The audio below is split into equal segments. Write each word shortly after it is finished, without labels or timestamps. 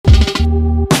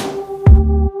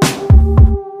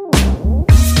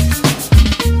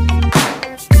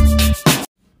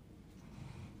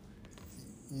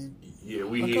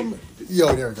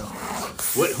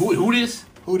Who this?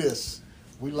 Who this?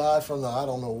 We live from the I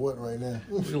don't know what right now.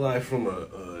 We live from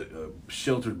a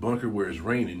sheltered bunker where it's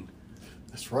raining.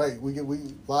 That's right. We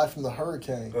live from the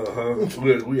hurricane.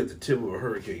 We at the tip of a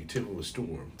hurricane, tip of a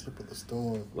storm. Tip of the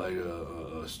storm. Like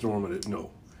a storm of the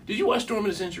no. Did you watch Storm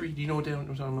of the Century? Do you know what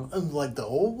I'm talking about? Like the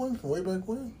old one from way back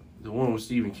when. The one with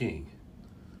Stephen King.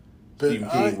 But Stephen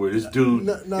King, where this dude,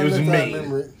 it was in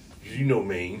Maine. You know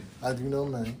Maine. I do know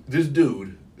Maine. This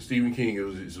dude, Stephen King, it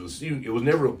was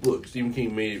never a book. Stephen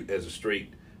King made it as a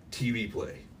straight TV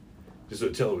play, just a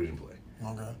television play.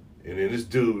 Okay. And then this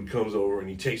dude comes over and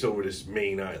he takes over this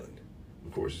Maine island.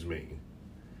 Of course, it's Maine.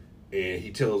 And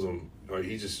he tells them, or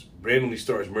he just randomly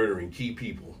starts murdering key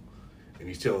people. And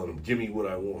he's telling them, give me what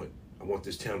I want. I want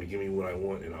this town to give me what I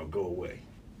want and I'll go away.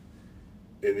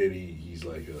 And then he's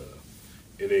like,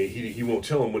 and then he won't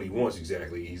tell him what he wants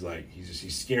exactly. He's like,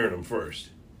 he's scaring them first.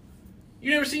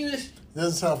 You never seen this?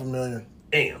 Doesn't sound familiar.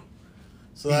 Damn.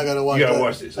 So I gotta watch. You gotta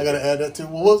watch this. I gotta add that too.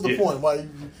 Well, what was the point? Why?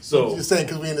 So you're saying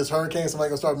because we in this hurricane, somebody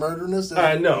gonna start murdering us?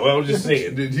 I know. I was just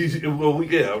saying.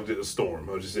 I was a storm.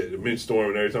 I was just saying, mid storm,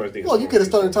 and every time I think. Well, you could have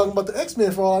started talking about the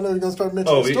X-Men for all I know. You're gonna start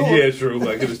mentioning the storm. Oh, yeah, true.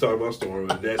 I could have started about storm,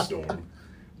 that storm,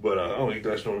 but I don't think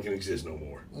that storm can exist no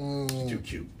more. It's too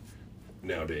cute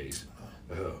nowadays.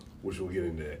 Which we'll get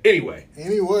into that. Anyway,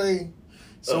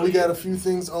 so we got a few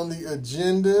things on the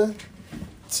agenda.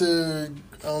 I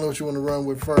don't know what you want to run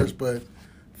with first, but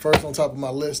first on top of my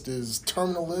list is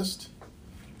Terminal List.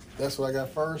 That's what I got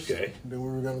first. Okay. Then we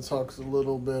were going to talk a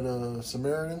little bit of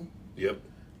Samaritan. Yep.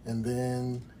 And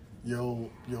then your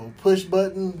push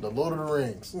button, The Lord of the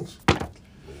Rings.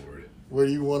 Lord. Where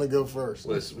do you want to go first?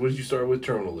 What did you start with?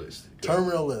 Terminal List.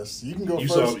 Terminal List. You can go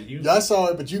first. I saw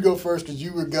it, but you go first because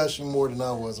you were gushing more than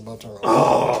I was about Terminal List.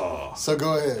 Oh. So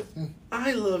go ahead.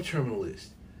 I love Terminal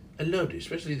List. I loved it,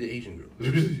 especially the Asian girl.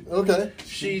 Okay.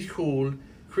 She's cool.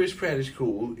 Chris Pratt is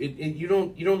cool. You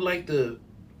don't like the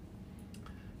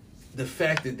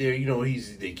fact that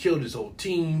they killed his whole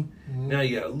team. Mm-hmm. Now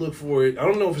you gotta look for it. I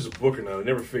don't know if it's a book or not. I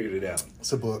never figured it out.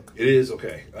 It's a book. It is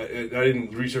okay. I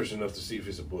didn't research enough to see if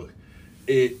it's a book.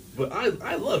 But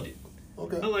I loved it.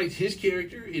 Okay. I liked his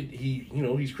character. He's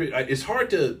it's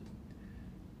hard to.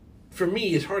 For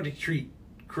me, it's hard to treat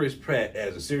Chris Pratt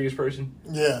as a serious person.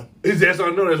 Yeah. I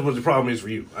know that's what the problem is for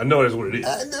you. I know that's what it is.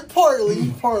 Partly.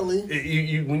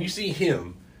 You when you see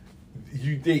him,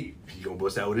 you think he's gonna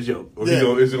bust out with a joke, or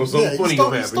is it something funny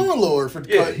gonna happen? Star-Lord for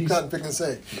cotton picking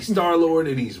sake. He's Star-Lord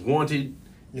and he's wanted,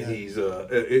 and he's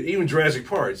even Jurassic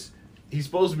Parks. He's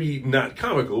supposed to be not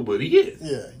comical, but he is.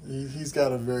 Yeah, he's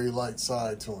got a very light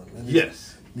side to him. And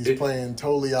he's playing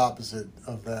totally opposite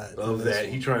of that.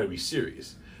 He's trying to be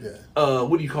serious. Yeah.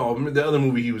 What do you call him? The other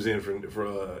movie he was in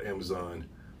for Amazon.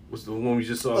 What's the one we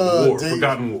just saw? The War,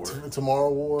 Forgotten War.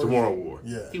 Tomorrow War.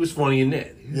 Yeah. He was funny in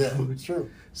that. Yeah, it's true.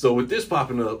 So with this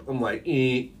popping up, I'm like,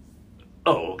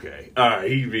 oh, okay. All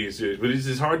right, he's being serious. But it's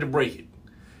just hard to break it.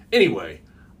 Anyway,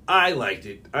 I liked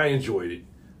it. I enjoyed it.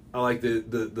 I like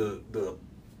the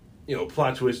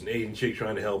plot twist and Asian chick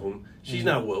trying to help him. She's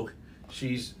not woke.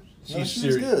 She's serious.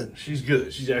 Good. She's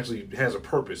good. She actually has a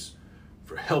purpose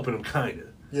for helping him, kind of.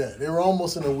 Yeah, they were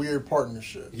almost in a weird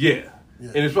partnership. Yeah.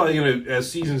 And it's probably going to, as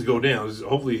seasons go down,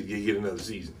 hopefully you get another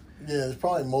season. Yeah, there's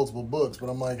probably multiple books, but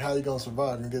I'm like, how are you going to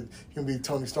survive? You can be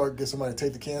Tony Stark, get somebody to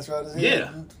take the cancer out of his head?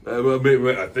 Yeah. I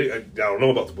don't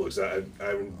know about the books. Now,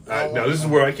 this is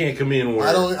where I can't come in. Where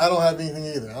I don't have anything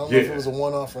either. I don't know if it was a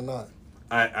one-off or not.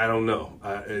 I don't know.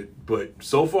 But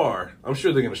so far, I'm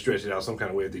sure they're going to stretch it out some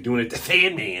kind of way. If they're doing it to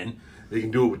Sandman, they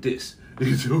can do it with this. Did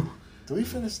we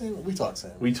finish Sandman? We talked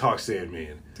Sandman. We talked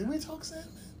Sandman. Did we talk Sandman?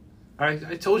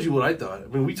 I told you what I thought. I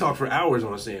mean, we talked for hours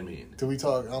on Sandman. Did we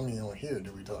talk? I mean, on here,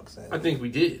 did we talk Sandman? I think we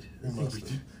did. I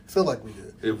feel like we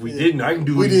did. If we didn't, I can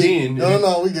do it again.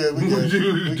 No, we good.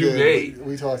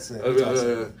 We talked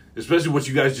Sandman. Especially what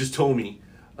you guys just told me.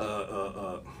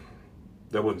 That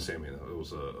wasn't Sandman. It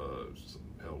was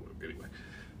anyway.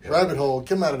 Rabbit hole.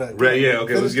 Come out of that. Yeah.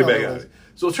 Okay. Let's get back out of it.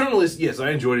 So, Terminal List. Yes, I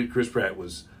enjoyed it. Chris Pratt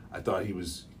was. I thought he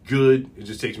was good. It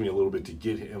just takes me a little bit to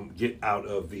get out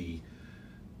of the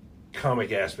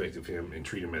comic aspect of him and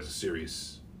treat him as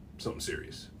something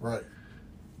serious. Right.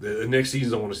 The next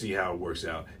season, I want to see how it works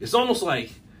out. It's almost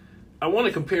like I want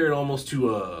to compare it almost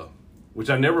to which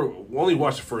I only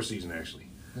watched the first season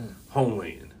actually.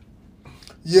 Homeland.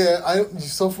 Yeah,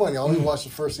 it's so funny. I only watched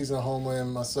the first season of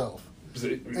Homeland myself,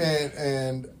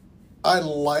 and I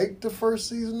liked the first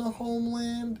season of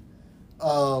Homeland,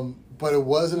 but it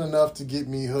wasn't enough to get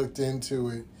me hooked into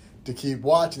it to keep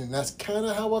watching it. And that's kind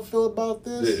of how I feel about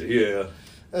this. Yeah.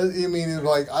 I mean, it's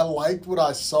like I liked what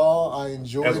I saw. I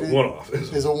enjoyed it. As a one-off.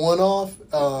 As a one-off.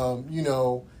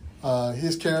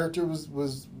 His character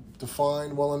was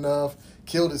defined well enough.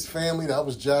 Killed his family. That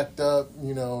was jacked up.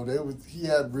 You know, he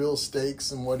had real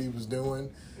stakes in what he was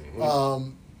doing.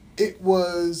 Mm-hmm. It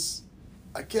was,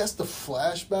 I guess, the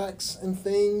flashbacks and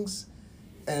things,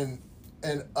 and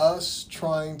us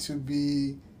trying to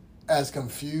be as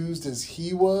confused as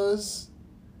he was.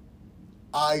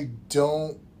 I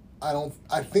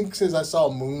think since I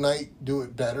saw Moon Knight do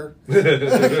it better.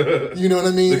 You know what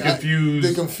I mean?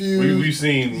 The confused. We've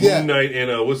seen Moon Knight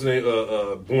and what's the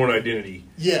name? Bourne Identity.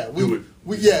 Yeah, do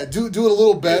it a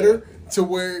little better to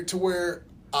where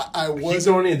I was. Keep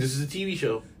throwing in. This is a TV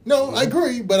show. No, I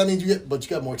agree, but I mean, you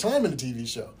got more time in the TV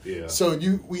show. Yeah. So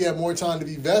we have more time to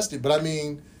be vested. But I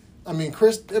mean,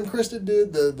 Krista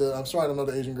did the. I'm sorry, I don't know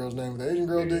the Asian girl's name. But the Asian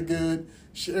girl did good.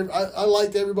 I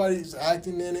liked everybody's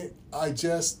acting in it. I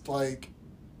just like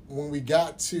when we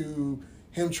got to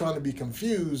him trying to be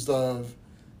confused of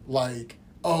like,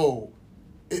 oh,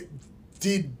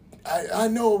 I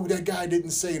know that guy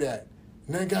didn't say that.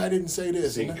 And that guy didn't say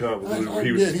this. He was thinking,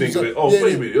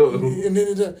 wait a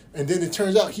minute. And then it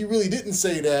turns out he really didn't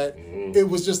say that. Mm-hmm. It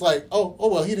was just like, oh,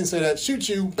 well, he didn't say that. Shoot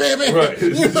you. Bam, bam. Right.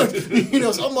 you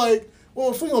know, so I'm like,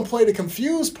 well, if we're going to play the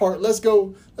confused part, let's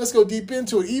go deep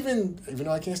into it. Even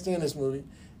though I can't stand this movie,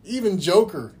 even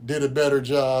Joker did a better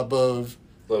job of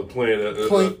playing an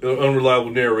unreliable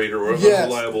narrator or an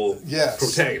unreliable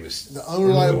protagonist. The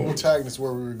unreliable protagonist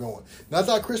where we were going. And I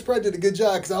thought Chris Pratt did a good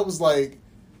job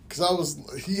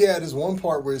he had this one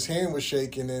part where his hand was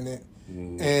shaking in it,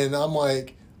 and I'm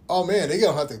like, oh man, they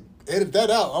gonna have to edit that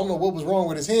out. I don't know what was wrong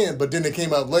with his hand, but then it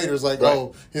came out later. It's like,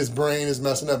 oh, his brain is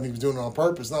messing up, and he was doing it on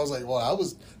purpose. And I was like, well, I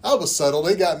was subtle.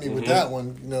 They got me with that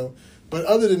one, you know. But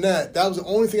other than that, that was the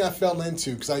only thing I fell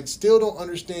into because I still don't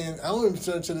understand. I don't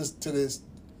understand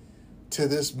to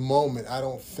this moment. I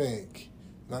don't think,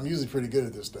 and I'm usually pretty good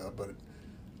at this stuff, but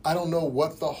I don't know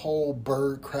what the whole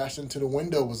bird crashed into the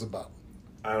window was about.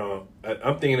 I don't know.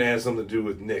 I'm thinking it has something to do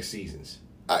with next seasons.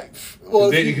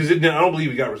 Because I don't believe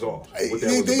it got resolved.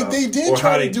 They did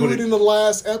try to do it in the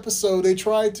last episode. They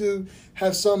tried to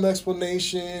have some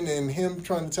explanation and him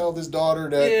trying to tell his daughter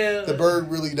that the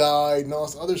bird really died and all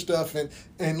this other stuff. And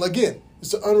again,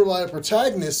 it's an unreliable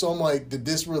protagonist. So I'm like, did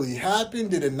this really happen?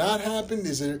 Did it not happen?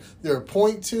 Is there a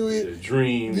point to it? Is it a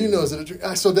dream? You know, is it a dream?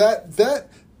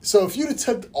 So if you'd have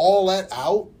took all that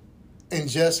out and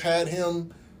just had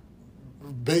him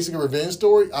basically a revenge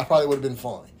story, I probably would have been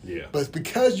fine. Yeah. But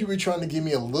because you were trying to give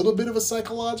me a little bit of a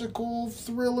psychological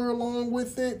thriller along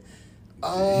with it,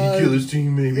 did he kill his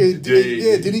teammate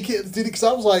today? Did he kill? Because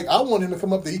I was like, I want him to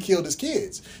come up that he killed his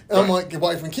kids. And I'm like, your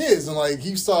wife and kids, and like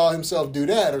he saw himself do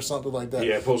that or something like that.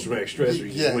 Yeah, post-traumatic stress.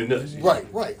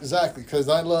 Right, exactly. Because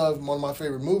I love one of my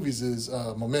favorite movies is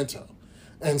Memento.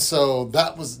 And so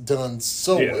that was done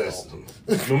so well.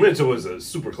 Memento is a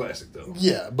super classic, though.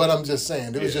 Yeah, but I'm just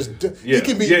saying it was just. It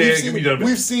can be done.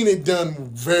 We've seen it done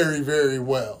very, very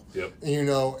well. Yep. You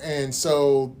know, and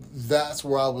so that's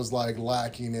where I was like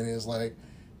lacking, and it's like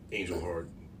Angel Heart.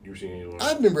 You ever seen Angel Heart?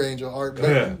 I remember Angel Heart,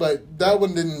 but that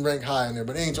one didn't rank high in there.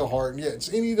 But Angel Heart,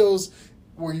 it's any of those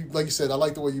where you, like you said, I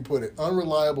like the way you put it,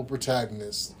 unreliable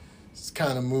protagonists.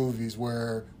 Kind of movies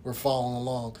where we're following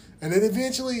along. And then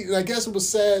eventually, and I guess it was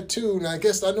sad too, and I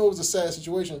know it was a sad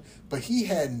situation, but he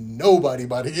had nobody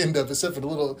by the end of it except for the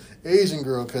little Asian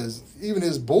girl, because even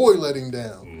his boy let him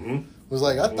down. Mm-hmm. Was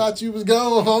like, I thought you was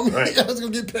gone, homie. Right. I was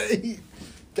going to get paid.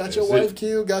 Got your wife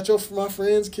killed, got my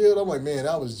friends killed. I'm like, man,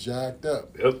 that was jacked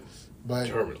up. Yep. But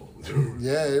terminal.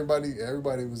 Yeah,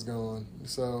 everybody was gone.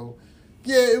 So...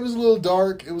 yeah, it was a little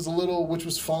dark. It was a little, which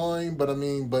was fine, but the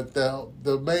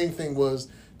main thing was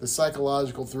the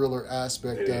psychological thriller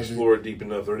aspect of it. They didn't explore it deep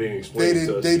enough, or they didn't explain it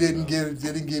to us. They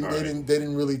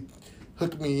didn't really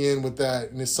hook me in with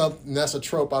that, and that's a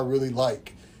trope I really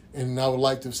like, and I would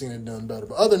like to have seen it done better.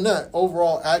 But other than that,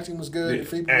 overall acting was good.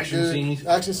 The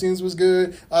action scenes was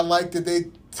good. I liked that they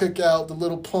took out the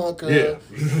little punk. What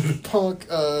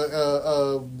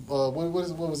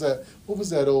was that? What was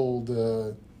that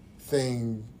old?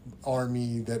 Thing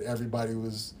army that everybody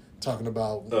was talking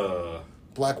about.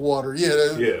 Blackwater,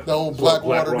 the old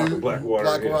Blackwater dude.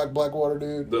 Blackwater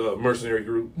dude. The mercenary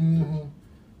group. Mm-hmm.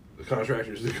 The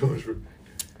contractors that goes for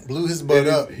blew his butt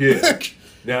up. Yeah.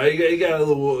 Now he got a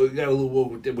little with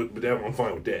that. I'm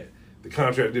fine with that. The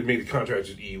contract did make the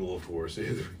contractors evil, of course.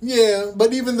 Yeah,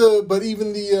 but even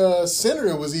the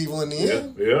senator was evil in the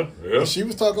end. Yeah. And she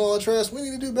was talking all that trash. We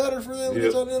need to do better for them.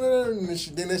 Yep. And then next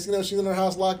thing you know, she's in her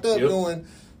house locked up, going,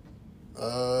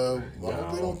 "Well,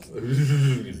 they don't."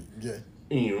 Yeah.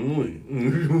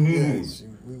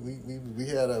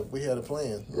 We had a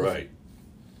plan. Right.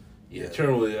 Yeah.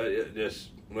 Terminally,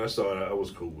 when I saw it, I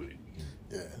was cool with it.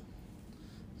 Yeah.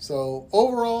 So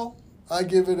overall, I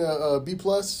give it a B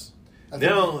plus.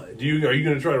 Now, are you going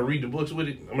to try to read the books with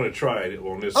it? I'm going to try it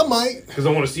on this. I might, because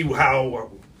I want to see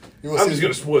how. I'm just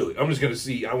going to spoil it. I'm just going to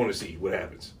see. I want to see what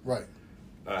happens. Right.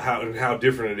 How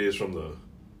different it is from the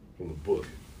book.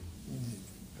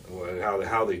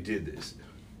 How they did this.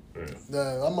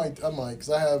 Yeah. I might,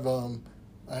 because I have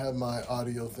my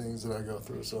audio things that I go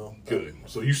through. So good.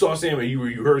 So you saw Sandman.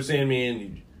 You heard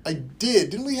Sandman. I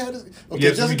did. Didn't we have this? Okay,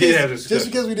 yes, we did have this discussion.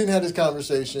 Just because we didn't have this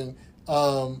conversation,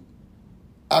 I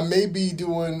may be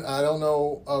doing, I don't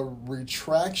know, a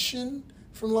retraction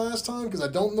from last time, because I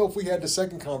don't know if we had the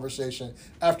second conversation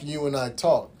after you and I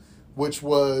talked, which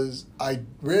was I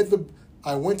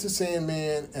went to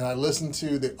Sandman and I listened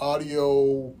to the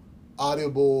audible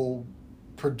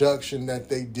production that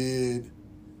they did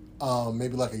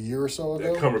maybe like a year or so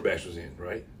ago. That Cumberbatch was in,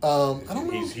 right? I don't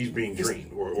know. He's being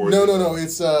dreamed, or no.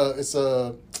 It's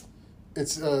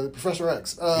Professor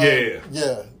X. Yeah.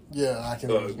 I can.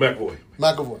 McAvoy.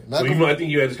 So I think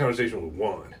you had this conversation with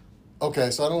Juan.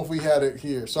 Okay, so I don't know if we had it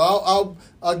here. So I'll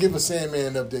give a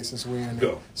Sandman update since we're in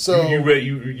here. Go. So you read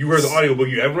the audiobook.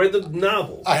 You haven't read the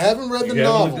novel. I haven't read the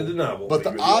novel. Looked at the novel, but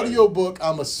the audiobook,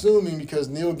 I'm assuming, because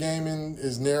Neil Gaiman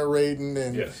is narrating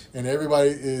and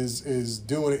everybody is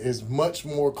doing it, is much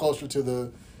more closer to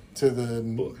the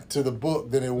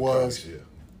book than it was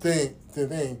the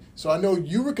thing. So I know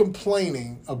you were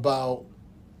complaining about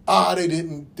they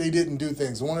didn't do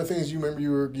things. One of the things you remember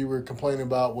you were complaining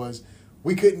about was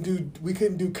we couldn't do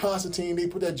Constantine. They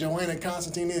put that Joanna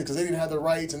Constantine in because they didn't have the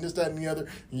rights and this, that, and the other.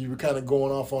 And you were kind of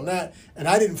going off on that. And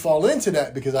I didn't fall into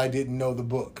that because I didn't know the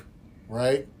book,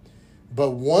 right?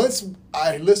 But once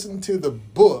I listened to the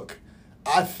book,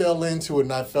 I fell into it,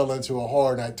 and I fell into it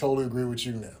hard, and I totally agree with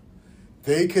you now.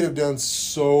 They could have done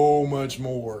so much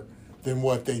more than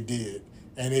what they did,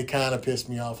 and it kind of pissed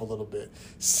me off a little bit.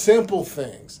 Simple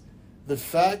things. The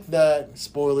fact that,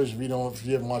 spoilers if you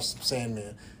haven't watched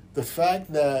Sandman, the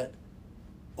fact that,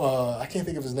 I can't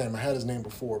think of his name. I had his name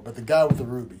before, but the guy with the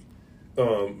ruby. I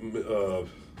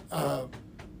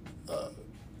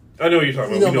know what you're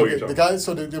talking about. We know what you're talking about.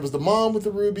 So there was the mom with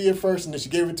the ruby at first, and then she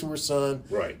gave it to her son.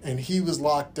 Right. And he was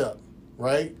locked up,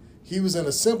 right? He was in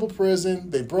a simple prison.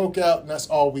 They broke out, and that's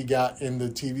all we got in the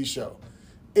TV show.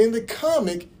 In the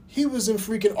comic, he was in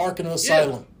freaking Arkham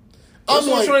Asylum. That's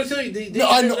what I'm trying to tell you.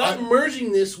 They're not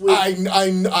merging this with. I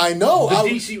know. The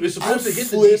DC is supposed to hit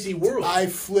the DC world. I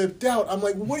flipped out. I'm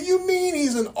like, what do you mean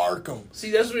he's in Arkham?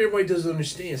 See, that's what everybody doesn't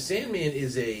understand. Sandman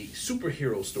is a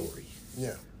superhero story.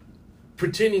 Yeah.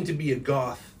 Pretending to be a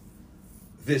goth,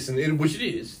 which it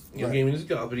is. Neil Gaiman is a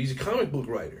goth, but he's a comic book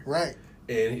writer. Right.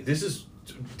 And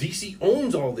DC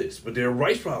owns all this, but there are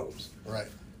rights problems. Right.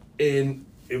 And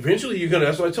eventually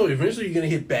that's what I told you, eventually you're going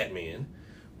to hit Batman.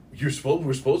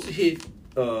 We're supposed to hit,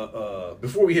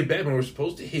 before we hit Batman, we're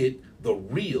supposed to hit the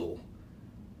real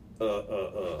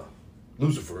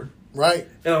Lucifer. Right.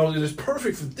 And it was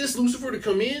perfect for this Lucifer to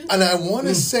come in. And I want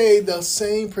to say the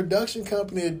same production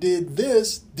company that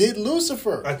did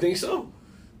Lucifer. I think so.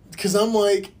 Because I'm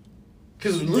like...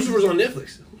 Because Lucifer's on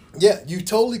Netflix. Yeah, you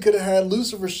totally could have had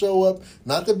Lucifer show up.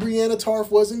 Not that Brianna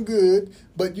Tarf wasn't good,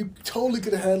 but you totally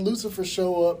could have had Lucifer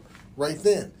show up right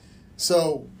then.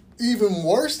 So... Even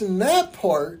worse than that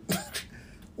part,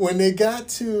 when he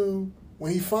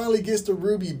finally gets the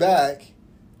ruby back,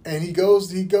 and he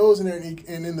goes in there,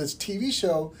 and in this TV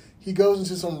show, he goes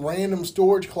into some random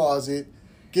storage closet,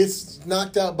 gets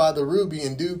knocked out by the ruby,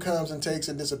 and dude comes and takes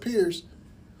it and disappears.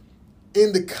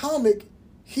 In the comic,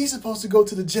 he's supposed to go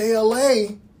to the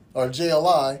JLA, or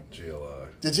JLI.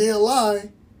 The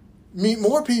JLI, meet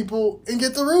more people, and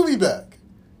get the ruby back.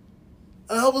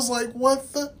 And I was like,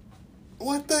 what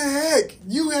the heck?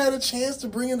 You had a chance to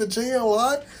bring in the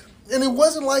JLI, and it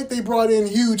wasn't like they brought in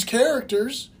huge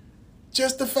characters.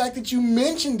 Just the fact that you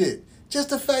mentioned it.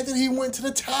 Just the fact that he went to the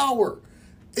tower.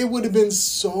 It would have been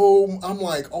so... I'm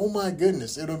like, oh my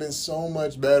goodness. It would have been so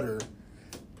much better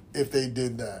if they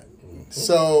did that. Mm-hmm.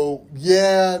 So,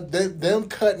 yeah, them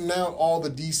cutting out all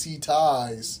the DC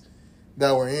ties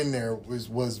that were in there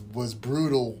was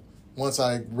brutal once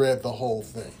I read the whole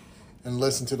thing and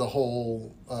listened to the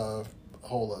whole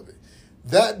of it.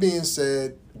 That being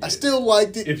said, I still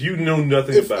liked it. If you know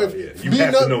nothing about it, you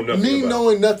have to know nothing about it. Me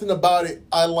knowing nothing about it,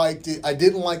 I liked it. I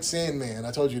didn't like Sandman.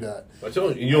 I told you that. I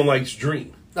told you. You don't like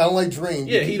Dream. I don't like Dream.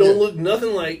 Yeah, he don't look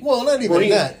nothing like... Well, not even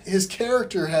that. His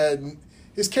character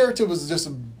was just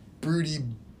a broody,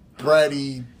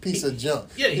 bratty piece of junk.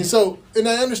 Yeah. And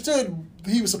I understood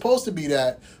he was supposed to be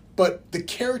that, but the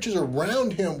characters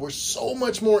around him were so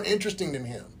much more interesting than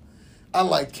him. I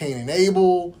liked Cain and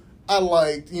Abel. I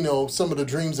liked, some of the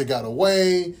dreams that got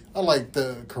away. I liked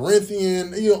the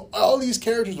Corinthian. All these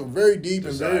characters were very deep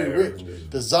and very rich.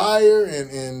 Desire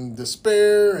and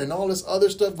despair and all this other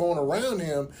stuff going around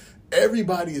him.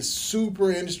 Everybody is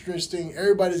super interesting.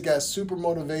 Everybody's got super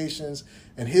motivations.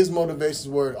 And his motivations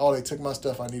were, they took my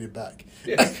stuff, I need it back.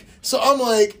 Yeah. So I'm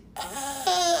like,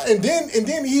 And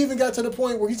then he even got to the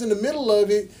point where he's in the middle of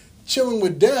it, chilling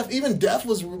with Death. Even Death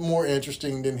was more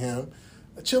interesting than him.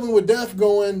 Chilling with Death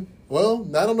going, well,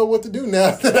 I don't know what to do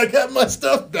now that I got my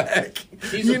stuff back.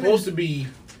 He's supposed to be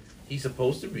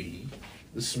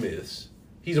the Smiths.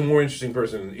 He's a more interesting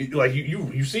person. Like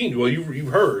you've seen, you've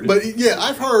heard. But yeah,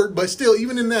 I've heard. But still,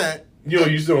 even in that,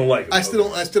 you still don't like him. I still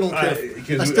don't care.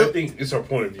 Because I think it's our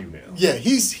point of view now. Yeah,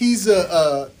 he's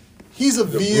a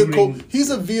vehicle. He's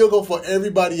a vehicle for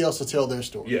everybody else to tell their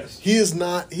story. Yes, he is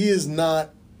not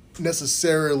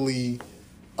necessarily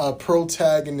a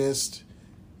protagonist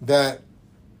that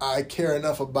I care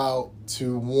enough about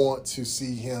to want to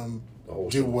see him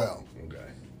do well. Okay.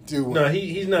 Do well. No,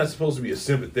 he's not supposed to be a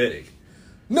sympathetic.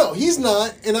 No, he's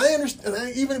not, and I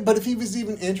understand. But if he was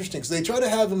even interesting, because they try to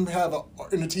have him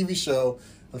in the TV show.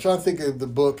 I'm trying to think of the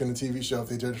book and the TV show if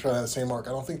they did try to have the same arc. I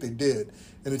don't think they did.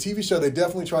 In the TV show, they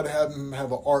definitely try to have him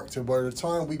have an arc to where the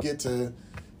time we get to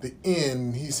the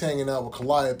end, he's hanging out with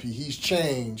Calliope. He's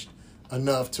changed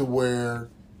enough to where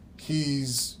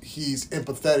he's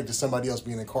empathetic to somebody else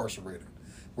being incarcerated.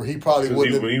 Where he probably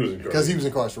wouldn't have, because he was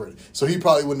incarcerated. So he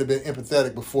probably wouldn't have been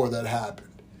empathetic before that happened.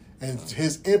 And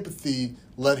his empathy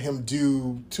let him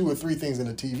do 2 or 3 things in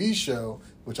the TV show,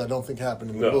 which I don't think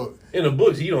happened in the book. In the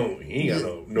books, he ain't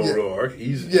got no real arc.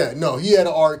 He had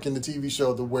an arc in the TV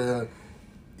show to where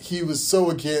he was so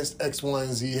against X, Y,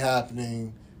 and Z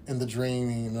happening and the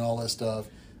dreaming and all that stuff.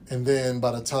 And then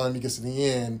by the time he gets to the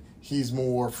end, he's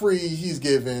more free. He's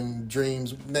given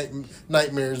dreams,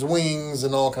 nightmares, wings,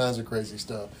 and all kinds of crazy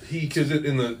stuff. Because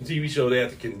in the TV show, they have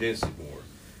to condense it more.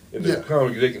 In the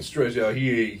comic, they can stretch out.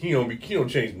 He don't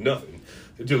change nothing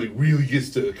until he really gets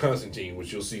to Constantine,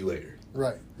 which you'll see later.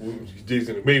 Right.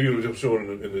 Maybe it'll just show it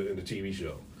in the TV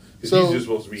show. So he's just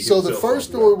supposed to be. So the first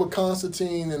story with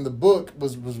Constantine in the book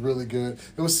was really good.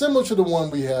 It was similar to the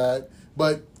one we had,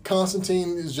 but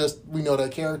Constantine is just, we know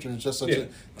that character is just such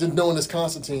knowing this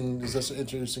Constantine is just an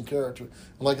interesting character.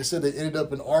 And like I said, they ended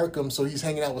up in Arkham, so he's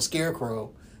hanging out with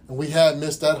Scarecrow. And we had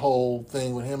missed that whole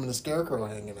thing with him and the Scarecrow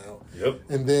hanging out. Yep.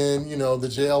 And then, the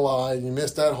JLI, you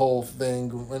missed that whole thing.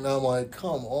 And I'm like,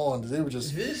 come on. They were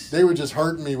just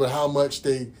hurting me with how much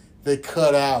they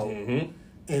cut out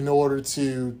in order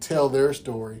to tell their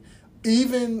story.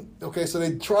 So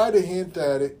they try to hint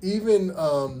at it. Even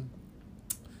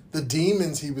the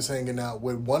demons he was hanging out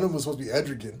with, one of them was supposed to be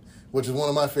Etrigan, which is one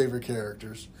of my favorite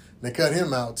characters. They cut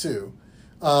him out, too.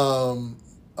 And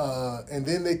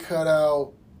then they cut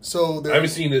out... So I haven't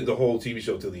seen the whole TV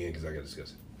show till the end because I got to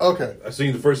discuss it. Okay. I've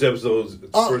seen the first episodes,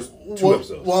 first 2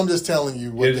 episodes. Well, I'm just telling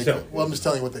you what I'm just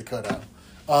telling you what they cut out.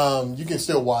 You can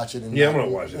still watch it. I'm gonna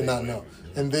watch it and not know.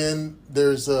 And then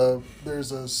there's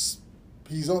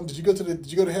he's on. Did you go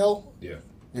to hell? Yeah.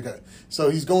 Okay. So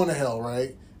he's going to hell,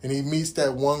 right? And he meets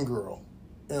that one girl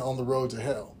on the road to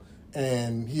hell,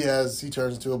 and he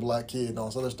turns into a black kid and all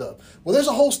this other stuff. Well, there's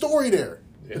a whole story there.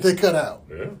 That they cut out.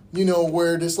 Yeah.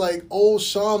 Where this old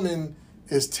shaman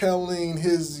is telling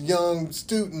his young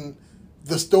student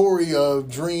the story of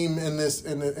Dream and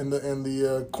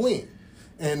the Queen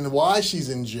and why she's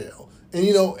in jail. And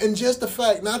and just the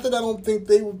fact, not that I don't think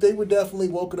they were definitely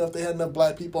woke enough, they had enough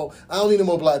black people. I don't need no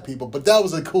more black people, but that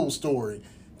was a cool story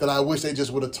that I wish they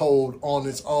just would have told on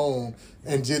its own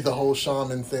and did the whole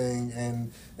shaman thing,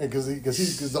 and because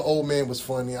the old man was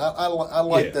funny. I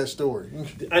like that story.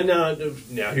 And now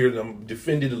here I'm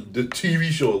defending the TV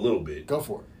show a little bit. Go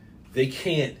for it. They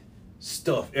can't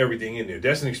stuff everything in there.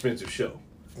 That's an expensive show.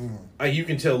 You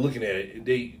can tell looking at it.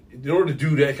 In order to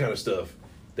do that kind of stuff,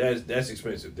 that's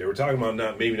expensive. They were talking about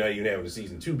not even having a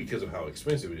season 2 because of how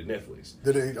expensive it is. Netflix.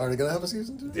 Are they gonna have a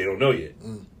season 2? They don't know yet.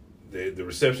 The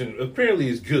reception apparently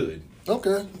is good.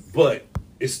 Okay. But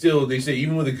it's still, they say,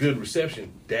 even with a good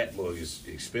reception, that mug is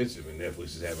expensive, and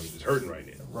Netflix is hurting right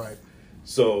now. Right.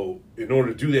 So in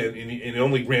order to do that, and it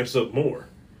only ramps up more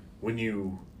when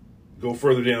you go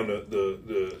further down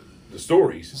the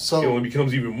stories. So it only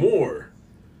becomes even more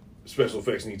special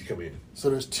effects need to come in. So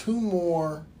there's 2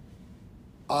 more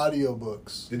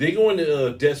audiobooks. Did they go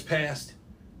into Death's past?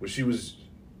 They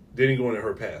didn't go into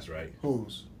her past, right?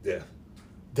 Whose?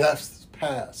 Death's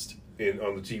past.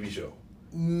 On the TV show.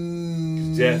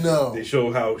 Death, no. They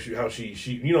show how she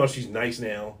she's nice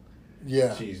now.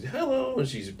 Yeah. She's hello and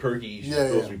she's perky. She's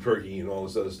supposed to be perky and all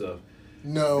this other stuff.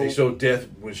 No. They show Death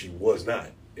when she was not.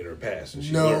 in her past.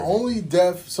 And only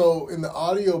death. So in the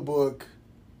audiobook,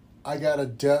 I got a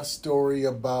death story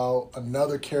about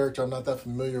another character I'm not that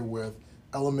familiar with,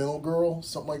 Elemental Girl,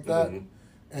 something like that,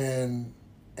 and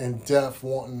Death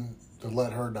wanting to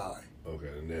let her die. Okay,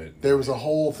 and there was a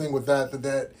whole thing with that,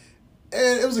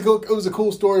 and it was a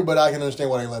cool story, but I can understand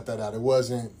why they let that out. It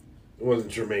wasn't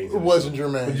germane. It wasn't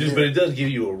germane, but it does give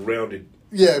you a rounded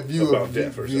view of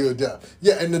death.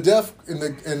 Yeah, and the death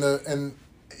and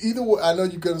either way, I know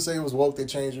you're gonna say it was woke. They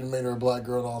changed it and made her a black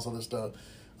girl and all this other stuff,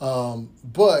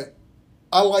 but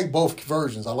I like both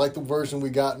versions. I like the version we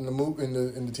got in the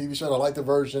TV show. I like the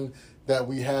version that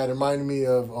we had. It reminded me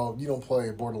of you don't play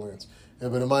Borderlands. Yeah,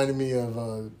 but it reminded me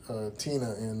of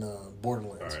Tina in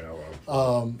Borderlands. All right,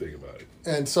 I'll think about it.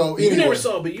 And so you never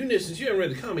saw, but since you haven't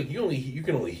read the comic, you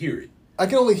can only hear it. I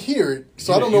can only hear it,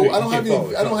 so I don't know. I don't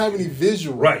have any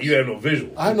visuals. Right, you have no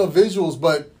visuals. I have no visuals,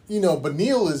 but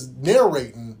Neil is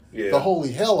narrating the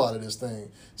holy hell out of this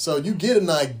thing, so you get an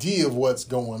idea of what's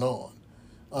going on.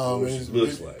 What she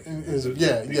looks like.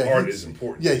 The art is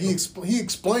important. Yeah, he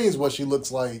explains what she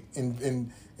looks like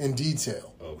in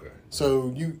detail. Okay.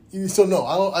 So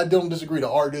I don't disagree. The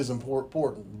art is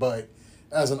important, but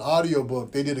as an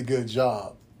audiobook, they did a good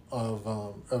job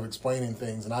of explaining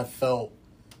things, and I felt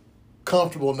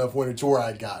comfortable enough when it's where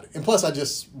I got it. And plus, I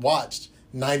just watched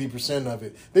 90% of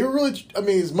it. They were really,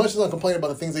 as much as I'm complaining about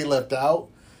the things they left out,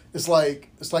 it's like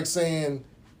saying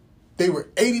they were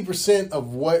 80%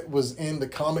 of what was in the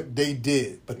comic they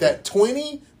did, but that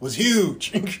 20 was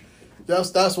huge.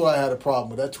 That's what I had a problem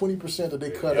with. That 20% that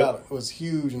they cut out was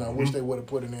huge, and I wish they would have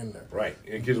put it in there. Right,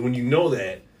 because when you know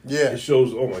that, it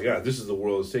shows. Oh my God, this is the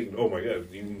world it's taking. Oh my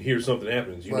God, you can hear something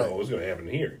happens. You know what's going to happen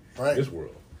here. Right. This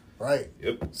world. Right.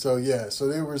 Yep. So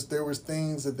there was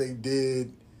things that they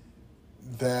did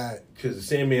that because the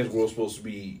Sandman's world is supposed to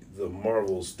be the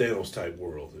Marvel's Thanos type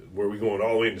world, where we're going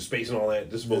all the way into space and all that.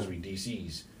 This is supposed to be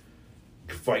DC's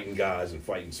fighting gods and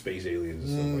fighting space aliens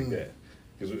and stuff like that.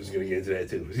 Because it's going to get into that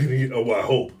too. It's going to get. I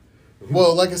hope.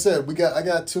 Well, like I said, I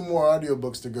got 2 more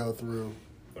audiobooks to go through.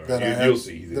 Right. You'll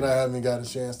see that I haven't got a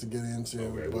chance to get into.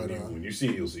 Okay, but when you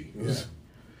see, you'll see. Yeah.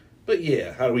 But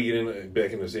yeah, how do we get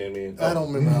back into Sandman? I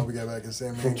don't remember how we got back into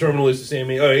Sandman. From Terminalist to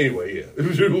Sandman. Oh, anyway, yeah.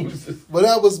 But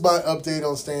that was my update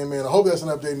on Sandman. I hope that's an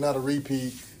update, not a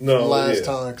repeat from last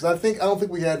time. Because I don't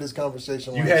think we had this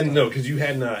conversation. You hadn't, no, because you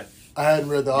had not. I hadn't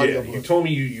read the audiobook. Yeah, you told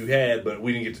me you had, but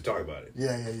we didn't get to talk about it.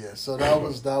 Yeah. So that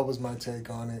was my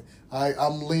take on it.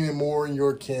 I'm leaning more in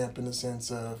your camp in the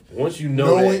sense of once you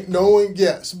knowing,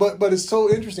 yes, but it's so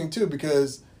interesting too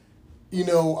because they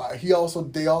also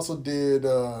did.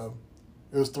 It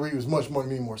was much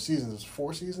many more seasons. It was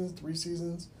 4 seasons, 3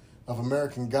 seasons of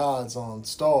American Gods on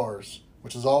Starz,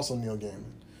 which is also Neil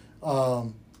Gaiman.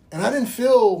 And I didn't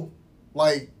feel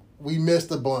like we missed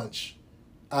a bunch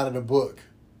out of the book.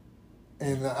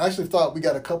 And I actually thought we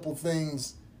got a couple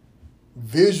things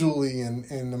visually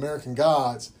in American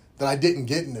Gods that I didn't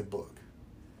get in the book.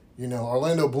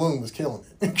 Orlando Bloom was killing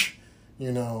it.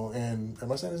 And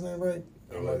am I saying his name right?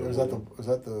 Is that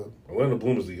the Orlando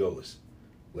Bloom is Legolas.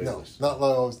 No, not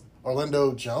Legolas.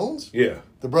 Orlando Jones? Yeah.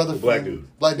 The brother black dude.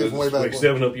 Black dude from way back. Like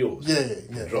 7 Up Yours. Yeah.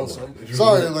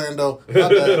 Sorry, Orlando.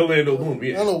 Orlando Bloom,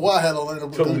 yeah. I don't know why I had Orlando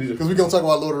Bloom. Because we're going to talk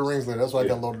about Lord of the Rings later. That's why I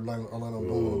got Orlando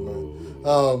Bloom.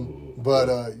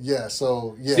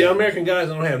 So. See, American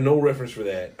Gods, I don't have no reference for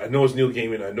that. I know it's Neil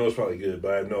Gaiman. I know it's probably good,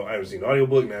 but I haven't seen the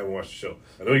audiobook and I haven't watched the show.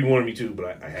 I know you wanted me to,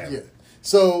 but I haven't. Yeah.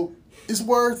 So, it's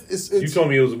you told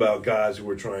me it was about gods who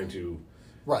were trying to...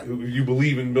 Right. You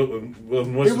believe in...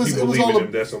 Once people believe in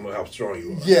them, that's how strong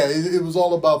you are. Yeah, it was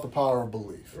all about the power of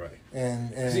belief. Right.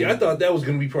 And see, I thought that was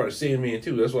going to be part of Sandman,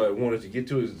 too. That's why I wanted to get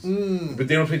to it. But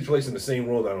they don't take place in the same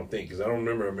world, I don't think, because I don't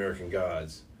remember American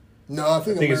Gods. No, I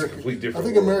think it's a complete different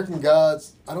world. American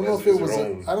Gods, I don't know if it was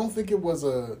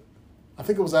I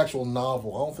think it was actual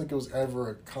novel. I don't think it was ever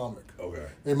a comic. Okay.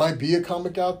 There might be a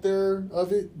comic out there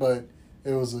of it, but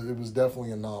it was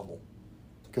definitely a novel.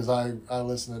 Because I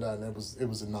listened to that and it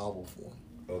was a novel form.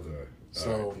 Okay.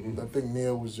 So I think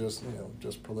Neil was just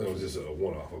prolific. It was just a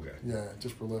one-off. Okay. Yeah,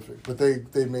 just prolific. But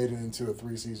they made it into a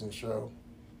 3-season show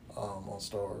on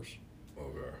Starz.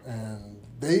 Okay. And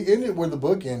they ended where the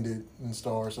book ended in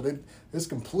Starz, so it's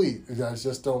complete. I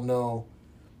just don't know.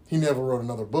 He never wrote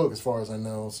another book, as far as I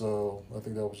know. So I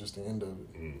think that was just the end of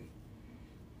it.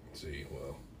 See,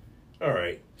 well, all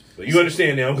right. But you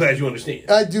understand now. I'm glad you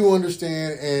understand. I do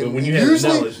understand, and but when you have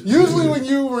knowledge, usually when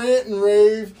you rant and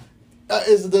rave,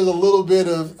 there's a little bit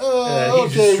of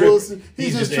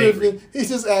he's just tripping, he's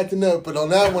just acting up. But on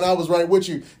that one, I was right with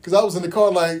you because I was in the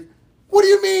car like, what do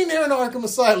you mean they're in Arkham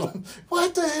Asylum?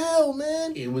 What the hell,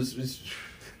 man? It was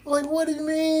like, what do you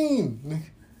mean?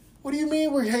 What do you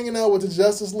mean we're hanging out with the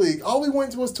Justice League? All we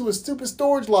went was to a stupid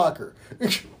storage locker.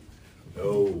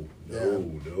 No.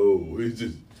 It's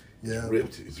just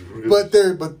ripped. It's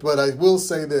ripped. But I will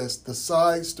say this: the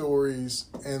side stories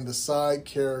and the side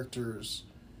characters,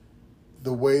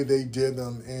 the way they did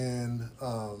them in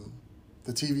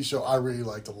the TV show, I really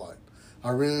liked a lot. I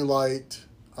really liked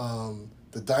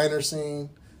the diner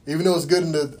scene, even though it's good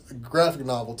in the graphic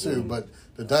novel too. But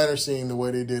the diner scene, the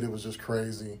way they did it was just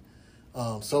crazy.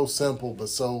 So simple but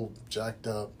so jacked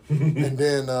up. And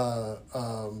then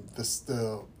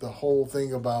the whole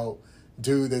thing about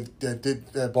dude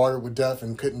that bartered with death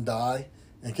and couldn't die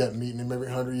and kept meeting him every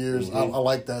 100 years. I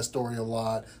like that story a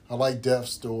lot. I like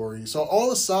Death's story. So all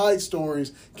the side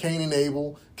stories, Cain and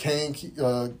Abel. Cain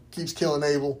keeps killing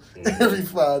Abel every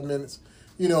 5 minutes.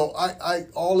 You know, I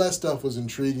all that stuff was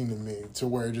intriguing to me to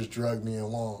where it just dragged me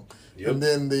along. Yep. And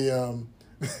then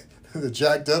the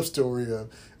jacked up story of,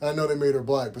 I know they made her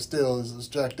black, but still, it's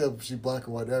jacked up if she's black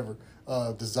or whatever.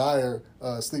 Desire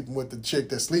sleeping with the chick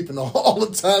that's sleeping all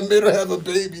the time, made her have a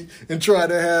baby and try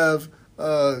to have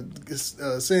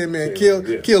Sandman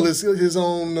kill his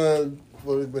own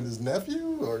with his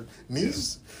nephew or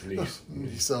niece. Yeah.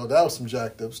 Niece. So that was some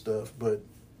jacked up stuff, but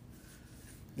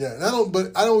yeah, and I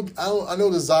know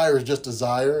Desire is just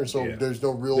Desire, and so there's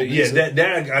no real reason.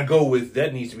 That I go with.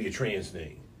 That needs to be a trans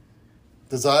thing.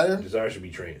 Desire should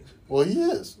be trans. Well, he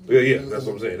is. Yeah, that's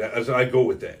what I'm saying. I go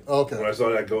with that. Okay. When I saw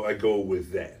that, I go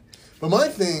with that. But my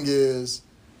thing is,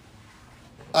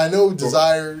 I know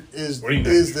Desire is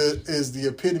the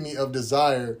epitome of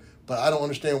desire, but I don't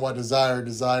understand why Desire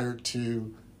desired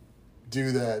to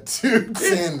do that to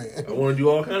Sandman. I want to do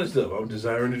all kind of stuff. I'm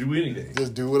desiring to do anything.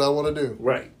 Just do what I want to do.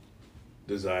 Right.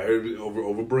 Desire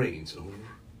over brains.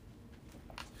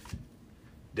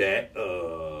 That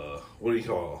what do you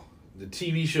call the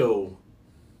TV show?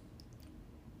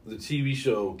 The TV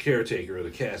show Caretaker of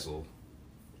the Castle.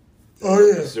 Oh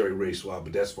yeah. Necessary race swap,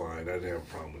 but that's fine. I didn't have a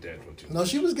problem with that one too. No,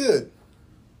 she was good.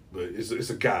 But it's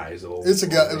a guy. It's a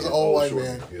guy. It was an old white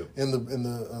man. Yep. In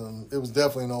the it was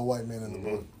definitely an old white man in the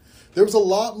book. There was a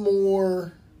lot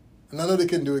more, and I know they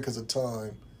couldn't do it because of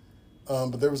time,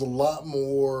 but there was a lot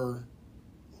more,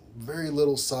 very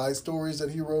little side stories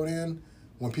that he wrote in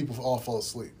when people all fell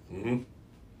asleep. Mm-hmm.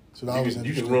 So that was interesting.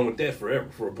 You can run with that forever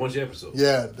for a bunch of episodes.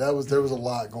 Yeah, there was a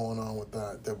lot going on with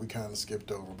that we kind of skipped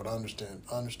over, but I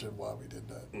understood why we did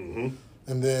that. Mm-hmm.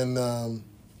 And then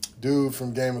dude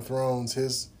from Game of Thrones,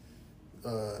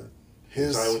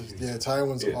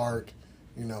 Tywin's arc.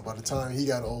 You know, by the time he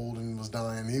got old and was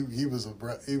dying, he was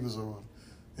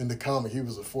in the comic he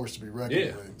was a force to be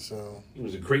reckoned with. So he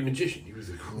was a great magician.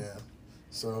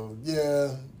 So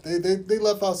yeah, they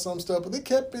left out some stuff, but they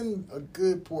kept in a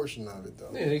good portion of it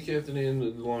though. Yeah, they kept it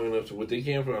in long enough to what they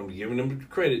can. I'm giving them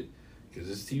credit because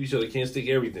this TV show they can't stick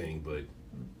everything, but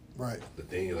right. The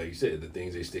thing, like you said, the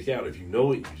things they stick out. If you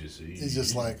know it, you just see. He's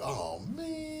just like, oh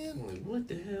man, like, what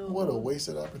the hell? What a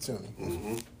wasted opportunity.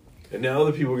 Mm-hmm. And now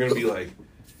other people are gonna be like,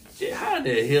 yeah, how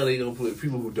the hell they gonna put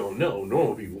people who don't know,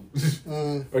 normal people,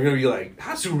 are gonna be like,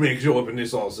 how Superman show up in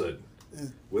this all of a sudden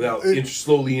without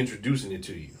slowly introducing it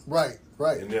to you? Right.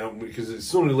 And now because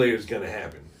sooner or later it's gonna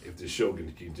happen if the show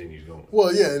continues going.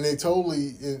 Well, yeah, and they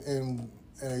totally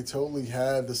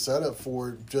had the setup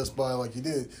for it just by, like you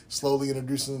did, slowly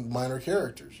introducing minor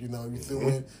characters. You know, you threw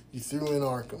in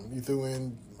Arkham, you threw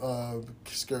in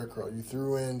Scarecrow, you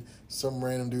threw in some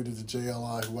random dude at the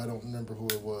JLI who I don't remember who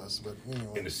it was, but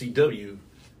anyway. And the CW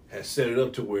has set it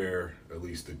up to where, at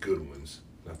least the good ones,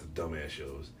 not the dumbass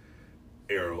shows,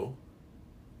 Arrow,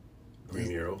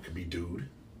 Green Arrow could be dude,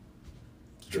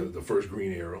 the first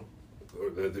Green Arrow, or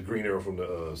the Green Arrow from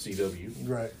the CW,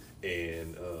 right?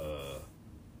 And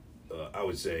I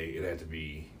would say it had to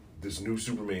be this new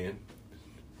Superman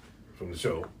from the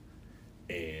show,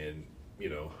 and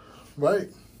right.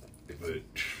 But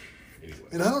anyway,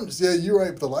 and yeah, you're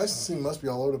right. But the licensing must be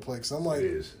all over the place. I'm like,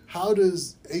 how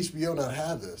does HBO not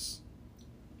have this?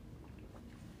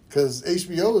 Because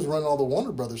HBO is running all the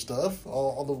Warner Brothers stuff,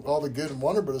 all the good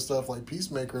Warner Brothers stuff like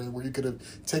Peacemaker, and where you could have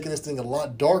taken this thing a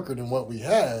lot darker than what we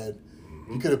had.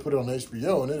 You could have put it on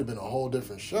HBO, and it'd have been a whole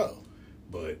different show.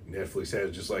 But Netflix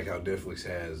has, just like how Netflix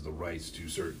has the rights to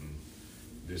certain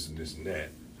this and this and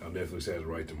that, how Netflix has the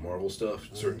right to Marvel stuff,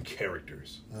 certain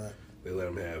characters. Right. They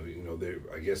let them have,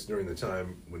 I guess during the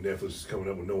time when Netflix was coming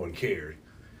up when no one cared,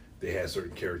 they had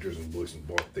certain characters and books and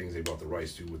bought things they bought the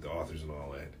rights to with the authors and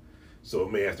all that. So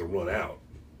it may have to run out.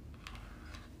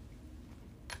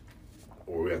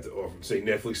 Or we have to say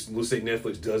Netflix, let's say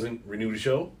Netflix doesn't renew the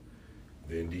show,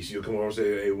 then DC will come over and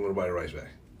say, hey, we want to buy the rights back.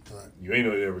 Right. You ain't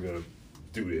never going to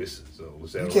do this. So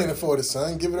let's you can't afford it,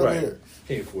 son. Give it over here.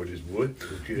 Can't afford this, boy.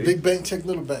 Okay. Big bank, check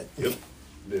little bank. Yep.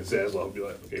 Then Zaslav will be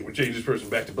like, okay, we'll change this person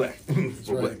back to black.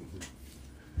 Black.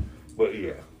 But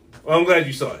yeah. Well, I'm glad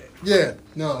you saw that. Yeah.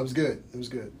 No, it was good. It was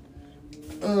good.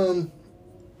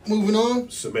 Moving on.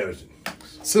 Samaritan.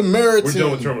 We're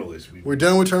done with Terminal List. We're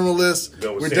done with Terminal List.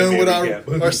 We're done with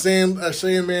our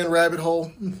Sandman rabbit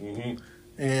hole. Mm-hmm.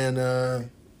 And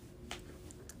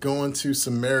going to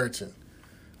Samaritan.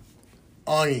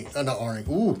 Not Arnie.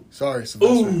 Ooh, sorry,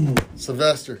 Sylvester. Ooh.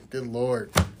 Sylvester. Good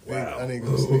Lord. Wow. I didn't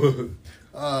go sleep.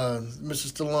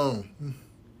 Mr. Stallone.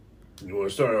 You want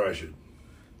to start or I should?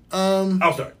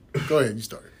 I'll start. Go ahead, you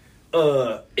start.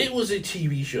 It was a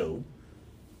TV show.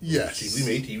 Yes. Cheaply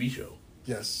made TV show.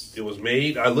 Yes. It was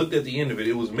made, I looked at the end of it,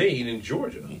 it was made in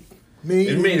Georgia. Made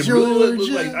it made in it Georgia. really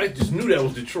look like, I just knew that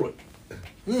was Detroit.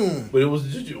 But it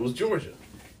was Georgia.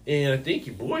 And I think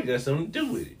your boy got something to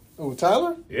do with it. Oh,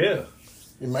 Tyler? Yeah.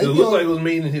 It might looked like it was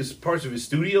made in his parts of his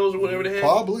studios or whatever they had.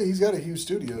 Probably. He's got a huge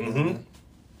studio.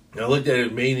 Mm-hmm. I looked at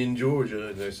it, made in Georgia,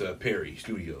 and there's Perry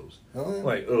Studios. Oh, yeah.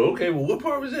 Like, oh, okay, well, what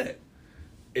part was that?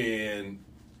 And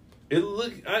it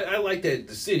looked, I like that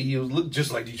the city, it looked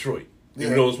just like Detroit.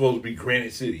 Even though it was supposed to be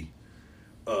Granite City.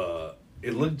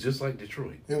 It looked just like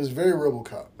Detroit. It was very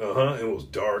RoboCop. It was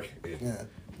dark.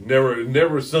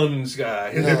 Never sun in the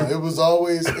sky. No, it was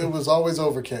always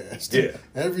overcast. Yeah.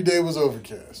 Every day was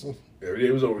overcast. Every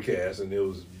day was overcast, and there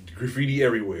was graffiti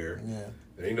everywhere. Yeah.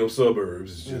 There ain't no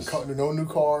suburbs. It's just no new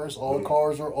cars. All the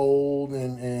cars are old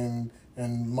and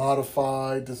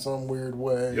modified to some weird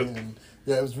way. Yep. And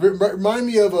it was remind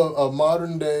me of a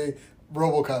modern day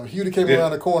RoboCop. If you'd have came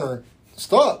around the corner,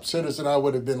 stop, citizen, I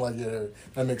would have been like, yeah,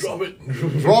 that makes sense.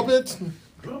 Drop it.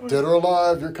 Dead or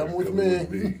alive, you're coming with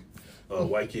me.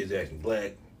 White kids acting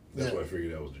black. That's why I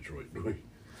figured that was Detroit.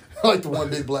 I like the one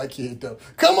big black kid, though.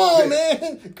 Come on,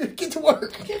 man. Get to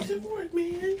work. Get to work,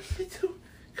 man.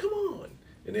 Come on.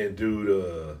 And then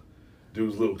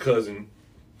dude's little cousin,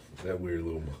 that weird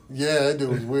little... Yeah, that dude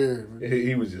was weird.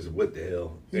 He was just, what the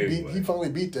hell? He finally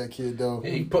beat that kid, though.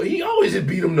 He always had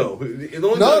beat him, though. The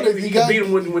only time he could beat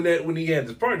him when he had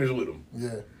his partners with him.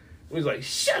 Yeah. He was like,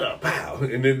 shut up, pal.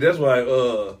 And then that's why,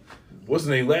 what's his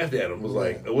name, laughed at him. Was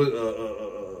like,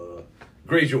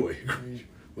 Greyjoy.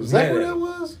 Was that what that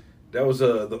was? That was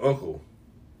the uncle.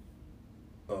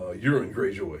 Euron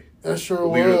Greyjoy. That sure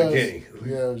was. Leader of the gang.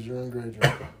 Yeah, it was Euron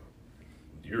Greyjoy.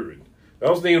 Euron. I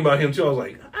was thinking about him, too. I was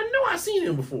like, I know I've seen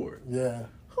him before. Yeah.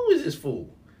 Who is this fool?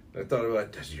 And I thought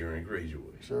about, that's Euron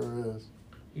Greyjoy. Sure is.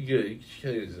 He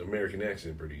had his American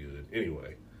accent pretty good.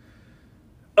 Anyway.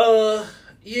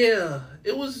 Yeah.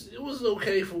 It was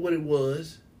okay for what it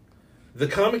was. The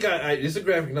comic, it's a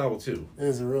graphic novel, too.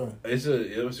 Is it really? It's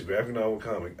a graphic novel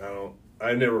comic.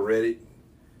 I never read it.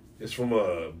 It's from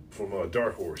a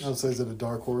Dark Horse. I would say, is it a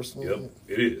Dark Horse? Yep,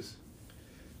 it is.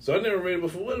 So I never read it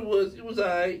before. What it was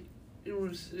alright. It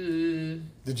was.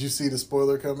 Did you see the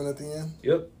spoiler coming at the end?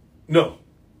 Yep. No,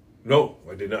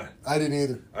 I did not. I didn't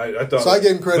either. I thought. So I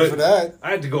gave him credit for that.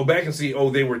 I had to go back and see. Oh,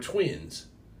 they were twins.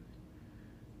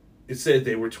 It said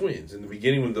they were twins in the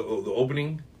beginning when the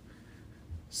opening.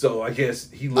 So I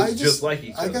guess he looks just like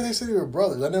each other. I guess they said they were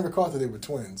brothers. I never caught that they were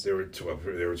twins. They were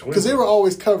twins. Because they were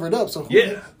always covered up. So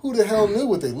who the hell knew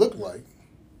what they looked like?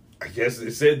 I guess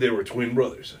it said they were twin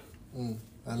brothers. So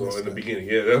in the beginning,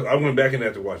 I went back and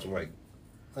had to watch them. Like,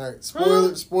 all right,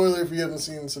 spoiler if you haven't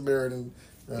seen Samaritan.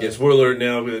 Spoiler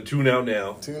now. Tune out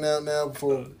now. Tune out now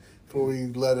before we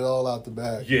let it all out the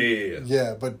bag.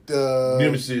 Yeah. But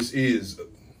Nemesis is.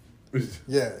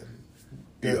 Yeah.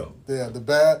 The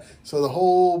bad. So the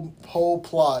whole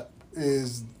plot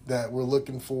is that we're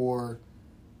looking for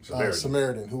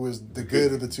Samaritan, who is the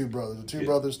good of the two brothers. The two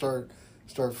brothers start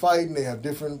fighting. They have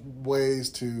different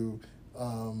ways to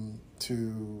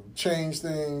change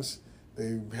things.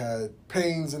 They had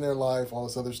pains in their life, all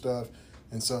this other stuff,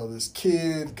 and so this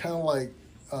kid, kind of like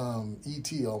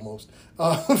E.T. almost,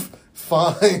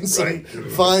 finds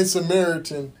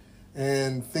Samaritan.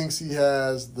 And thinks he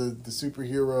has the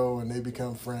superhero, and they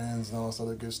become friends and all this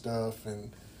other good stuff.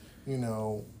 And, I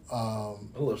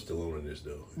love Stallone in this,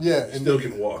 though. Yeah. He still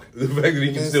can walk. The fact that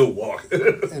he can still walk.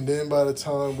 And then by the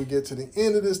time we get to the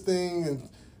end of this thing,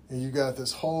 and you got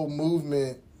this whole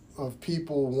movement of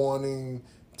people wanting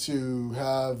to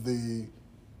have the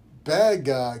bad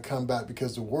guy come back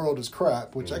because the world is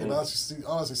crap, which I can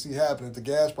honestly see happening. If the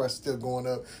gas price is still going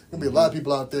up, there'll be a lot of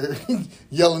people out there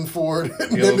yelling for it,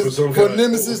 for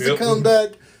Nemesis to come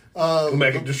back. Come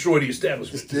back and destroy the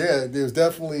establishment. Yeah, there's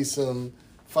definitely some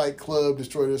Fight Club,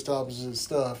 destroy the establishment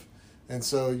stuff. And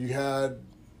so you had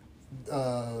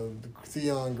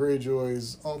Theon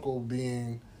Greyjoy's uncle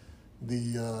being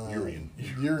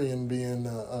Urian being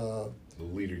the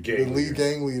lead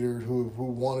gang leader who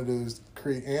wanted to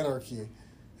create anarchy,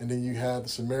 and then you had the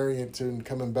Samaritan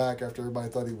coming back after everybody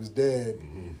thought he was dead,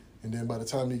 and then by the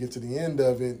time you get to the end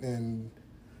of it, and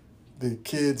the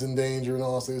kid's in danger and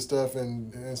all this stuff,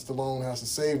 and Stallone has to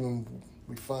save him,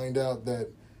 we find out that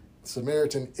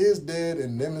Samaritan is dead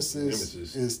and Nemesis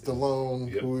is Stallone,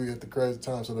 who at the credit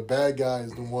time. So the bad guy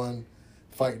is the one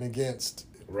fighting against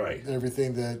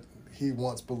everything that he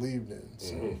once believed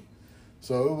in.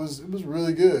 So it was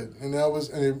really good, and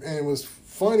it was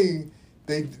funny.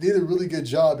 They did a really good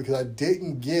job because I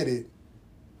didn't get it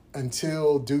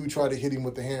until dude tried to hit him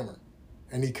with the hammer,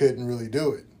 and he couldn't really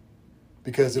do it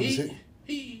because it was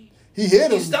he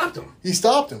hit him. He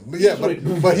stopped him.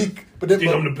 But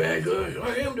I'm the bad guy.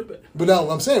 I am the bad. But no,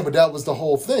 I'm saying, that was the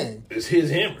whole thing. It's his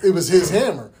hammer. It was his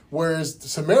hammer, whereas the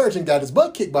Samaritan got his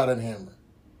butt kicked by that hammer.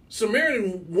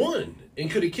 Samaritan won and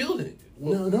could have killed him.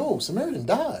 Well, no, Samaritan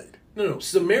died. No,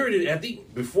 Samaritan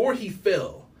before he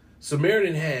fell,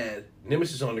 Samaritan had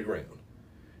Nemesis on the ground.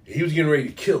 He was getting ready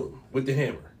to kill him with the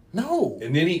hammer. No.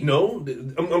 And then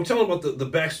I'm telling about the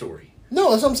backstory.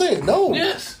 No, that's what I'm saying. No.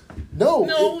 Yes. No.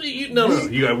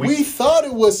 We thought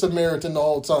it was Samaritan the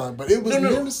whole time, but it was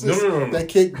Nemesis that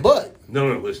kicked butt.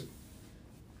 No, listen.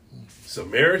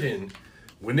 Samaritan,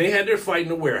 when they had their fight in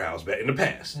the warehouse back in the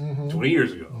past, 20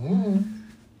 years ago,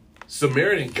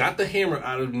 Samaritan got the hammer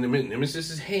out of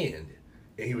Nemesis' hand,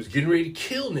 and he was getting ready to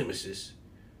kill Nemesis,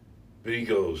 but he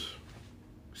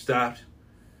stopped,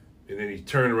 and then he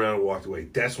turned around and walked away.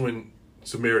 That's when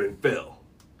Samaritan fell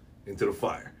into the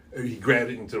fire. He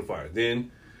grabbed it into the fire.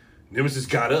 Then Nemesis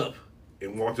got up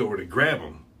and walked over to grab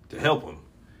him, to help him,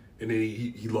 and then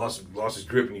he lost his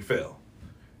grip and he fell.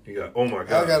 He got, oh my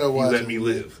God, he let me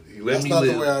live. He let me live. That's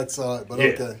not the way I saw it, but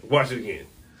okay. Watch it again.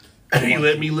 He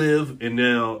let me live, and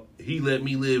now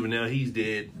he's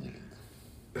dead.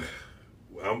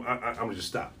 I'm just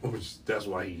stop. That's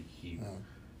why he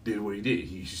did what he did.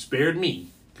 He spared me,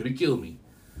 could have killed me,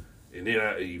 and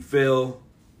then he fell.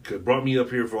 Brought me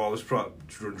up here for all this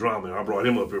drama, and I brought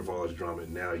him up here for all this drama,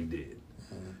 and now he did.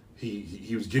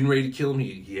 He was getting ready to kill him.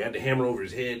 He had the hammer over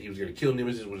his head. He was going to kill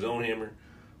Nemesis with his own hammer,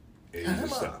 and he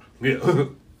just stopped. Yeah.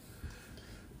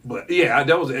 But, yeah,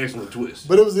 that was an excellent twist.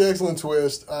 But it was an excellent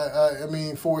twist. I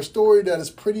mean, for a story that is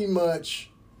pretty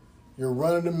much your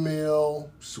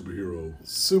run-of-the-mill superhero,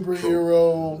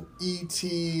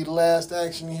 E.T., Last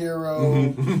Action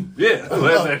Hero. Yeah,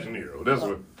 Last Action Hero. That's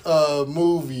what.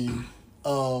 Movie.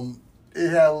 It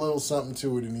had a little something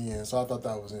to it in the end, so I thought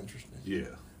that was interesting. Yeah.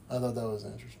 I thought that was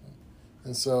interesting.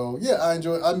 And so, yeah, I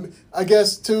enjoyed it. I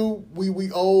guess, too, we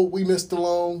missed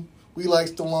Stallone. We like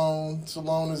Stallone.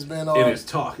 Stallone has been on. In his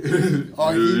talk.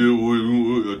 I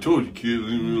told you, kid,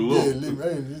 leave me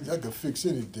alone. I can fix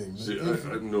anything. See,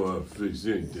 I know how to fix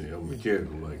anything. I'm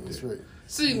mechanical like that. That's right.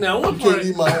 See, now one part. You can't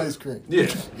eat my ice cream.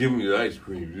 Yeah, give me the ice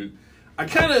cream.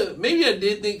 Maybe I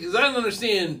did think, because I don't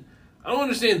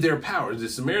understand their powers. The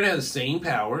Samaritan had the same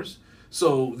powers,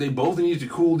 so they both need to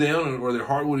cool down or their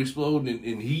heart would explode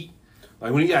in heat.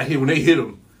 Like when they hit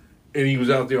him, and he was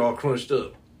out there all crunched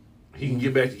up. He can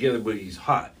get back together, but he's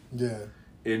hot. Yeah.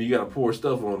 And you got to pour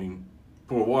stuff on him,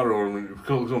 pour water on him,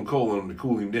 some coal on him to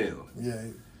cool him down. Yeah.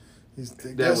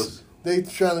 They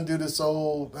trying to do this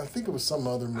old, I think it was some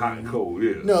other movie. Hot and cold,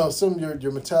 yeah. No,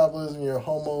 your metabolism, your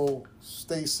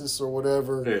homeostasis or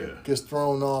whatever gets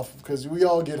thrown off because we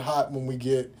all get hot when we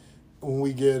get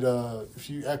if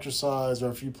you exercise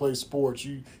or if you play sports,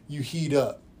 you heat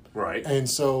up. Right. And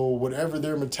so whatever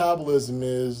their metabolism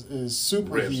is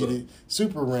superheated,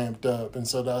 super ramped up. And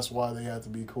so that's why they have to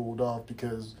be cooled off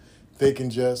because they can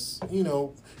just,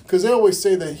 because they always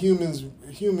say that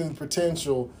human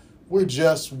potential, we're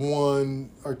just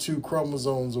 1 or 2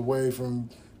 chromosomes away from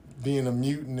being a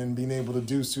mutant and being able to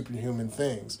do superhuman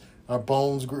things. If our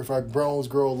bones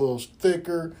grow a little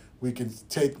thicker, we can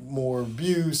take more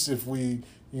abuse. If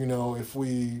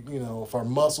our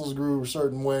muscles grew a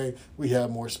certain way, we have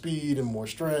more speed and more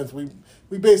strength. We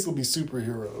basically be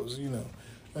superheroes,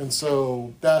 And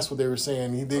so that's what they were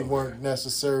saying. They weren't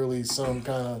necessarily some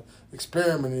kind of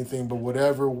experiment or anything, but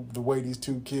whatever the way these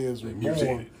 2 kids were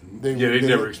born, they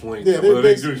never explained. Yeah, that. They're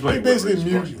basically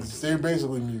mutants. They're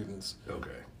basically mutants.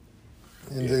 Okay.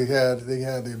 And they had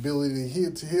the ability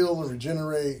to heal and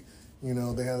regenerate.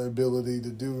 They have the ability to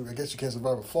do. I guess you can't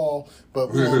survive a fall,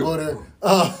 but we won't go there.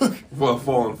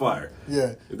 Fall on fire.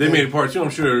 Yeah. If they made a part 2, I'm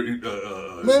sure.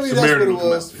 Maybe that's what it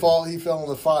was. He fell in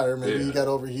the fire. Maybe he got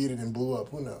overheated and blew up.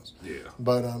 Who knows? Yeah.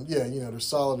 But they're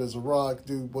solid as a rock.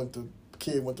 Kid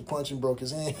went to punch and broke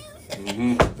his hand.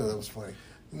 Mm-hmm. That was funny.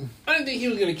 I didn't think he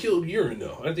was going to kill Urine,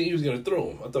 though. I didn't think he was going to throw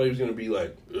him. I thought he was going to be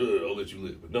like, I'll let you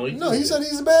live. But no, he said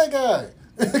he's a bad guy.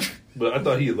 But I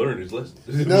thought he had learned his lesson.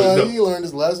 No, he learned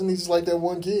his lesson. He's just like that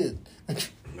one kid. I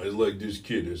just like this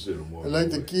kid that said him. I like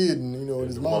the kid, and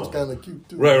his mom's kind of cute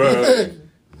too. Right.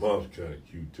 Mom's kind of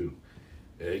cute too.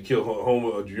 Yeah, he killed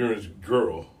Homer, Urine's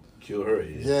girl. Killed her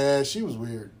head. Yeah, she was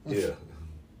weird. Yeah.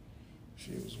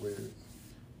 She was weird.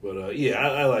 But,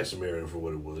 I like Sumerian for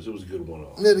what it was. It was a good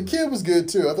one-off. Yeah, the kid was good,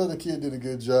 too. I thought the kid did a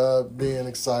good job being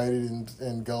excited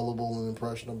and gullible and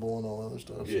impressionable and all other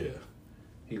stuff. Yeah.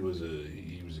 He was a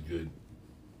good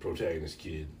protagonist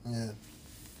kid. Yeah.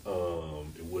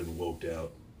 It wasn't woked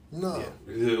out. No.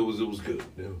 Yeah. It was good.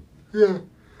 Yeah.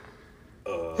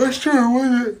 That's true,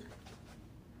 wasn't it?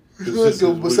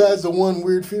 Besides the one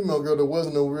weird female girl, there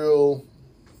wasn't a real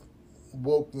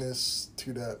wokeness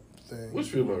to that thing. Which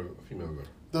female girl?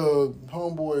 The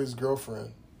homeboy's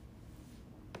girlfriend.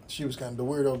 She was kind of the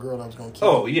weirdo girl that was going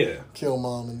to kill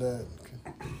mom and dad.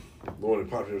 The one that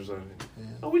popped her or something. Yeah.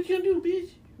 Oh, what you gonna do, bitch?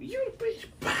 You the bitch.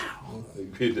 Pow!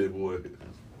 Hit that boy.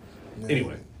 Yeah.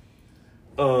 Anyway.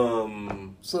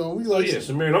 So we like.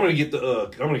 Sumerian. I'm gonna get the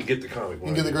comic. You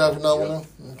can get the graphic novel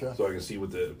now. Okay. So I can see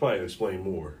probably explain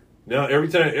more. Now every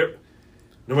time,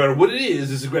 no matter what it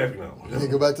is, it's a graphic novel. You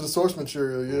go back to the source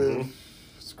material. Yeah. Mm-hmm.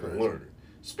 It's crazy. Learn.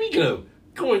 Speaking of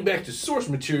going back to source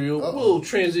material, we'll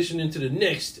transition into the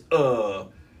next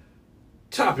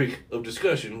topic of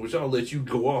discussion, which I'll let you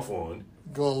go off on.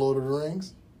 Go on Lord of the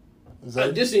Rings?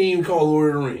 This ain't even called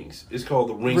Lord of the Rings. It's called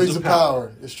the Rings of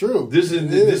Power. It's true. This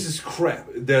is crap.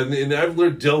 And I've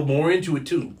learned to delve more into it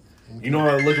too. Okay. You know how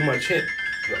I look at my channel.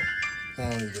 I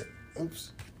don't need that.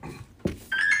 Oops.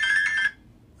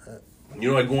 You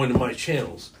know I go into my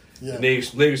channels. Yeah. And they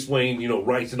explain,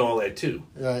 rights and all that too.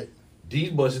 Right.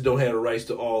 These buses don't have the rights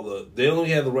to they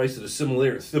only have the rights to the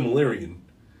Silmarillion.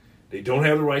 They don't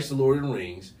have the rights to Lord of the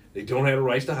Rings. They don't have the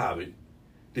rights to Hobbit.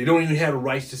 They don't even have the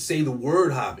rights to say the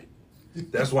word Hobbit.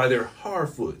 That's why they're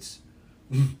Harfoots.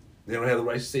 They don't have the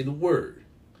rights to say the word.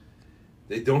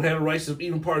 They don't have the rights to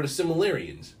even part of the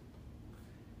Silmarillions.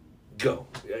 Go.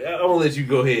 I'm gonna let you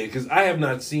go ahead because I have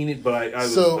not seen it, but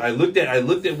I looked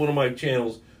at one of my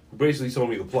channels who basically told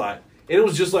me the plot, and it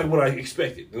was just like what I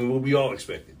expected and what we all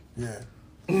expected. Yeah.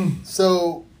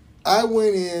 So I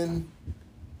went in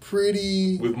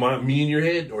pretty with me in your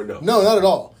head, or no? No, not at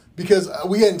all, because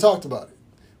we hadn't talked about it.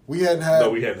 We hadn't had. No,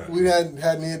 we had not. We hadn't.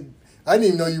 I didn't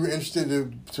even know you were interested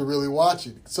to really watch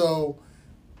it. So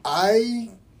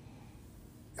I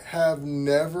have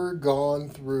never gone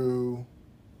through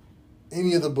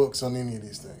any of the books on any of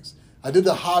these things. I did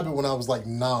The Hobbit when I was like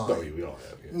 9. Oh, yeah, we all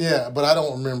have. Yeah, but I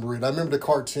don't remember it. I remember the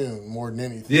cartoon more than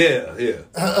anything. Yeah. Yeah.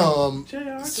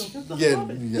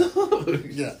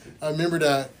 I remember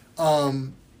that.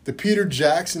 The Peter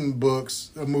Jackson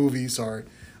movie. Sorry.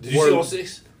 Did you see all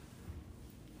 6?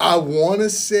 I want to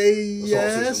say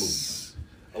yes.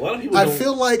 A lot of people. I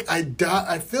feel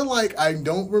like I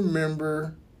don't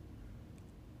remember,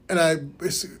 and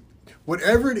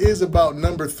whatever it is about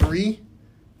number 3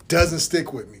 doesn't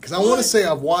stick with me because I want to say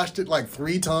I've watched it like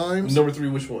 3 times. Number 3,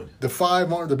 which one? The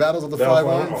Battles of the Five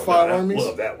Armies. I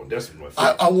love that one. That's my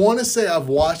favorite. I want to say I've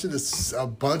watched it a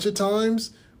bunch of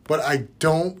times, but I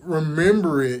don't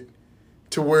remember it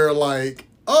to where like,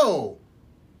 oh,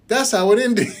 that's how it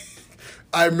ended.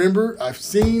 I remember I've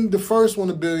seen the first one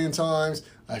a billion times.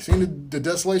 I've seen the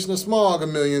Desolation of Smaug a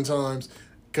million times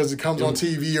because it comes on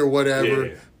TV or whatever.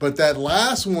 Yeah. But that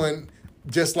last one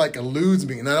just like eludes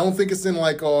me, and I don't think it's in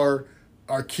like our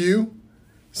queue.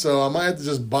 So I might have to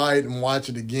just buy it and watch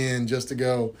it again just to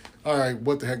go, all right,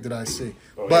 what the heck did I see?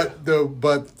 But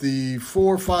the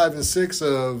 4, 5, and 6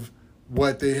 of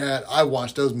what they had, I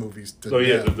watched those movies. The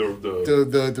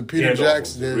Peter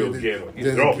Jackson,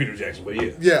 they're all Peter Jackson, but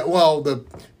yeah. Yeah, well, the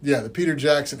Peter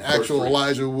Jackson, actual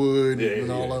Elijah Wood, and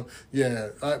all of them. Yeah,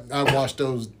 I watched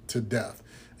those to death,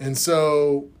 and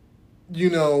so,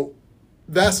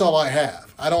 that's all I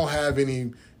have. I don't have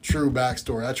any true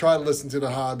backstory. I try to listen to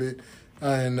The Hobbit.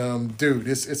 And dude,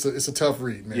 it's a tough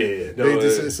read, man. Yeah.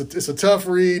 It's a tough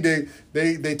read.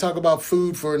 They talk about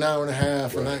food for an hour and a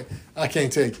half, right. And I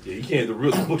can't take it. Yeah, you can't.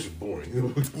 The books are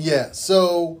boring. Yeah.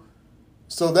 So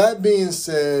that being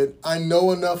said, I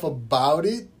know enough about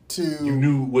it to. You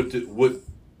knew what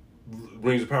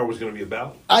Rings of Power was going to be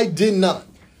about? I did not.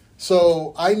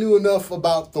 So I knew enough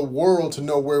about the world to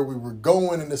know where we were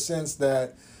going in the sense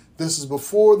that this is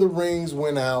before the rings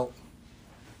went out.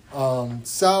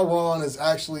 Sauron is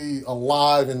actually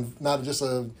alive and not just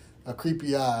a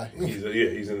creepy eye. He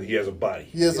has a body.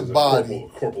 He has a body.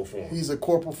 Corporal form. He's a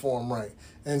corporal form, right.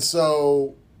 And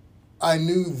so I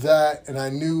knew that, and I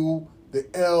knew the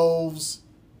elves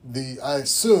I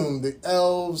assume the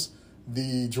elves,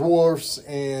 the dwarfs,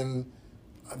 and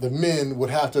the men would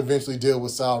have to eventually deal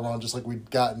with Sauron, just like we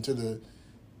got into the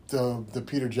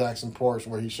Peter Jackson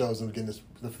portion where he shows him getting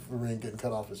the ring getting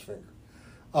cut off his finger.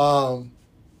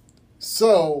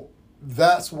 So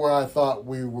that's where I thought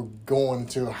we were going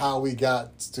to, how we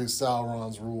got to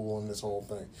Sauron's rule and this whole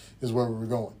thing is where we were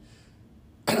going.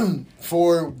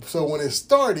 So when it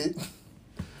started,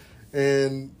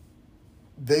 and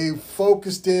they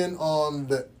focused in on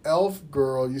the elf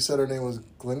girl. You said her name was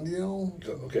Glendale?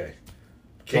 Okay.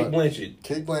 Kate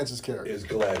Blanchett's character is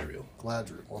Galadriel.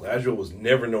 Galadriel was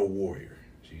never no warrior.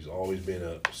 She's always been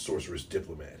a sorceress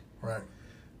diplomat. Right.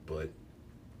 But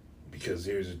because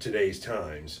here's today's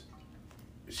times,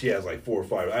 she has like 4 or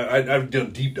 5. I've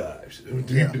done deep dives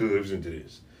into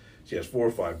this. She has 4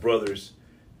 or 5 brothers.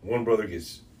 One brother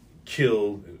gets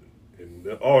killed, and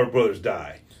all her brothers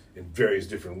die in various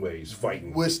different ways,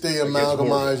 fighting. Which they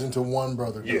amalgamize into one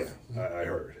brother. Yeah, I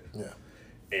heard. Yeah.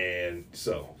 And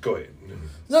so, go ahead.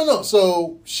 No.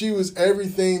 So she was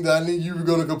everything that I knew you were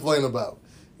going to complain about.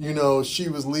 You know, she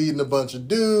was leading a bunch of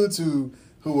dudes who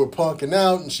were punking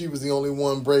out, and she was the only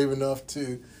one brave enough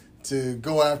to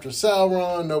go after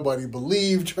Sauron. Nobody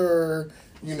believed her.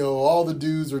 You know, all the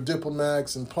dudes were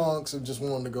diplomats and punks and just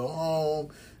wanted to go home.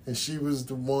 And she was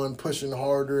the one pushing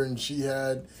harder, and she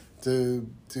had to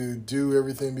do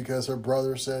everything because her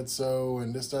brother said so,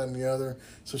 and this, that, and the other.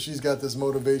 So she's got this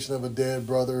motivation of a dead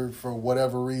brother for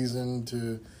whatever reason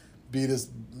to be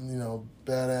this, you know,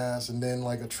 badass. And then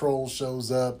like a troll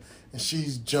shows up, and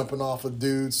she's jumping off of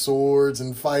dudes' swords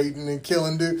and fighting and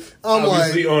killing dudes. I'm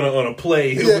obviously like, on a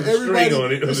play, yeah, with a string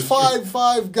on it. There's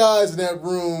five guys in that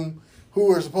room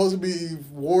who are supposed to be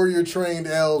warrior trained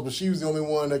elves, but she was the only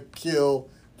one to kill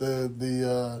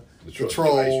the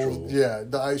troll,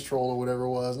 the ice troll or whatever it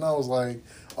was, and I was like,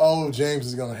 "Oh, James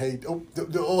is gonna hate.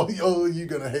 You're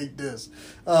gonna hate this."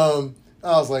 I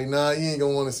was like, "Nah, you ain't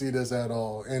gonna want to see this at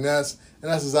all." And that's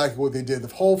exactly what they did. The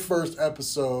whole first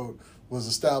episode was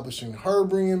establishing her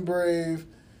being brave,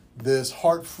 this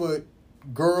Hartfoot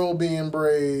girl being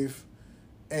brave,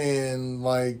 and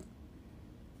like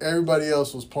everybody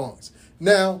else was punks.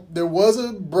 Now there was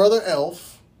a brother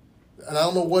elf. And I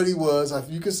don't know what he was.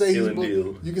 You could say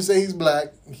he's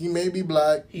black. He may be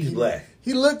black. He's black.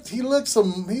 He looked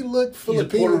Filipino. He's a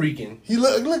Puerto Rican. He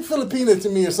looked Filipino to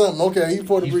me or something. Okay, he's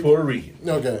Puerto Rican. Puerto Rican.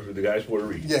 Okay. The guy's Puerto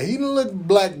Rican. Yeah, he didn't look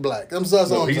black. I'm sorry.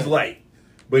 No, he's light.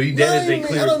 But he I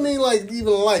don't mean like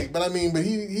even light, but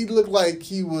he looked like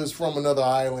he was from another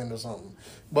island or something.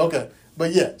 But okay.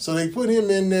 But yeah, so they put him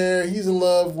in there. He's in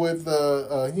love with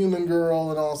a human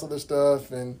girl and all this other stuff,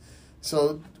 and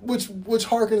so, which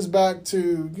harkens back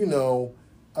to, you know,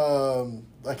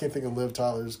 I can't think of Liv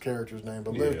Tyler's character's name,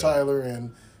 but Liv Tyler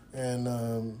and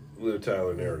Liv Tyler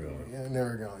and Aragorn. And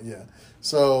Aragorn, yeah.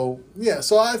 So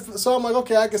I'm like,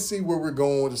 okay, I can see where we're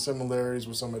going with the similarities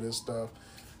with some of this stuff.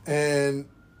 And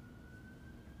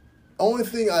only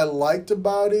thing I liked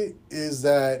about it is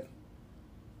that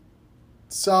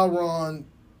Sauron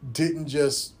didn't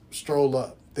just stroll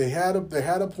up. They had a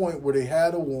point where they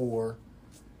had a war.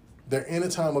 They're in a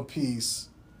time of peace,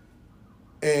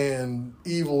 and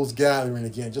evil's gathering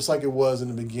again, just like it was in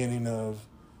the beginning of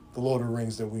the Lord of the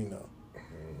Rings that we know.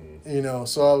 Mm-hmm. You know,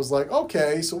 so I was like,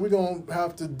 okay, so we're going to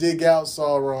have to dig out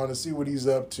Sauron and see what he's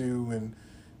up to,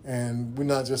 and we're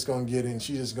not just going to get in.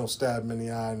 She's just going to stab him in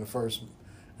the eye in the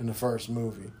first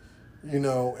movie. You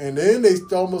know, and then they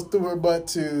almost threw her butt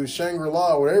to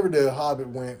Shangri-La, wherever the Hobbit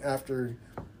went after...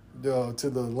 to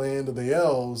the land of the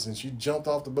elves, and she jumped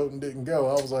off the boat and didn't go.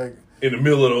 I was like... In the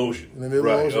middle of the ocean. In the middle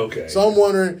of the ocean. Okay. So I'm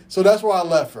wondering... So that's where I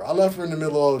left her. I left her in the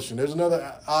middle of the ocean. There's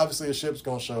another... Obviously, a ship's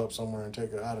going to show up somewhere and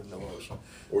take her out of the ocean.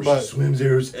 Or she swims there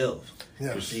herself.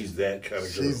 Yeah. She's that kind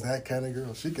of girl. She's that kind of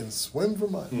girl. She can swim for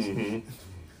miles. Mm-hmm.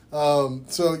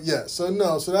 So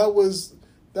that was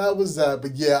that.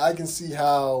 But yeah, I can see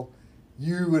how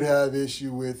you would have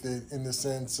issue with it in the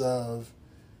sense of...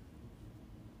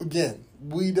 Again...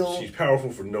 She's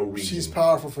powerful for no reason. She's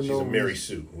powerful for no reason. She's a Mary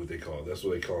Sue, what they call it. That's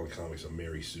what they call in comics, a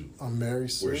Mary Sue. A Mary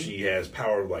Sue? Where she has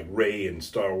power like Rey in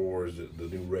Star Wars, the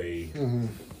new Rey.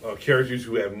 Mm-hmm. Characters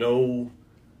who have no...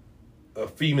 A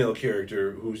female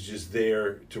character who's just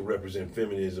there to represent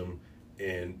feminism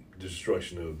and the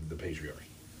destruction of the patriarchy.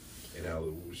 And how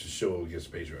it should show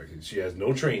against the patriarchy. She has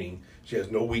no training. She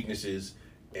has no weaknesses.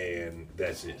 And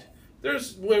that's it.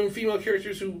 There's female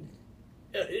characters who...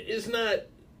 It's not...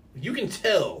 You can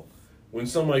tell when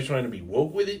somebody's trying to be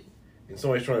woke with it and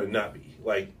somebody's trying to not be.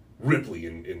 Like Ripley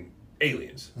in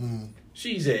Aliens. Mm.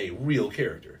 She's a real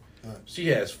character. Right. She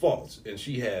has faults and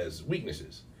she has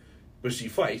weaknesses. But she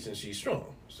fights and she's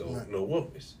strong. So no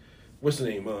wokeness. what's the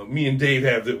name? Me and Dave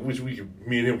have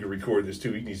me and him can record this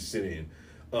too. He needs to sit in.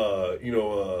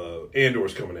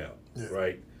 Andor's coming out,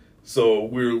 right? So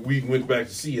we went back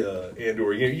to see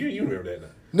Andor again. You remember that?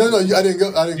 No, I didn't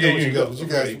go. I didn't go with you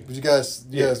guys. But you guys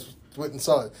went and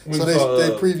saw it. So they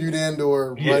previewed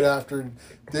Andor right after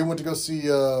they went to go see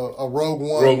a Rogue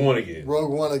One. Rogue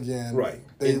One again. Right.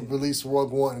 They released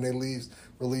Rogue One and they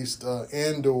released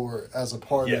Andor as a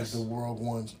part of the Rogue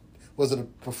Ones. Was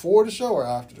it before the show or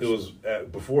after the show?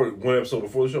 It was one episode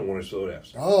before the show, one episode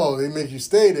after. Oh, they make you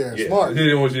stay there. Yeah. Smart. They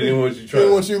didn't want you They didn't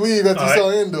want you to leave after you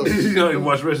saw Andor. You know,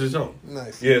 watch the rest of the show.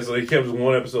 Nice. Yeah, so they kept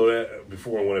one episode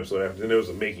before and one episode after. Then there was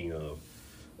a making of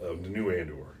the new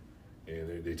Andor.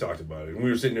 And they talked about it. And we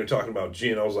were sitting there talking about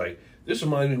Jyn. I was like, this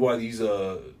reminds me why these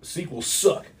sequels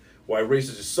suck. Why Rey is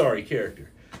such a sorry character.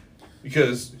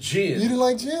 Because Jyn... You didn't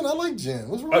like Jyn? I like Jyn.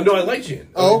 What's wrong? No, I like Jyn.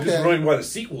 Oh, okay. This reminds me why the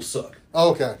sequels suck.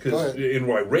 Oh, okay. Go ahead. And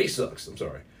why Rey sucks. I'm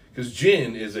sorry. Because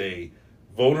Jyn is a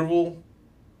vulnerable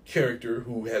character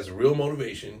who has real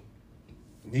motivation,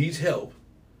 needs help,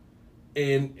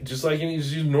 and just like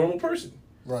she's a normal person.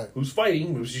 Right. Who's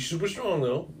fighting. She's super strong,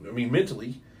 though. I mean,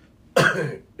 mentally.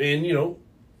 And,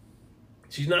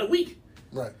 she's not weak.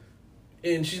 Right.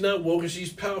 And she's not woke, and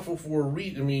she's powerful for a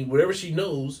reason. I mean, whatever she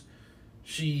knows,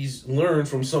 she's learned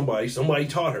from somebody. Somebody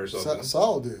taught her something.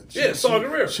 Saul did. Saul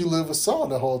Guerrero. She lived with Saul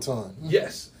the whole time.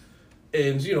 Yes.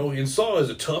 And, and Saul is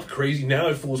a tough, crazy, now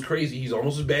that fool's crazy. He's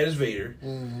almost as bad as Vader.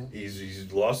 Mm-hmm.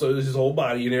 He's lost his whole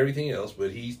body and everything else,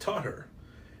 but he's taught her.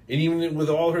 And even with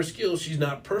all her skills, she's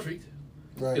not perfect.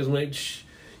 Right. It's like,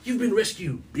 you've been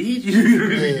rescued, bitch.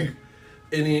 Yeah.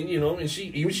 And then, and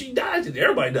she dies.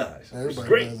 Everybody dies. Everybody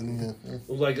great. Dies in the end. Yeah. It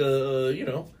was like,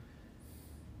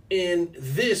 And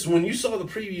this, when you saw the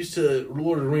previews to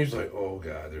Lord of the Rings, like, oh,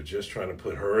 God, they're just trying to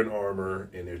put her in armor,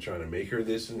 and they're trying to make her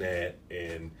this and that.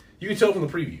 And you can tell from the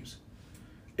previews.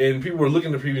 And people were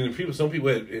looking at the previews, and some people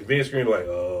had advanced screen like,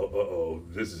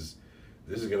 this is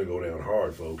going to go down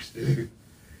hard, folks. And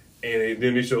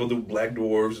then they showed the black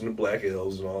dwarves and the black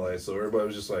elves and all that. So everybody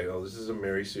was just like, oh, this is a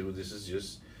Mary Sue. This is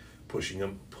just pushing a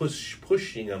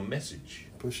message.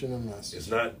 Pushing a message. It's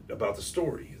not about the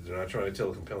story. They're not trying to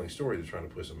tell a compelling story. They're trying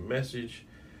to push a message,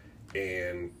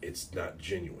 and it's not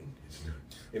genuine.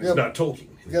 It's not Tolkien.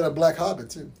 You got a Black Hobbit,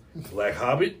 too. Black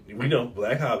Hobbit? We know.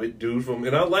 Black Hobbit, dude from...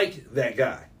 And I like that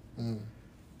guy. Mm.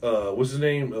 What's his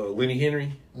name? Lenny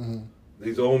Henry? Mm-hmm.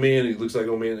 He's an old man. He looks like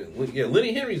old man. Yeah,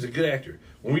 Lenny Henry's a good actor.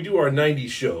 When we do our 90s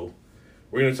show,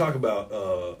 we're going to talk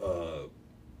about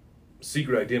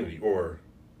Secret Identity, or...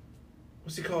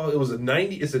 What's it called? It's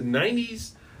a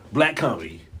 90s black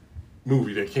comedy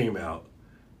movie that came out.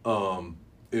 And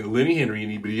Lenny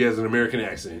Henry, but he has an American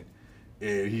accent,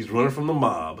 and he's running from the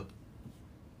mob.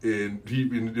 And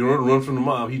in order to run from the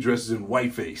mob, he dresses in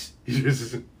whiteface. It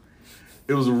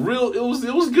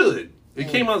was good. It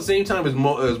came out at the same time as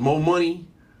Mo Money.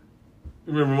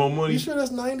 You remember Mo Money? You sure that's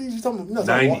 90s? You're talking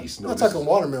 90s. Not talking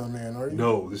Watermelon Man, are you?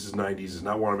 No, this is 90s. It's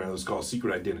not Watermelon. It's called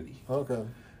Secret Identity. Okay.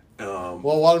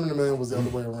 Watermelon Man was the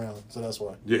other way around, so that's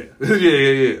why. Yeah.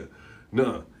 Yeah.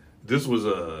 No, this was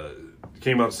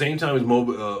came out the same time as Mo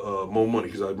Money,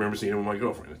 because I remember seeing it with my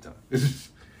girlfriend at the time,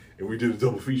 and we did a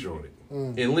double feature on it.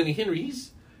 Mm. And Lenny Henry,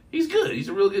 he's good. He's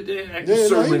a real good actor.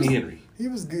 Lenny Henry. He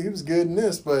was good in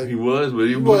this, but it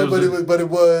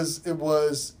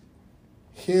was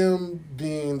him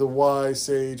being the wise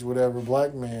sage, whatever,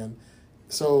 black man.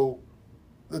 So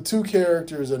the two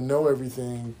characters that know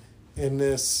everything in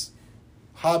this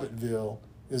Hobbitville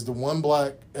is the one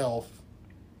black elf,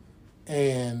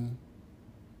 and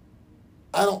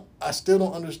I still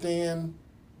don't understand.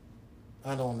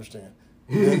 I don't understand.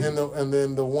 and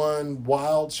then the one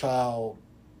wild child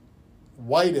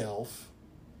white elf.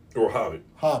 Or Hobbit.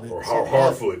 Or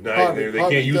Harfoot. They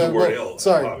can't use the word elf.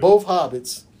 Sorry, Hobbit. Both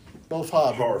Hobbits.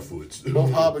 Harfoots.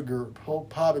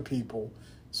 Both Hobbit people.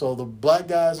 So the black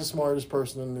guy is the smartest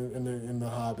person in the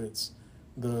Hobbits.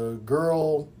 The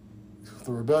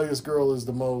rebellious girl, is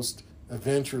the most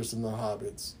adventurous in the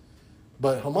Hobbits.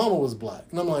 But her mama was black.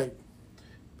 And I'm like,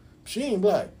 she ain't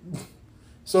black.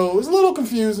 So it was a little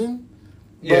confusing.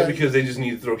 Yeah, because they just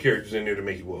need to throw characters in there to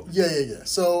make it woke. Yeah.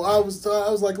 So I was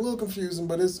like a little confusing,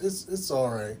 but it's all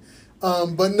right.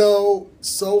 But no,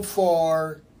 so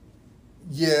far,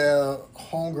 yeah,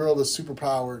 homegirl is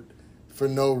superpowered for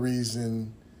no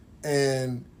reason.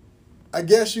 And I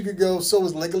guess you could go, so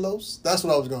is Legolas. That's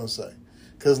what I was going to say.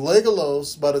 Because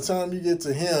Legolas, by the time you get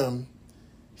to him,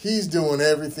 he's doing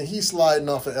everything. He's sliding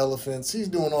off of elephants. He's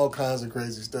doing all kinds of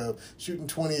crazy stuff. Shooting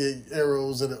 28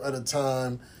 arrows at a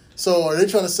time. So are they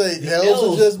trying to say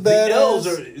elves are just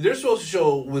badass? They're supposed to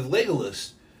show with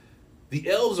Legolas, the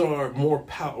elves are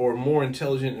more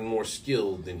intelligent and more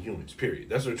skilled than humans. Period.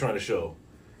 That's what they're trying to show.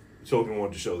 Tolkien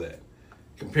wanted to show that.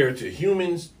 Compared to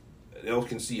humans, elves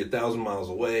can see 1,000 miles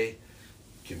away,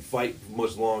 can fight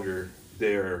much longer.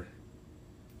 They are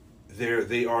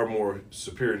more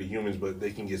superior to humans, but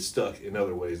they can get stuck in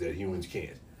other ways that humans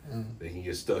can't. They can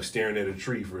get stuck staring at a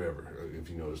tree forever, if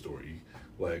you know the story.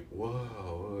 Like,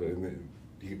 whoa, and then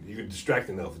you can distract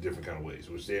an elf in different kind of ways,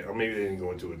 or maybe they didn't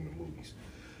go into it in the movies.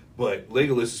 But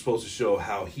Legolas is supposed to show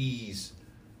how he's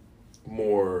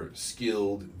more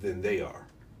skilled than they are.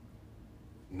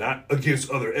 Not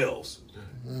against other elves.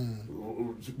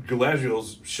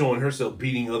 Galadriel's showing herself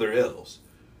beating other elves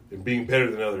and being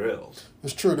better than other elves.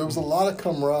 It's true. There was a lot of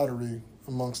camaraderie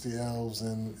amongst the elves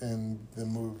in the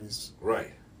movies.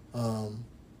 Right. And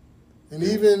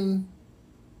even,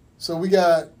 so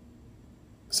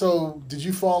did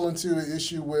you fall into an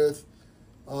issue with,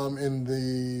 in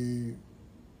the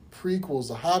prequels,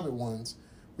 the Hobbit ones,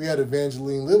 we had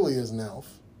Evangeline Lilly as an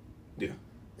elf. Yeah.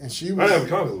 And she was... I don't have a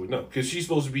conflict with no, because she's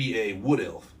supposed to be a wood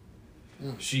elf.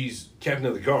 She's captain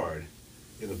of the guard.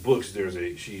 In the books,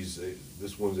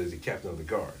 this one's a captain of the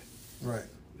guard. Right.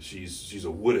 She's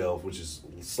a wood elf, which is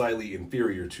slightly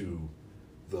inferior to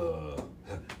the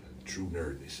true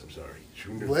nerdness. I'm sorry.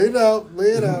 True nerd.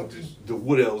 Lay it out. The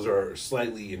wood elves are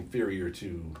slightly inferior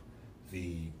to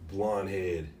the blonde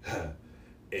head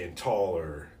and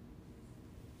taller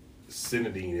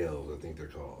Cynodine elves, I think they're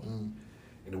called.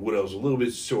 And the wood elves are a little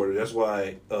bit shorter. That's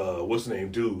why what's the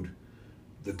name, dude?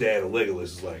 The dad of Legolas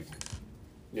is like,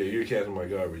 yeah, you're captain of my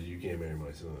guard, but you can't marry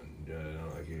my son.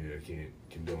 I can't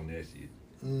condone that shit.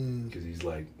 Because he's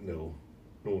like, no,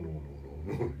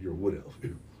 you're a wood elf.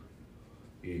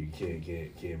 Yeah, you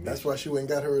can't. That's why she went and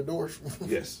got her a dwarf.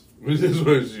 Yes, that's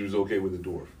why she was okay with the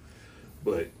dwarf.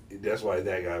 But that's why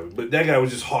that guy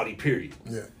was just haughty. Period.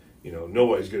 Yeah.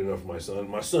 Nobody's good enough for my son.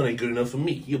 My son ain't good enough for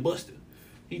me. He a buster.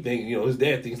 He think his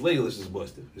dad thinks Legolas is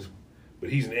busted, but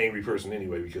he's an angry person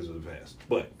anyway because of the past.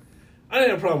 But I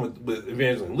didn't have a problem with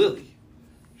Evangeline Lilly.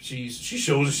 She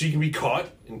shows that she can be caught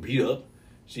and beat up.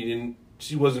 She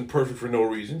wasn't perfect for no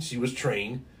reason. She was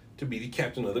trained to be the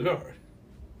captain of the guard.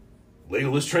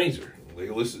 Legolas trains her.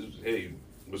 Legolas is, hey,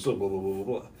 what's up, blah, blah, blah, blah,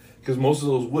 blah. Because most of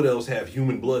those wood elves have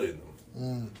human blood in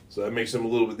them. So that makes them a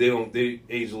little bit, they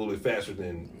age a little bit faster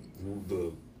than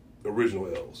the original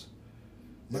elves.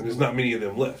 And there's not many of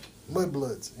them left.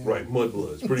 Mudbloods. Yeah. Right,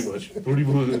 mudbloods, pretty much.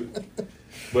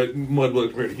 But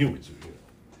mudblood compared to humans.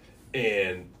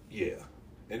 And, yeah.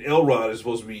 And Elrod is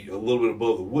supposed to be a little bit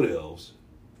above the wood elves.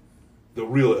 The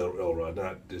real Elrod,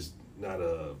 not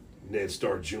Ned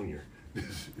Stark Jr.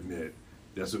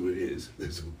 That's who it is.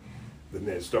 The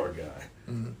Ned Stark guy.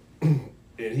 And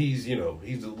he's a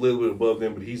little bit above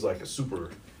them, but he's like they're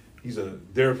supposed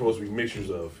to be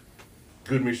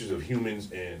good mixtures of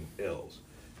humans and elves.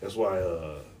 That's why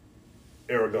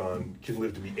Aragorn can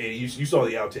live to be 80. You saw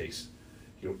the outtakes.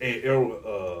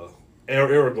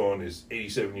 Aragorn is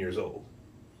 87 years old.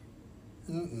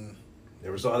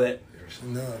 Never saw that?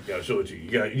 No. Gotta show it to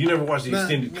you. You never watched the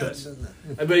extended cuts. No.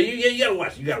 I bet you gotta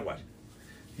watch it. You gotta watch it.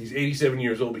 He's 87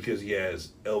 years old because he has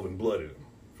elven blood in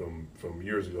him from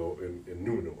years ago in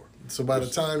Numenor. So by the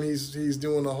time he's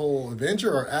doing the whole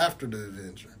adventure, or after the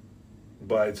adventure?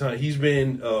 By the time he's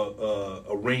been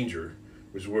a ranger,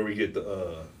 which is where we get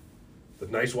the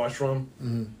Night's Watch from.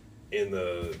 In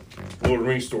the Lord of the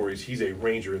Rings stories, he's a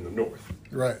ranger in the north.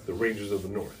 Right. The Rangers of the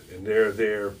North. And they're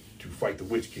there to fight the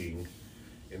Witch King.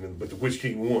 But the Witch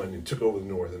King won and took over the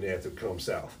north, and they have to come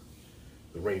south.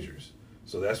 The Rangers.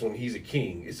 So that's when he's a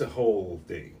king. It's a whole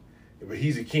thing. But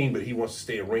he's a king, but he wants to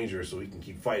stay a ranger so he can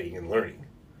keep fighting and learning.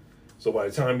 So by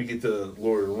the time we get to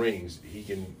Lord of the Rings,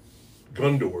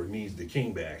 Gondor needs the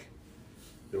king back.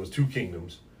 There was 2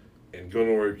 kingdoms, and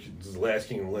Gondor is the last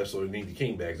kingdom left, so they need the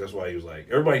king back. That's why he was like,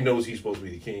 everybody knows he's supposed to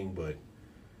be the king, but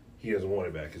he doesn't want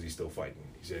it back because he's still fighting.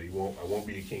 He said, I won't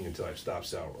be the king until I stop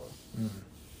Sauron.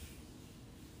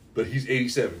 But he's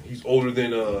 87. He's older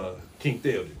than King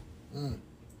Theoden.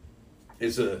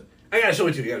 I gotta show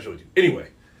it to you. Anyway,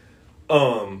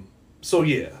 so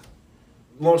yeah,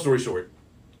 long story short,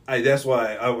 that's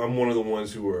why I'm one of the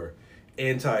ones who are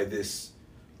anti this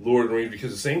Lord of the Rings,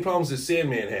 because the same problems that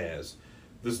Sandman has,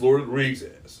 this Lord of the Rings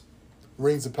has.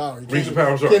 Rings of Power. Rings of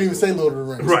Power, sorry. You can't even say Lord of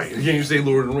the Rings. Right, you can't even say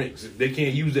Lord of the Rings. They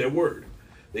can't use that word.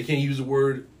 They can't use the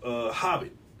word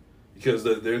Hobbit, because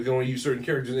they're going to use certain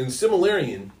characters. In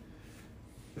Silmarillion,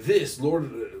 this Lord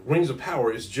of the Rings of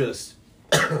Power is just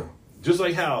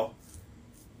like how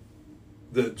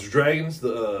the dragons,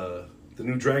 the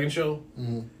new dragon show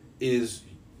is,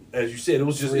 as you said,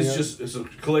 it's a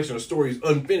collection of stories,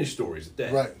 unfinished stories at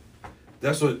that. Right.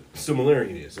 That's what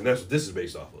Silmarillion is, and that's what this is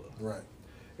based off of. Right.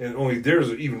 And only theirs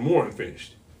are even more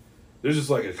unfinished. There's just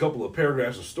like a couple of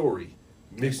paragraphs of story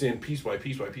mixed in piece by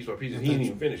piece by piece by piece, and he ain't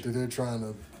even finished. They're trying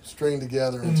to string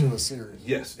together into a series.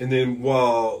 Yes, and then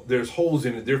while there's holes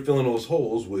in it, they're filling those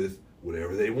holes with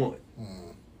whatever they want.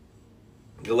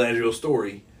 Galadriel's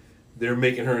story, they're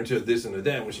making her into this and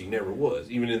that when she never was.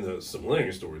 Even in the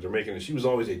Silmarillion stories, they're making she was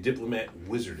always a diplomat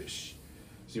wizardish.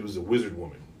 She was a wizard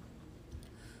woman.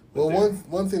 Well,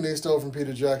 one thing they stole from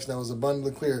Peter Jackson that was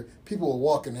abundantly clear: people were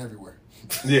walking everywhere.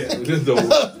 Yeah,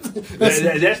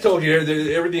 that's told you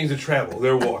everything's a travel.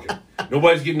 They're walking.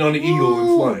 Nobody's getting on the eagle and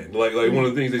flying. Like one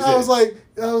of the things they said. I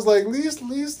was like, at least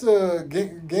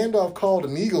Gandalf called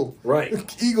an eagle. Right.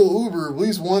 Eagle Uber at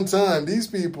least one time. These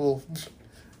people.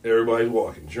 Everybody's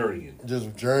walking, journeying.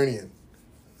 Just journeying.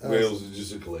 Wales is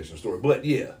just a collection story. But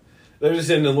yeah, they're just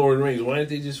saying the Lord of the Rings. Why didn't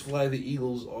they just fly the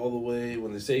eagles all the way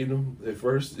when they saved them in the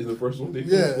first one? They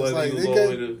yeah, fly it's like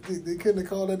the they couldn't have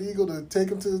called that eagle to take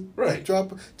them to right.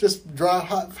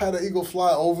 had an eagle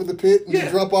fly over the pit and just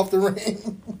drop off the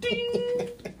ring. Ding.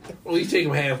 Well, he's take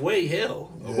them halfway,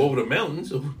 over the mountain.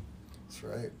 So that's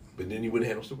right. But then you wouldn't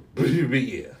have no story. But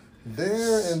yeah.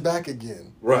 There and back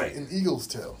again. Right. An eagle's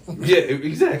tail. Yeah,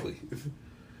 exactly.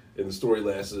 And the story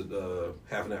lasted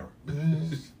half an hour.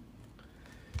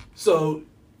 So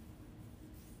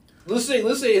let's say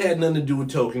it had nothing to do with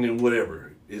Tolkien and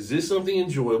whatever. Is this something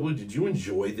enjoyable? Did you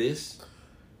enjoy this?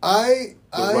 Writing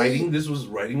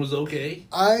was okay.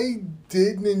 I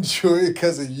didn't enjoy it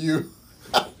because of you.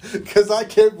 Because I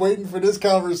kept waiting for this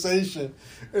conversation.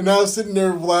 And I was sitting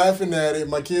there laughing at it.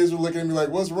 My kids were looking at me like,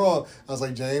 what's wrong? I was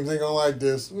like, James ain't going to like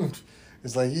this.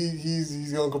 It's like,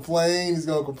 he's going to complain. He's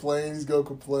going to complain. He's going to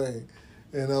complain.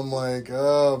 And I'm like,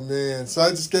 oh, man. So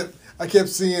I kept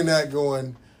seeing that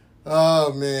going,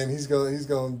 oh, man, there's going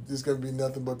to be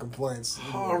nothing but complaints.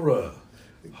 Horror.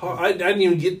 I didn't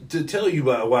even get to tell you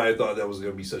about why I thought that was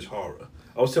going to be such horror.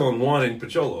 I was telling Juan and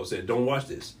Pacholo, I said, don't watch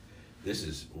this. This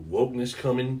is wokeness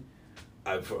coming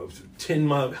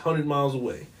 100 miles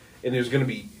away. And there's going to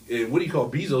be,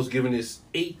 Bezos giving this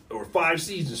 8 or 5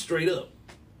 seasons straight up.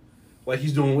 Like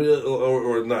he's doing,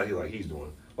 or not like he's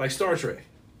doing. Like Star Trek.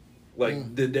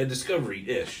 Like that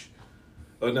Discovery-ish.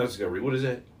 Not Discovery, what is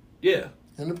that? Yeah.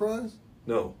 Enterprise?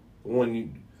 No. The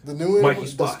one the new Mikey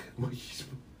Spock.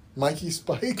 Mikey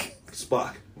Spike?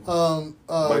 Spock.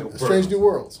 Strange New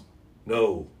Worlds.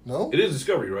 No. No? It is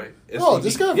Discovery, right? STD. Oh,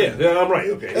 Discovery. Yeah, I'm right.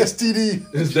 Okay.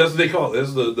 STD. That's what they call it.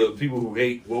 That's the people who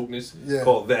hate wokeness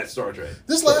call that Star Trek.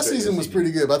 This last season was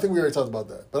pretty good, but I think we already talked about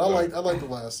that. But I liked the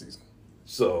last season.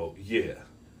 So, yeah.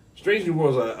 Strange New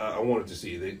Worlds, I wanted to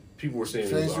see. People were saying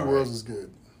Strange New Worlds is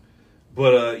good.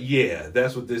 But, yeah,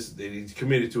 that's what he's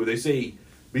committed to it. They say,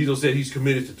 Bezos said he's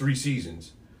committed to 3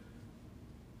 seasons.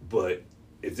 But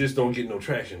if this don't get no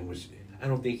traction, which I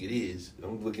don't think it is.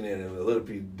 I'm looking at it, and a lot of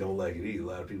people don't like it either. A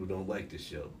lot of people don't like this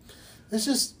show. It's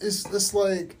just, it's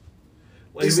like...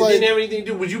 Like, if it didn't have anything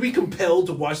to do, would you be compelled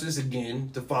to watch this again,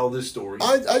 to follow this story?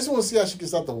 I just want to see how she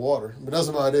gets out the water, but that's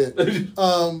about it.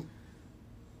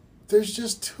 There's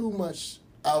just too much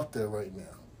out there right now.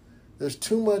 There's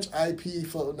too much IP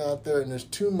floating out there, and there's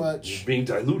too much... It's being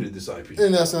diluted, this IP.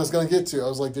 And that's what I was going to get to. I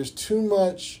was like, there's too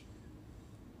much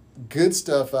good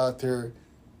stuff out there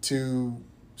to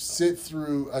sit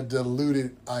through a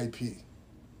diluted IP.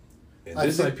 And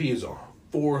this IP is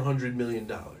 $400 million.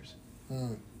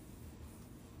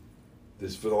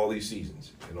 This for all these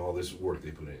seasons and all this work they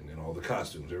put in and all the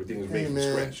costumes, everything is made from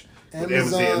scratch.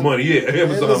 Amazon money,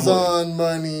 Amazon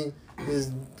money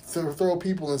is throw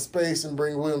people in space and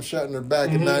bring William Shatner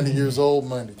back at 90 years old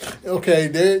money. Okay,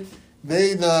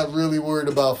 they not really worried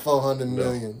about $400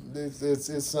 million.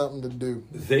 It's something to do.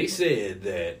 They said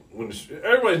that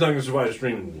everybody's not going to survive the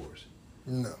streaming wars.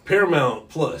 No. Paramount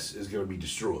Plus is going to be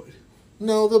destroyed.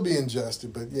 No, they'll be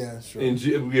ingested, but yeah, sure.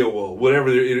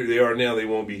 Whatever they are now, they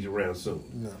won't be around soon.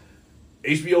 No.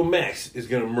 HBO Max is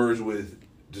going to merge with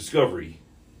Discovery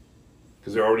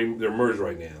because they're merged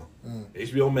right now.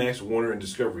 HBO Max, Warner, and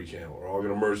Discovery Channel are all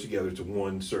going to merge together to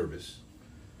one service.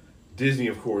 Disney,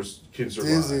 of course, can survive.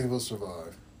 Disney will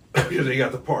survive. Because they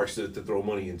got the parks to throw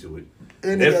money into it.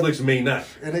 And Netflix may not.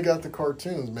 And they got the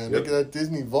cartoons, man. Yep. They got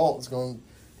Disney Vault.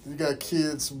 You got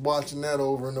kids watching that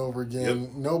over and over again.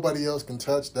 Yep. Nobody else can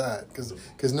touch that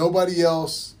because nobody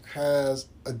else has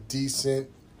a decent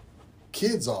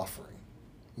kids offering.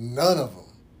 None of them,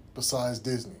 besides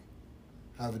Disney,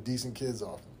 have a decent kids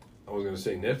offering. I was going to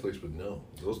say Netflix, but no.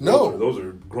 Those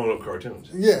are grown-up cartoons.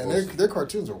 Yeah, and their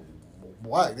cartoons are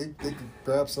whack. They could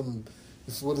grab some...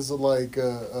 What is it like?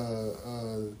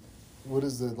 what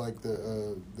is the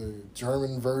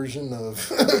German version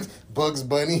of Bugs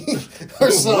Bunny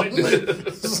or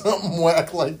something, something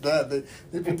whack like that.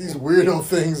 They put these weirdo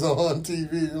things on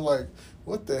TV. You're like,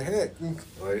 what the heck?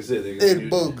 Like I said, head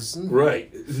bugs.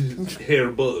 Right, hair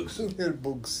bugs. Head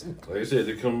bugs. Like I said,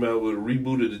 they're coming out with a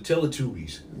reboot of the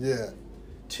Teletubbies. Yeah.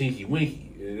 Tinky Winky.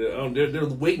 They're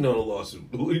waiting on a lawsuit.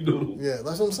 Yeah,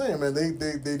 that's what I'm saying, man.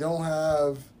 They don't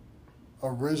have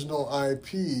original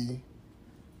IP.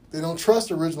 They don't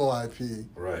trust original IP.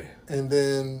 Right. And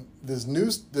then this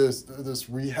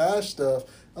rehash stuff,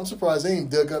 I'm surprised they ain't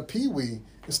dug up Pee-wee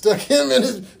and stuck him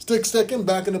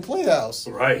back in the playhouse.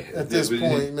 Right. At this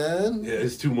point, man. Yeah,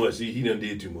 it's too much. He done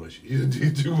did too much. He done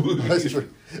did too much. That's true.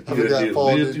 I forgot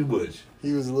Paul did too much.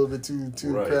 He was a little bit too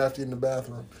right. crafty in the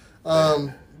bathroom.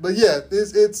 But yeah,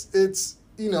 it's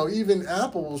even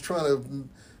Apple was trying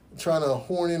to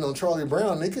horn in on Charlie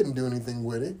Brown. They couldn't do anything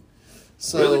with it.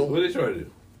 So really? What did they try to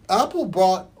do? Apple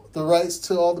bought the rights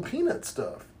to all the Peanuts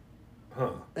stuff.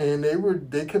 Huh. And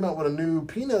they came out with a new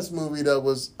Peanuts movie that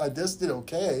was, I guess, did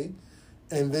okay.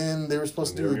 And then they were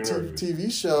supposed to do a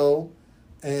TV show,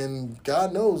 and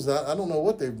God knows, I don't know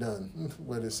what they've done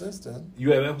with it since then.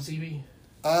 You have Apple TV?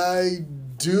 I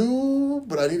do,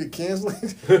 but I need to cancel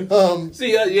it.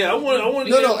 See, I want to.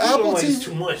 No, Apple TV. It's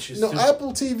too much.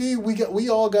 Apple TV. We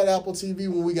all got Apple TV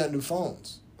when we got new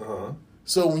phones.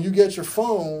 So when you get your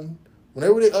phone,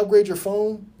 whenever they upgrade your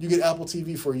phone, you get Apple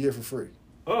TV for a year for free.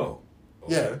 Oh.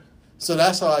 Okay. Yeah. So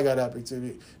that's how I got Apple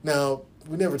TV. Now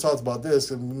we never talked about this,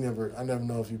 and I never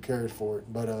know if you cared for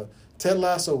it, but Ted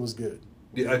Lasso was good.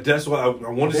 Yeah, that's why I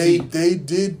want to see. They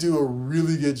did do a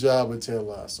really good job with Ted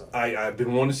Lasso. I've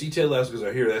been wanting to see Ted Lasso because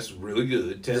I hear that's really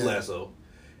good, Ted Lasso,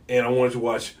 and I wanted to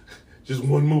watch just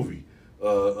one movie,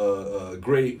 Greyhound.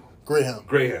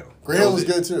 Greyhound was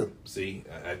good too. See,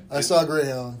 I saw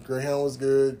Greyhound. Greyhound was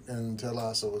good, and Ted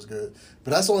Lasso was good.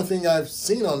 But that's the only thing I've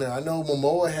seen on there. I know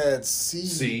Momoa had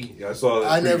C. I saw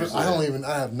that.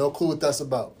 I have no clue what that's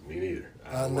about. Me neither.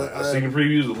 I've seen the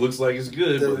previews. It looks like it's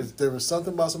good. There was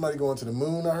something about somebody going to the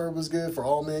moon I heard was good for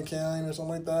all mankind or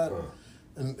something like that. Huh.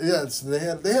 And yeah,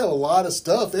 they had a lot of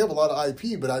stuff. They have a lot of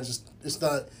IP, but it's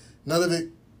not, none of it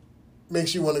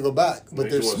makes you want to go back. But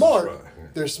they're smart.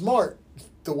 They're smart.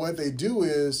 What they do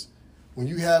is when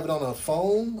you have it on a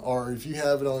phone, or if you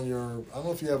have it on your, I don't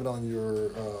know if you have it on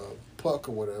your Puck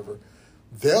or whatever,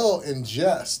 they'll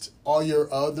ingest all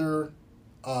your other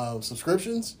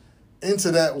subscriptions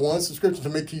into that one subscription to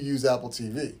make you use Apple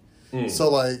TV. So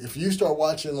like if you start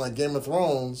watching like Game of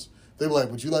Thrones, they'll be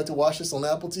like, would you like to watch this on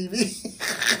Apple TV?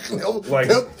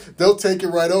 they'll take it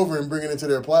right over and bring it into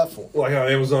their platform. Like how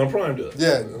Amazon Prime does.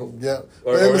 Yeah.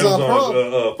 Or Amazon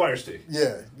Prime, Fire Stick.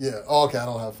 Yeah. Oh, okay, I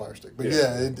don't have Fire Stick. But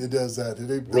yeah, it does that.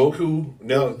 Roku,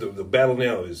 now the battle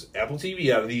now is Apple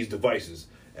TV out of these devices.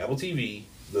 Apple TV,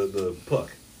 the Puck.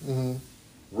 Mm-hmm.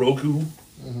 Roku,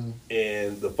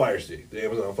 and the Fire Stick, the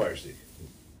Amazon Fire Stick.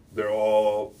 They're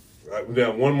all...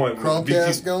 Now, one might...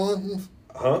 Chromecast going?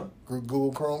 Huh?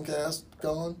 Google Chromecast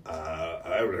going? I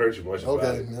haven't heard too much about it.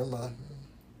 Okay, never mind.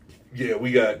 Yeah,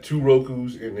 we got 2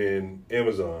 Rokus and then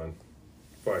Amazon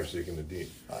Fire Stick in the D.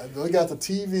 We got the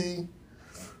TV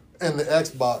and the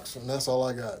Xbox, and that's all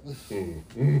I got.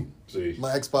 See,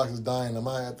 my Xbox is dying. I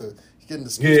might have to get an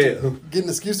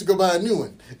excuse to go buy a new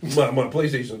one. my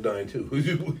PlayStation's dying too. I was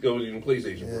using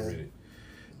PlayStation for a minute.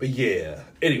 But yeah,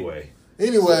 anyway, so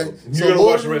you're gonna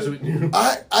watch the rest of it?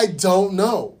 I don't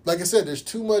know. Like I said, there's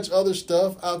too much other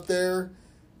stuff out there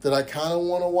that I kind of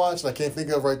want to watch. I can't think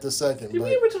of right this second. Did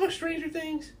we ever talk Stranger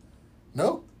Things?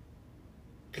 No.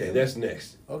 Okay, that's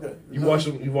next. Okay. You watched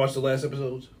them? You watched the last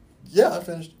episodes? Yeah, I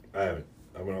finished. I haven't.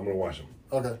 I'm gonna watch them.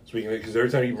 Okay. Speaking of, because every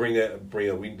time you bring up,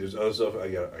 there's other stuff. I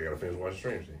gotta finish watching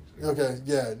Stranger Things. Okay.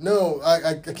 Yeah. No,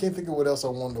 I can't think of what else I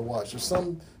wanted to watch. There's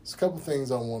a couple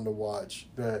things I wanted to watch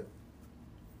that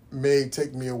may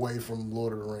take me away from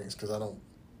Lord of the Rings because I don't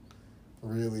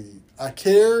really. I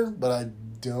care, but I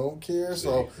don't care.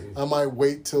 So I might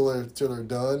wait till they're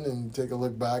done and take a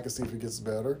look back and see if it gets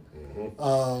better.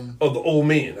 Mm-hmm. The Old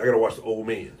Man. I gotta watch The Old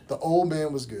Man. The Old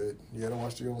Man was good. You gotta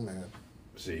watch The Old Man.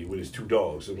 See, with his 2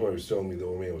 dogs. Somebody was telling me The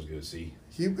Old Man was good. See,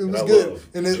 it was good,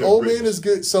 and the Old Man is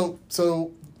good.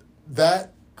 So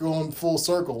that going full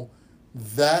circle,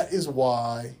 that is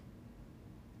why.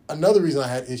 Another reason I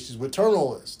had issues with Terminal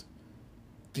List,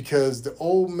 because The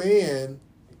Old Man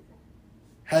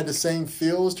had the same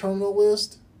feel as Terminal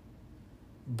List,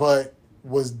 but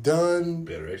was done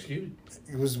better executed.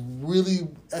 It was really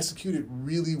executed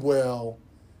really well.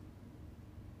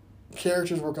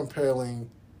 Characters were compelling,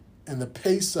 and the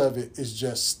pace of it is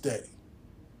just steady.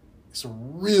 It's a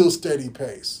real steady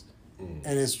pace,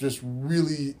 and it's just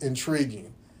really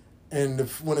intriguing. and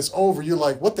when it's over, you're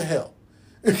like, what the hell?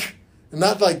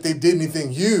 Not like they did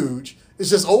anything huge. It's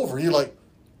just over. You're like,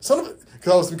 son of a...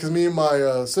 Because me and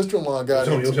my sister-in-law got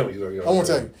into it. I won't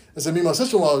tell you. I said me and my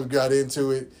sister-in-law got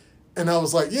into it. And I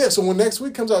was like, yeah, so when next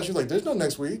week comes out, she's like, there's no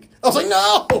next week. I was like,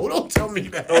 no, don't tell me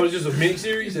that. Oh, it's just a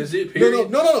miniseries? That's it, period?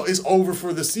 No. It's over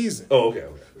for the season. Oh, okay.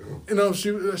 You know,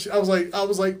 I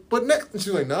was like, but next, and she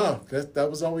was like, no, that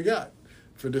was all we got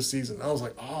for this season. I was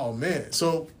like, oh man.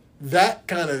 So that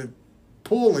kind of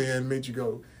pull in made you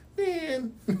go,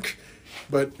 man.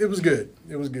 But it was good.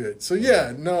 It was good. So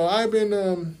yeah, no, I've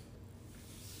been,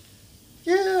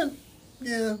 yeah.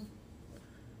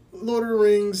 Lord of the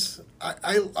Rings.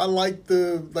 I like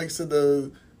like I said,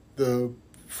 the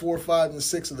 4, 5, and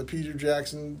 6 of the Peter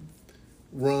Jackson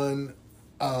run.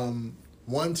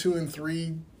 1, 2, and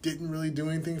 3 didn't really do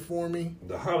anything for me.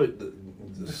 The Hobbit, the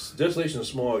Desolation of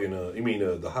Smaug, and you mean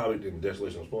The Hobbit and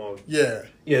Desolation of Smaug? Yeah.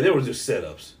 Yeah, they were just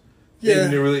setups. Yeah.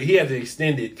 He had to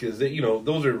extend it because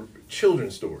those are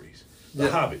children's stories. The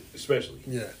Hobbit, especially,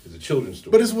 is a children's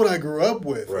story. But it's what I grew up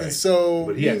with, right? And so,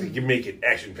 but he had to make it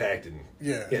action packed, and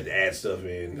he had to add stuff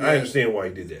in. Yeah. I understand why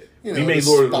he did that. He made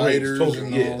Lord of the Rings,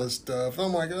 Tolkien, and all this stuff.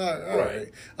 I'm like, all right.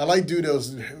 I like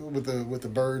doodles with the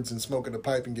birds and smoking the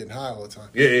pipe and getting high all the time.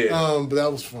 Yeah. But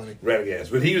that was funny.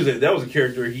 Radagast, but that was a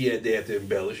character they had to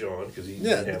embellish on because he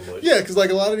didn't have much. Yeah, because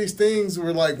like a lot of these things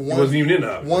were like he wasn't even in the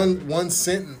Hobbit. one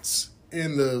sentence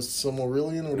in the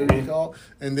Silmarillion or whatever you call it,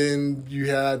 and then you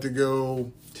had to go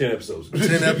 10 episodes.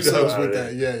 10 episodes with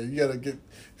that. Yeah, you got to get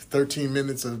 13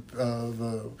 minutes of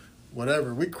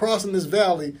whatever. We crossing this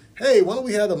valley. Hey, why don't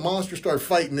we have the monster start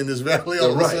fighting in this valley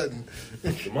all of a sudden?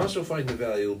 The monster will fight in the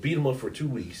valley. It'll beat him up for 2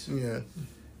 weeks. Yeah.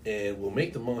 And we'll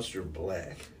make the monster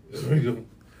black. The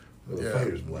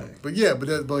fighter's black. But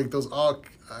like those all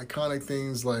iconic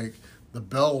things like the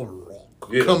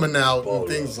Balrog coming out and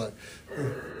things like...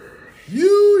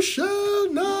 You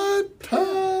shall not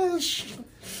touch.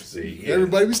 See,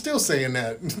 everybody was still saying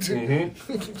that.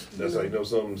 Mm-hmm. That's how you know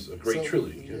something's a great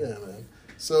trilogy. Yeah, man.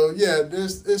 So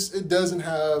it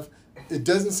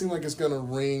doesn't seem like it's gonna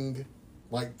ring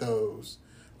like those.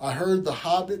 I heard the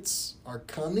Hobbits are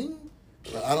coming.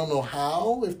 I don't know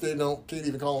how if they can't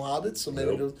even call them Hobbits. So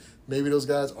maybe those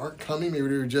guys aren't coming. Maybe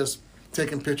they were just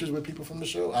taking pictures with people from the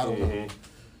show. I don't know.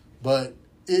 But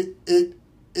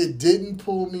it didn't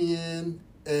pull me in,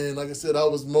 and like I said, I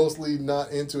was mostly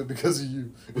not into it because of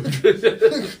you.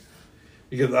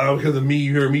 because of me,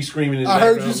 you heard me screaming in the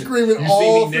background. I heard you screaming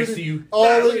all through next to you.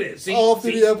 All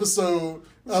through the episode.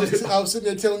 I was sitting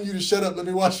there telling you to shut up. Let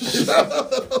me watch the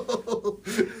show.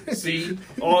 See,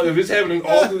 if it's happening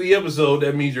all through the episode,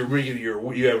 that means you're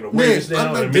having awareness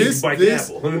now, and maybe you bite the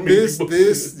apple.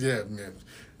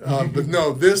 But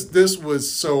no, this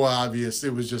was so obvious.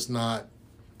 It was just not.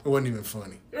 It wasn't even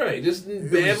funny. Right, just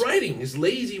bad writing. It's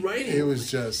lazy writing. It was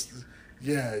just,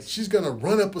 she's going to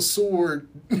run up a sword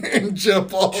and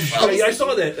jump off. I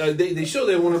saw that. They showed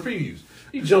that in one of the previews.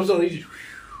 He jumps on, he just...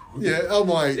 Yeah, I'm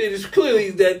like... It's clearly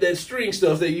that string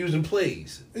stuff they use in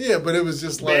plays. Yeah, but it was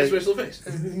just bad special effects.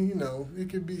 It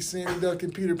could be Sandy Duck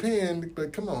and Peter Pan,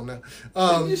 but come on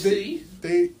now. You see?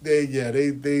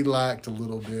 They lacked a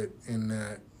little bit in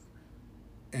that.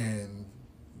 And,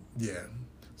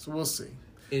 so we'll see.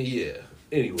 Yeah.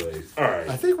 Anyways, all right.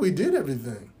 I think we did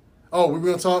everything. Oh, we're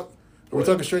going to talk... Are we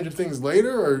talking Stranger Things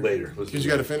later? Or later. Because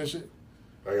you got to finish it?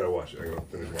 I got to watch it. I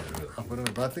got to finish watching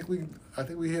it. But I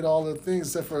think we hit all the things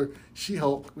except for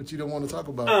She-Hulk, which you don't want to talk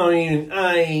about. I mean,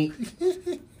 and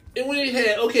when it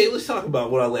had... Okay, let's talk about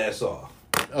what I last saw.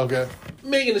 Okay.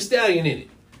 Megan Thee Stallion in it.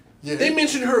 Yeah. They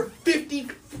mentioned her 50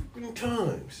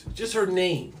 times. Just her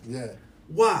name. Yeah.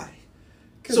 Why?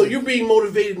 So you're being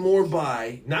motivated more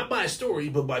not by a story,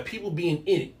 but by people being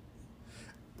in it.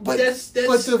 But that's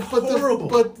horrible.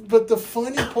 But the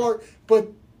funny part,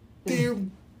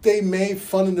 they made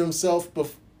fun of themselves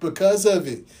because of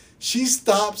it. She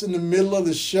stops in the middle of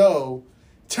the show,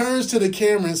 turns to the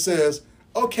camera and says,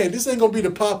 "Okay, this ain't gonna be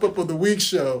the pop-up of the week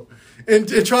show," and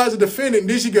tries to defend it. And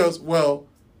then she goes, "Well,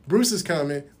 Bruce is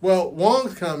coming. Well,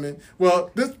 Wong's coming. Well,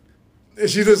 this," and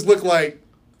she just looked like,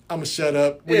 I'm going to shut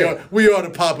up. We are the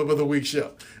pop-up of the week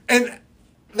show. And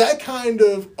that kind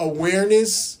of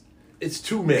awareness... It's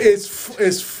too many.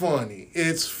 It's funny.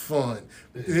 It's fun.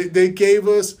 They gave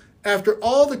us... After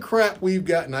all the crap we've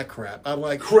got... Not crap. I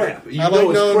like... Crap.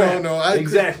 No.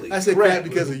 Exactly. I said crap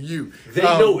because of you. They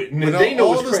know it. And they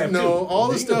know it's crap, too. No, all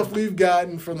the stuff we've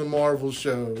gotten from the Marvel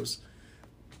shows...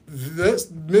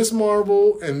 Miss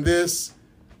Marvel and this...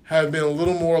 have been a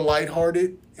little more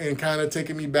lighthearted and kind of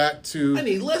taken me back to. I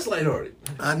need less lighthearted.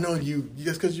 I know you,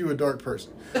 just because you're a dark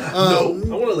person. No,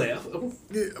 I want to laugh.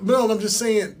 No, I'm just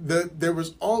saying that there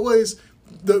was always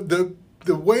the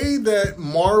way that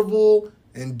Marvel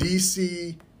and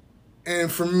DC, and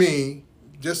for me,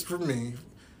 just for me,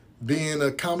 being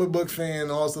a comic book fan,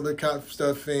 all this other kind of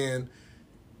stuff fan,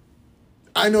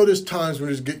 I know there's times when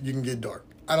you can get dark.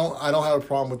 I don't have a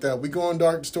problem with that. We go on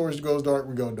dark, the story goes dark,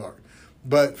 we go dark.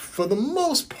 But for the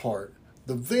most part,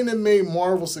 the thing that made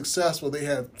Marvel successful, they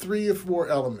had 3 or 4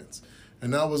 elements.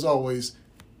 And that was always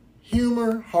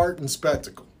humor, heart, and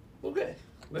spectacle. Okay.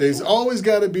 There's always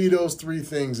got to be those 3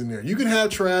 things in there. You can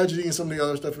have tragedy and some of the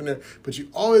other stuff in there, but you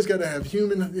always got to have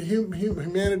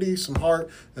humanity, some heart,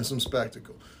 and some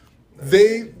spectacle.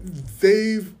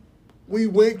 We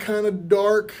went kind of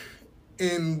dark,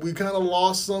 and we kind of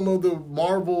lost some of the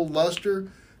Marvel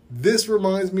luster. This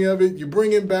reminds me of it. You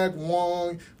bring in back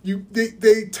Wong.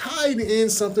 They tied in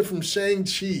something from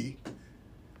Shang-Chi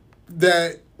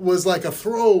that was like a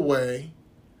throwaway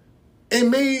and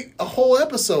made a whole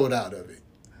episode out of it.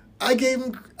 I gave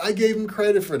him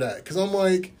credit for that because I'm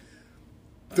like,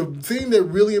 the thing that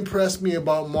really impressed me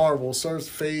about Marvel, starts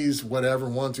phase whatever,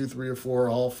 1, 2, 3, or 4,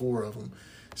 all 4 of them,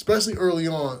 especially early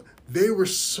on, they were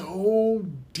so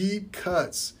deep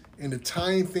cuts into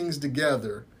tying things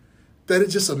together that it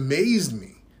just amazed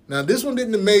me. Now, this one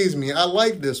didn't amaze me. I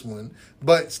like this one,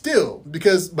 but still,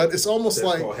 but it's almost That's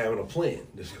like called having a plan.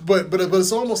 But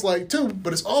it's almost like too.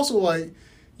 But it's also like,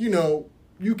 you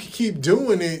can keep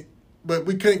doing it, but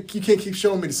you can't keep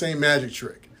showing me the same magic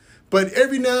trick. But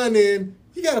every now and then,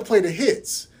 you got to play the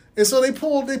hits, and so they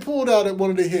pulled out at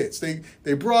one of the hits.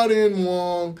 They brought in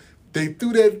Wong. They had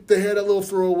that little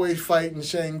throwaway fight in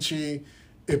Shang-Chi.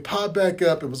 It popped back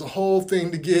up. It was a whole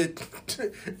thing to get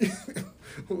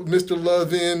Mr.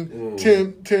 Love in.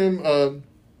 Tim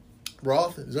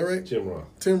Roth, is that right?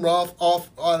 Tim Roth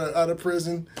out of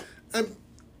prison.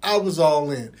 I was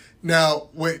all in. Now,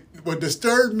 what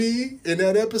disturbed me in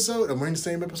that episode, am I in the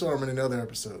same episode or am I in another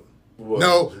episode?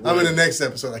 I'm in the next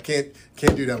episode. I can't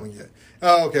do that one yet.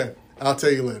 Oh, okay. I'll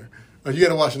tell you later. You got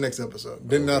to watch the next episode.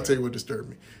 Then I'll tell you what disturbed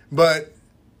me. But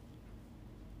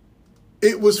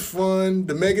it was fun.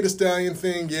 The Megan Thee Stallion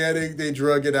thing, yeah, they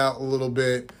drug it out a little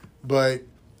bit. But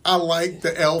I liked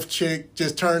the elf chick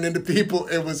just turned into people.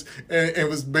 It was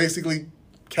basically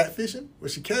catfishing.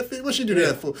 Was she catfish? What she do to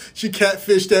that fool? She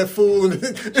catfished that fool.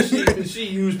 she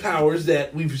used powers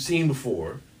that we've seen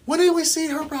before. When did we see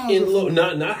her powers?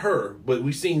 Not her, but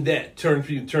we've seen that turn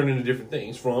into different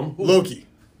things from who? Loki.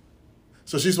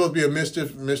 So she's supposed to be a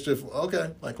mischief.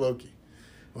 Okay, like Loki.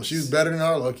 Well, she's better than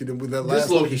our Loki than with that last.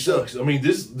 This Loki sucks. I mean,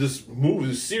 this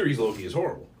series Loki is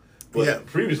horrible. But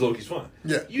previous Loki's fine.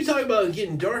 Yeah. You talk about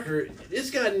getting darker.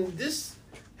 This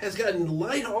has gotten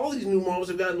light. All these new Marvels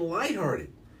have gotten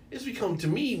lighthearted. It's become, to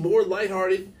me, more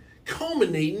lighthearted,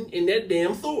 culminating in that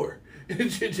damn Thor.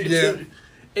 Yeah.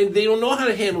 And they don't know how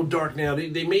to handle dark now.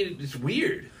 They made it. It's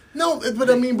weird. No, but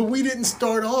we didn't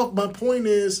start off. My point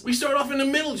is, we start off in the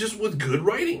middle just with good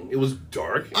writing. It was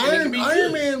dark. Iron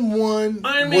Man 1.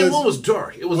 Iron Man 1 was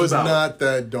dark. It was not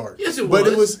that dark. Yes, it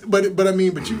was. But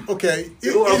you okay?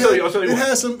 I'll tell you.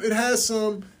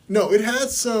 It had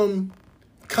some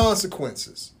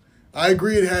consequences. I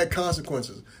agree, it had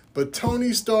consequences. But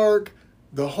Tony Stark,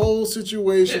 the whole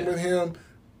situation with him.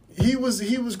 He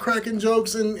was cracking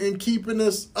jokes and keeping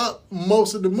us up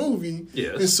most of the movie.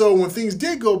 Yes. And so when things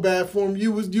did go bad for him,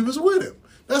 you was with him.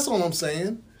 That's all I'm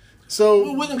saying.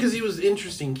 So with him because he was an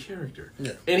interesting character.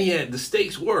 Yeah. And the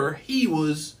stakes were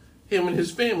him and his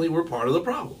family were part of the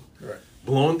problem. Right.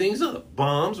 Blowing things up.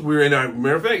 Bombs.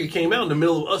 Matter of fact, it came out in the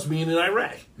middle of us being in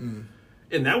Iraq. Mm.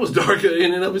 And that was dark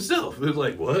in and of itself. It was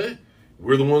like, what?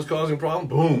 We're the ones causing problems?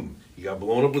 Boom. He got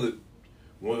blown up with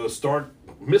a Stark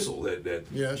missile that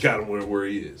got him where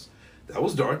he is. That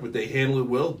was dark, but they handled it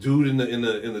well. Dude in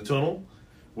the tunnel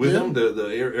with him, the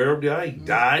Arab guy,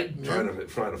 died trying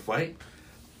to fight.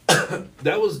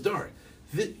 That was dark.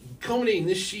 Culminating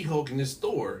this She-Hulk and this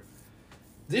Thor,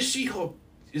 this She-Hulk,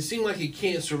 it seemed like it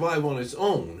can't survive on its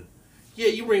own. Yeah,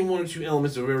 you bring 1 or 2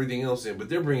 elements of everything else in, but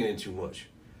they're bringing in too much.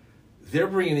 They're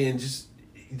bringing in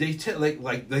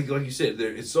like you said,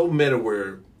 it's so meta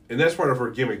where. And that's part of her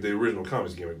gimmick, the original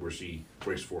comics gimmick, where she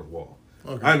breaks the fourth wall.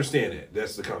 Okay. I understand that.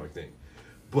 That's the comic thing.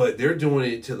 But they're doing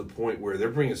it to the point where they're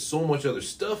bringing so much other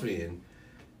stuff in.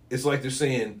 It's like they're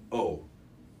saying, oh,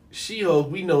 She-Hulk,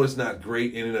 we know it's not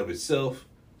great in and of itself,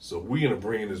 so we're going to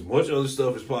bring in as much other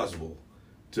stuff as possible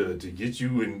to get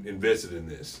you invested in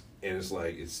this. And it's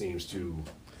like, it seems too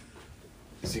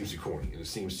corny. And it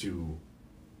seems too...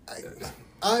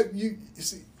 you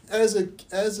see, as a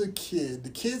kid, the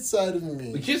kid side of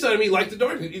me. The kid side of me liked the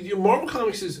dark. Marvel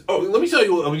Comics is. Oh, let me tell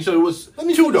you what's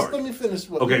too dark. Let me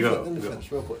finish. Okay, go. Let me finish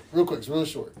real quick. It's real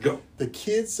short. Go. The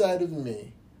kid side of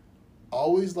me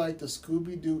always liked the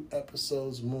Scooby-Doo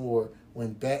episodes more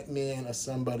when Batman or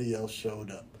somebody else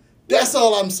showed up. That's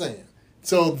all I'm saying.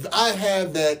 So I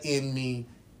have that in me.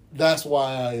 That's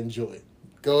why I enjoy it.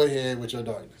 Go ahead with your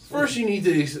darkness. First, you need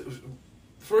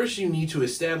to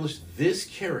establish this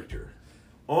character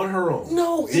on her own.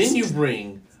 No, then you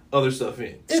bring other stuff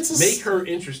in. Make her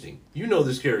interesting. You know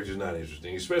this character's not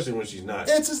interesting, especially when she's not.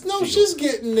 She's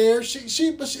getting there.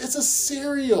 But it's a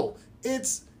serial.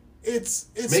 It's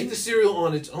make the serial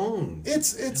on its own.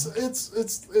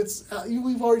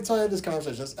 We've already had this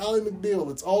conversation. It's Ally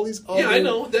McBeal. It's all these other. Yeah, I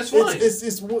know. That's fine. It's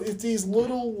these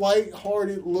little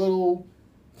light-hearted little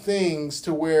things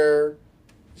to where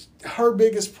her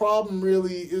biggest problem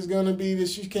really is going to be that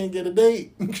she can't get a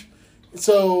date.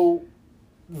 So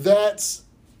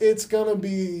it's going to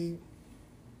be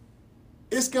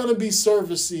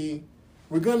surfacey.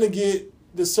 We're going to get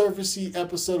the surfacey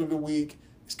episode of the week.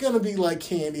 It's going to be like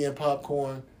candy and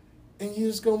popcorn, and you're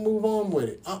just going to move on with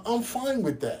it. I'm fine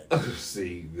with that.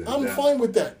 I'm fine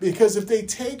with that, because if they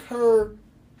take her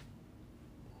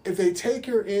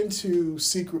into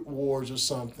Secret Wars or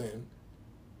something,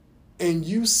 and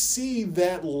you see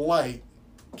that light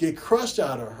get crushed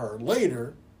out of her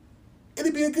later,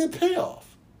 it'd be a good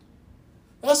payoff.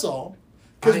 That's all.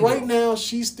 Because right now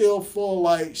she's still full of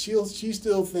light. She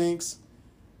still thinks,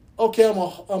 okay, I'm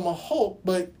a Hulk,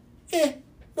 but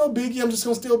no biggie. I'm just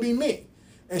gonna still be me.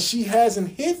 And she hasn't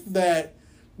hit that.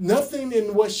 Nothing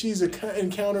in what she's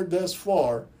encountered thus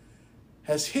far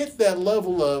has hit that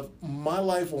level of my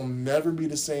life will never be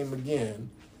the same again.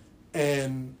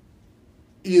 And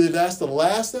either that's the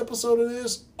last episode of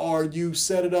this, or you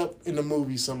set it up in the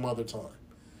movie some other time.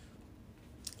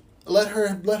 Let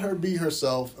her be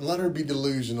herself, and let her be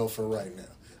delusional for right now.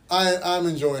 I'm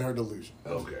enjoying her delusion.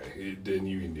 Okay, then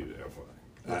you can do that. Fine.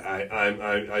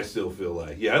 I still feel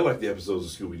like I like the episodes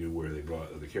of Scooby Doo where they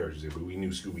brought the characters in, but we knew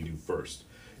Scooby Doo first.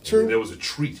 True. There was a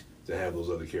treat to have those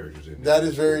other characters in. That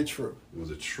is very true. It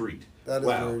was a treat. That is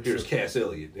very true. Here's Cass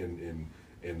Elliot and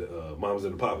Mamas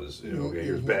and the Papas.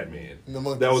 Here's Batman. And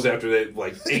that was after that,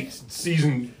 like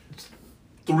season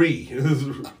 3.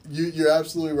 You're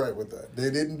absolutely right with that.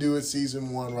 They didn't do it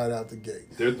season 1 right out the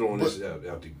gate. They're throwing this out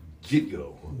the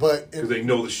get-go. But because they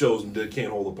know the show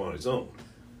can't hold up on its own.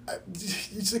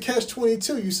 It's a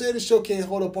catch-22. You say the show can't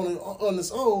hold up on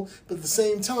its own, but at the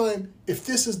same time, if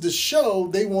this is the show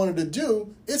they wanted to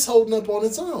do, it's holding up on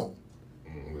its own.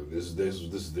 This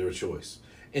is their choice.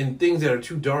 And things that are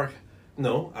too dark,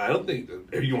 no, I don't think.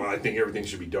 I think everything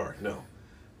should be dark. No,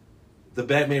 the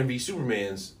Batman v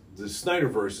Superman's, the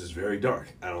Snyderverse is very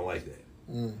dark. I don't like that.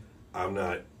 I'm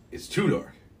not. It's too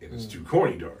dark, and it's too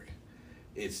corny dark.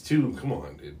 It's too. Come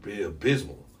on, it'd be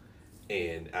abysmal.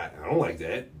 And I don't like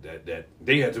that. That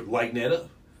they had to lighten that up.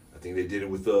 I think they did it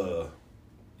with your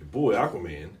boy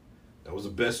Aquaman. That was the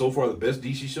best so far. The best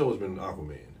DC show has been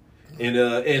Aquaman.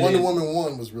 And Wonder Woman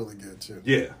 1 was really good too.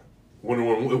 Yeah, Wonder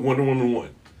Woman 1.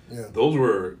 Yeah,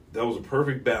 that was a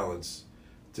perfect balance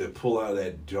to pull out of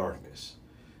that darkness.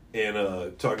 And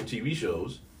talking TV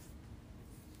shows,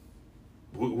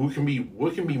 what can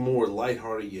be more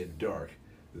lighthearted yet dark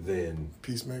than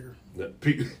Peacemaker? I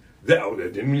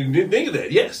didn't think of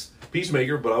that. Yes,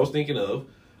 Peacemaker, but I'm thinking of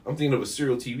a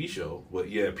serial TV show. But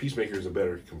yeah, Peacemaker is a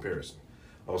better comparison.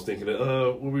 I was thinking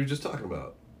of what we were just talking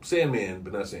about, Sandman,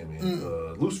 but not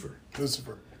Sandman. Lucifer.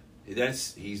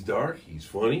 He's dark. He's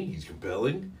funny. He's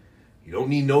compelling. You don't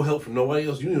need no help from nobody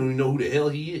else. You don't even know who the hell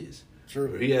he is.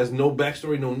 Sure. He has no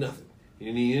backstory, no nothing. You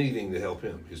don't need anything to help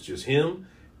him. It's just him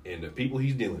and the people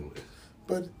he's dealing with.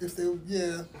 But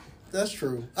that's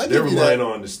true. They're relying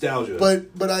on nostalgia.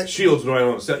 But Shield's relying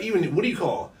on nostalgia. Even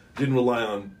didn't rely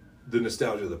on the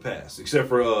nostalgia of the past, except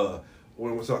for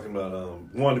when we're talking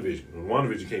about WandaVision. When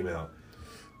WandaVision came out,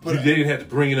 they didn't have to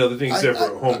bring in other things except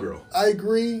for Homegirl. I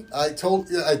agree. I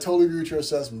totally agree with your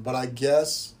assessment. But I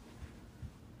guess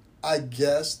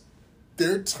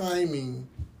their timing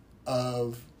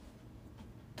of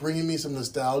bringing me some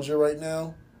nostalgia right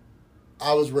now,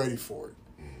 I was ready for it.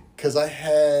 Because I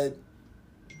had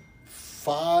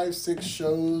 5-6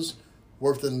 shows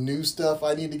worth of new stuff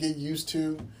I need to get used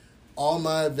to. All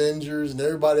my Avengers and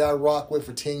everybody I rock with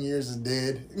for 10 years is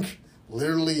dead.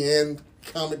 Literally and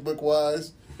comic book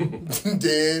wise.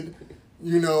 Dead.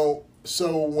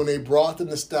 So when they brought the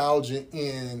nostalgia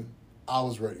in, I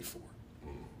was ready for it.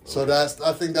 So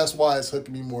I think that's why it's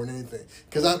hooking me more than anything.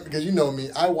 Because you know me,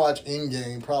 I watch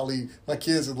Endgame. Probably my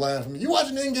kids would laugh at me. You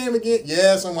watching Endgame again?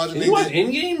 Yes, I'm watching Endgame. You watch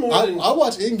Endgame more than I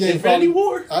watch Endgame. Infinity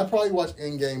War? I probably watch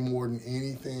Endgame more than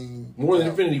anything. More than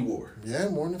Infinity War? Yeah,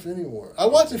 more than Infinity War. I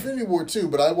watch Infinity War too,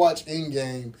 but I watch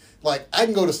Endgame. Like, I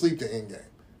can go to sleep to Endgame.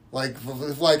 Like,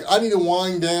 if I need to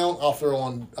wind down, I'll throw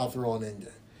on Endgame.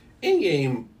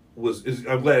 Endgame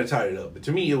I'm glad I tied it up. But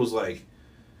to me, it was like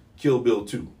Kill Bill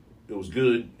 2. It was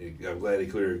good. I'm glad they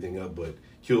cleared everything up. But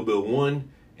Kill Bill 1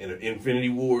 and Infinity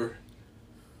War,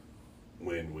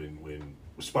 when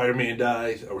Spider-Man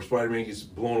dies, or Spider-Man gets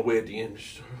blown away at the end.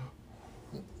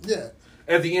 Yeah.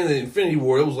 At the end of Infinity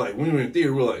War, it was like, when we were in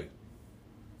theater, we were like...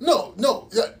 No.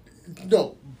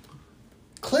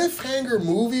 Cliffhanger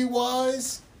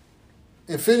movie-wise,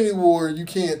 Infinity War, you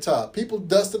can't top. People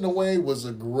dusting away was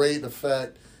a great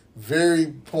effect. Very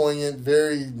poignant,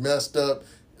 very messed up.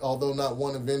 Although not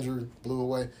one Avenger blew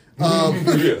away. We won't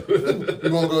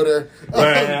go there.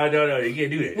 No, you can't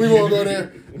do that. We won't go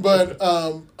there. But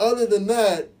other than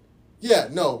that,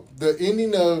 the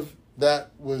ending of that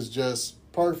was just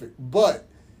perfect. But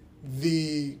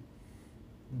the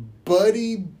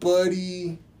buddy,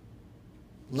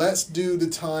 let's do the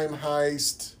time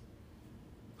heist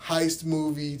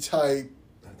movie type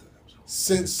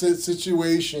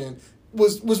situation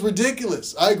was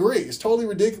ridiculous. I agree. It's totally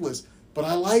ridiculous. But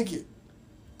I like it.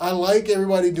 I like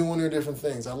everybody doing their different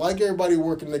things. I like everybody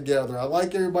working together. I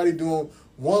like everybody doing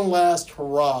one last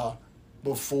hurrah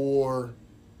before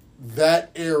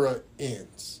that era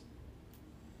ends.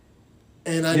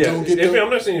 And I don't get. I'm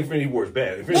not saying Infinity War is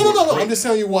bad. No. I'm just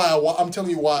telling you why. I'm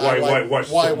telling you why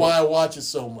I watch it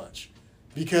so much,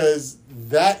 because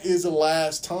that is the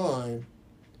last time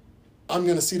I'm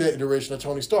going to see that iteration of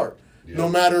Tony Stark. Yeah. No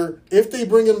matter if they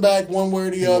bring him back one way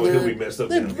or the other. He'll be messed up.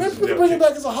 They bring him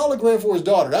back as a hologram for his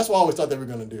daughter. That's what I always thought they were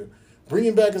going to do. Bring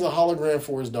him back as a hologram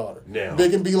for his daughter. Now. They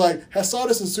can be like, I saw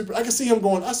this in I can see him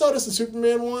going, I saw this in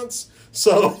Superman once,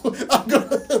 so I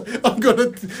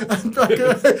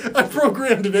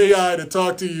programmed an AI to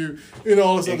talk to you and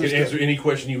all this other stuff. It can answer any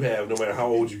question you have, no matter how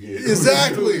old you get.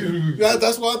 Exactly.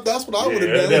 That's what I would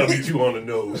have done. That'll be too on the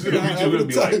nose. It'll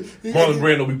be like, Marlon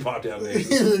Brando will be popped out there.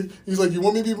 He's like, you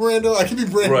want me to be Brando? I can be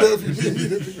Brando if you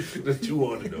need me. That's too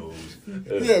on the nose.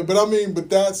 Yeah, but I mean,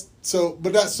 but here's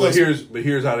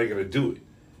how they're gonna do it.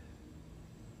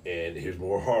 And here's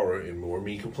more horror and more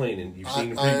me complaining. You've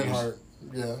seen the previews. Ironheart,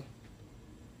 yeah.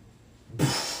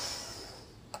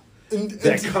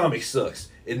 That comic sucks.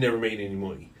 It never made any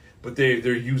money, but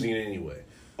they're using it anyway.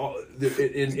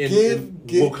 In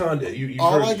Wakanda, you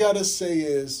all I gotta say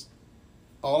is,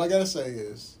 I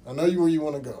know where you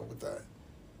want to go with that.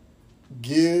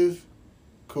 Give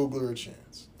Coogler a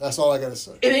chance. That's all I gotta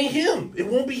say. It ain't him. It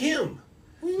won't be him.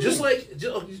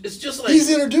 It's just like he's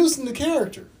introducing the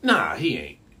character. Nah, he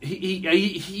ain't.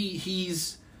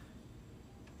 He's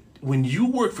when you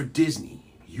work for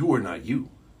Disney, you are not you.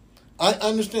 I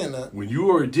understand that. When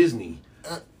you are at Disney,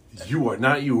 you are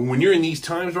not you. When you're in these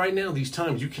times right now,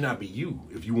 you cannot be you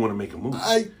if you want to make a movie.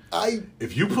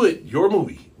 If you put your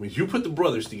movie, when you put the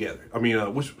brothers together,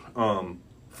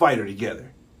 Fighter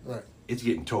together, right? It's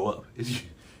getting tore up.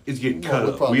 It's getting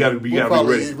cut up. We gotta be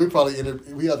ready. We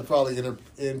have to probably I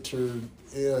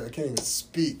can't even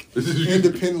speak.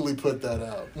 Independently put that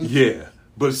out. Yeah,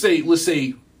 but let's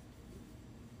say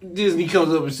Disney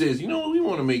comes up and says, you know what, we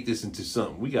want to make this into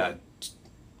something. We got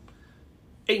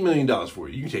 $8 million for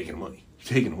it. You can take the money.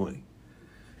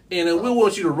 And we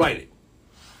want you to write it.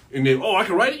 And then, I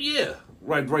can write it? Yeah.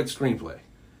 Write the screenplay.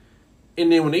 And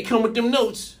then when they come with them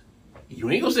notes, you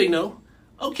ain't gonna say no.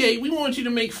 Okay, we want you to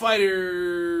make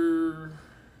Fighter.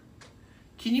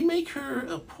 Can you make her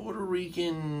a Puerto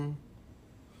Rican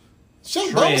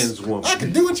trans woman? I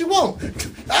can do what you want.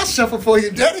 I'll shuffle for you,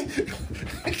 Daddy.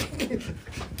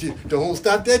 Don't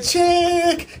stop that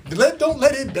check. Don't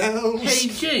let it down. Hey,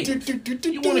 Jake,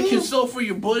 you want to consult for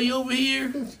your buddy over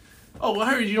here? Oh, I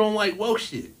heard you don't like woke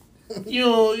shit. You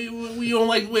know, we don't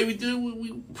like the way we do.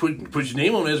 We put your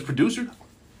name on it as a producer.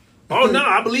 Oh no,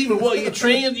 I believe in you're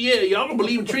trans. Yeah, y'all don't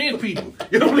believe in trans people.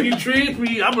 You don't believe in trans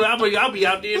people. I'll be out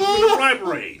there in the pride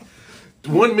parade.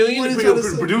 1 million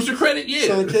producer credit, yeah.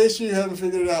 So in case you haven't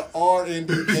figured it out, R&D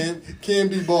can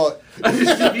be bought.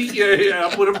 yeah,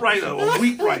 I put a price on a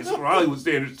weak price for Hollywood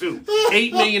standards too.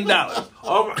 $8 million.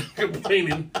 All my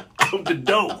complaining of the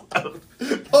dough.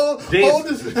 Whole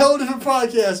different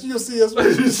podcast. You'll see us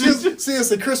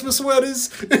in Christmas sweaters.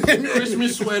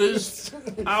 Christmas sweaters.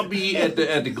 I'll be at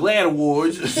the GLAAD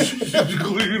Awards.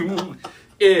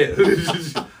 Yeah.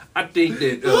 I think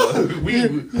that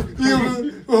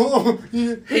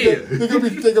They're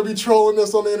gonna be trolling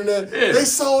us on the internet. Yeah. They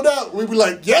sold out. We be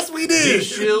like, yes, we did.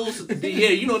 These shills,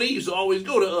 yeah, they used to always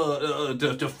go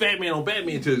to Fat Man on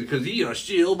Batman because he a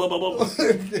shill, blah blah blah.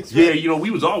 Yeah,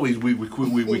 we was always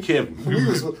with Kevin.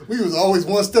 We was always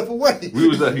one step away. We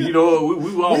was we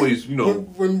were always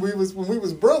when we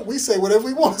was broke, we say whatever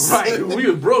we want. Right, when we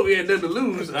was broke, we had nothing to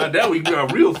lose. Now we got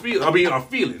our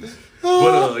feelings.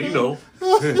 But I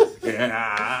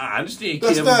understand.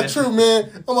 That's Kevin, not true,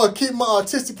 man. I'm gonna keep my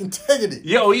artistic integrity.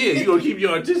 Yeah, oh yeah, you gonna keep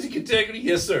your artistic integrity?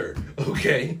 Yes, sir.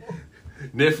 Okay.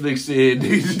 Netflix said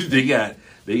they got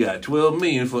 $12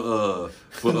 million for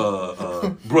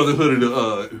Brotherhood of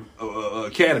the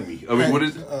Academy. I mean, what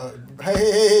is it?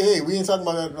 Hey, we ain't talking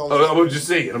about that. I'm just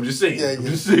saying. Yeah. I'm just saying.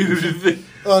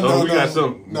 No, we got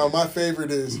something. No, my favorite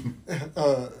is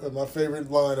my favorite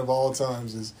line of all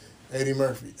times is Eddie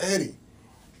Murphy. Eddie,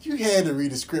 you had to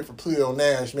read the script for Pluto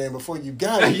Nash, man, before you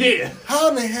got it. Yeah. How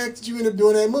in the heck did you end up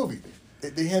doing that movie?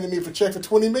 They handed me a check for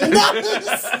 $20 million.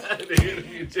 They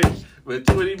handed me a check for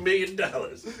 $20 million.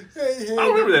 Hey, I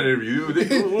remember that interview.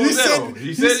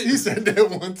 He said that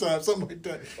one time, something like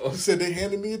that. He said they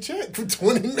handed me a check for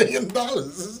 $20 million.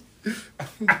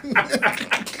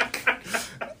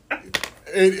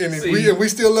 and we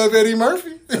still love Eddie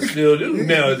Murphy. Still do.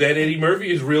 Now, is that Eddie Murphy,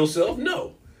 his real self?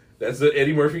 No. That's the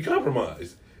Eddie Murphy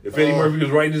compromise. If Eddie Murphy was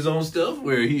writing his own stuff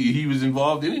where he was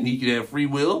involved in it and he could have free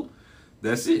will,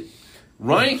 that's it.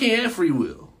 Ryan can't have free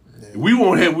will.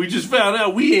 Yeah. We just found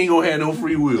out we ain't gonna have no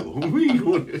free will. we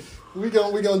gonna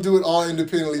do it all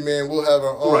independently, man. We'll have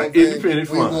our own thing. Independent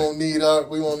we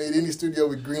won't need any studio.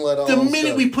 We greenlight our own stuff. The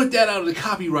minute we put that out of the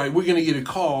copyright, we're gonna get a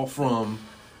call from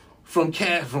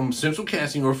Central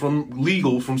Casting or from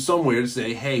legal from somewhere to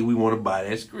say, hey, we want to buy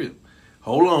that script.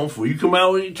 Hold on, before you come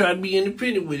out and try to be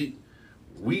independent with it,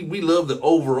 we love the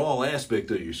overall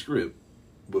aspect of your script,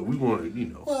 but we want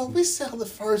to, Well, we sell the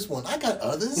first one. I got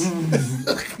others.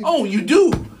 Oh, you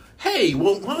do? Hey,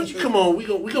 well, why don't you come on? We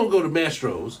gonna go to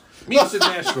Mastro's. Me and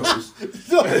Mastro's.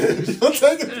 Don't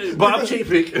take it. Bob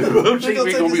Chapek. Bob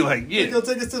Chapek gonna be like, yeah. You're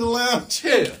gonna take us to the lounge.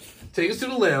 Yeah. Take us to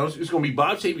the lounge. It's going to be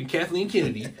Bob Chapek and Kathleen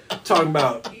Kennedy talking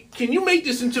about, can you make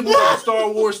this into more of a Star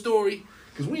Wars story?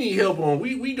 Because we need help on,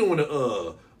 we doing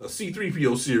a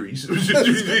C-3PO series. We want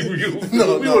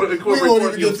to incorporate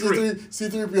part of your script.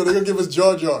 C-3PO, they're going to give us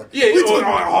Jar Jar. Yeah,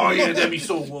 yeah, that'd be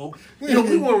so woke. We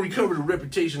want to recover the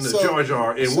reputation of Jar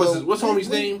Jar. And what's homie's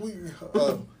name?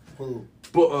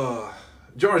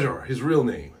 Jar Jar, his real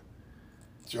name.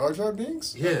 Jar Jar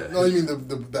Binks? Yeah. No, you mean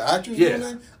the actor's real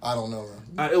name? I don't know.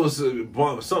 It was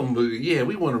something, but yeah,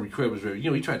 we want to recover his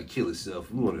he tried to kill himself.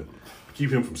 We want to keep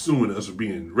him from suing us for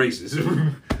being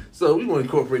racist. So we want to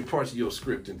incorporate parts of your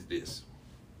script into this.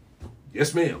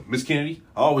 Yes, ma'am. Miss Kennedy,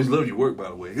 I always loved your work, by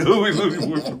the way. I always loved your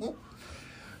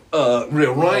work.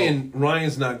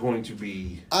 Ryan's not going to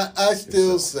be. I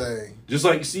still say. Just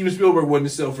like Steven Spielberg wasn't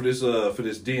himself for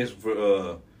this dance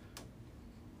for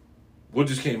what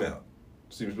just came out.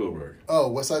 Steven Spielberg. Oh,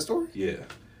 West Side Story? Yeah.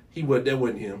 That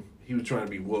wasn't him. He was trying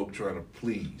to be woke, trying to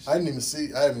please. I haven't even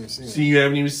seen it. See, you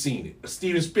haven't even seen it. A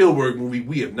Steven Spielberg movie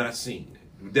we have not seen.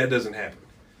 That doesn't happen.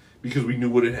 Because we knew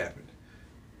what had happened.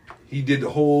 He did the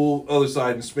whole other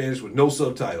side in Spanish with no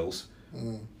subtitles.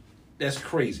 Mm. That's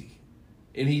crazy.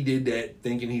 And he did that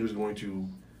thinking he was going to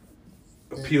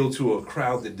appeal to a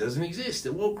crowd that doesn't exist,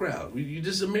 a woke crowd. You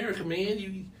just America,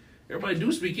 man. Everybody do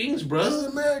speak English, bro. This is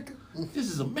America.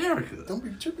 This is America. Don't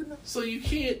be tripping now. So you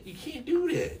can't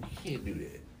do that. You can't do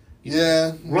that.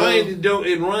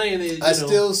 Ryan is. I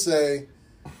still say,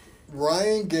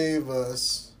 Ryan gave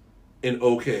us an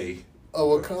okay a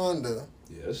Wakanda.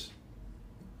 Yes.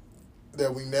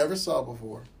 That we never saw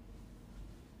before,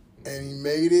 and he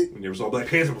made it. We never saw Black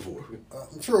Panther before.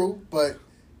 True, but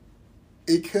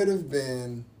it could have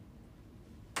been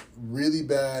really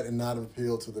bad and not have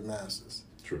appealed to the masses.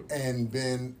 True.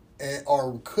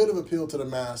 Or could have appealed to the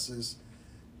masses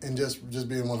and just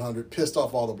being 100, pissed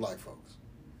off all the black folks.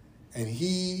 And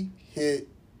he hit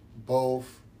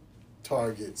both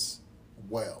targets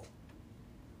well.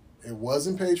 It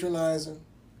wasn't patronizing.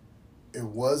 It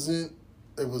was a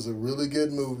really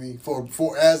good movie for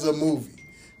as a movie.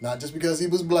 Not just because he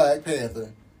was Black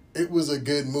Panther. It was a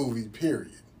good movie,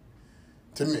 period.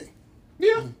 To me.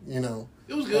 Yeah.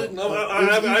 It was good.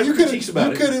 I have critiques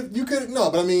about it. You could no,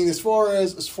 but I mean, as far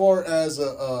as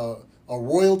a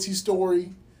royalty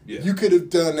story, you could have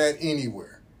done that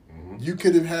anywhere. Mm-hmm. You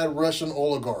could have had Russian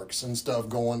oligarchs and stuff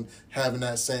having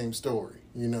that same story,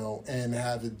 and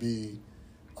have it be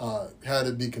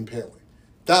compelling.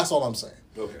 That's all I'm saying.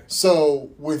 Okay. So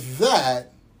with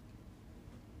that,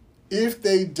 if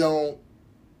they don't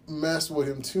mess with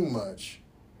him too much,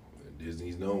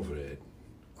 Disney's known for that.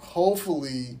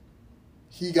 Hopefully,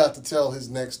 he got to tell his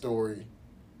next story,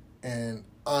 and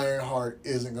Ironheart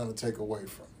isn't going to take away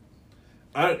from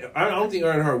it. I don't think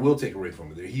Ironheart will take away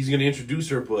from it. He's going to introduce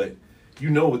her, but you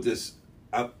know with this,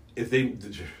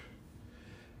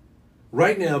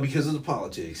 right now, because of the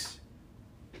politics,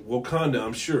 Wakanda,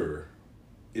 I'm sure,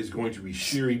 is going to be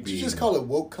Shuri being... Did you just call it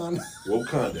Wakanda?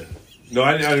 Wakanda. No,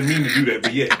 I didn't mean to do that,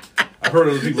 but yeah. I've heard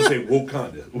other people say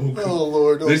Wakanda. Oh,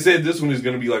 Lord. They said this one is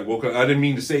going to be like Wakanda. I didn't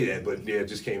mean to say that, but yeah, it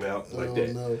just came out like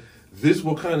that. No. This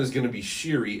Wakanda is going to be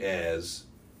Shuri as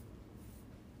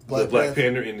the Black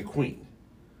Panther and the Queen.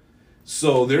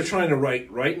 So they're trying to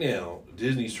write, right now,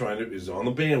 Disney's is on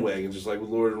the bandwagon, just like with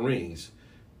Lord of the Rings,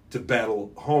 to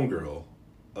battle Homegirl,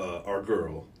 our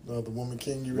girl. The Woman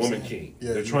King you were Woman saying? King.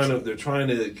 Yeah, they're trying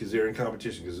to, because they're in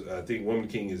competition, because I think Woman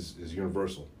King is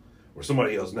Universal, or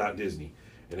somebody else, not Disney.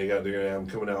 And they're going to have them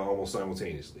coming out almost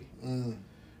simultaneously.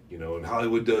 You know, and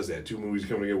Hollywood does that. Two movies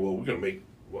coming together. Well, we're going to make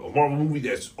a Marvel movie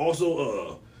that's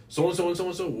also so-and-so and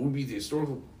so-and-so. We'll be the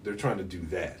historical. They're trying to do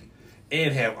that.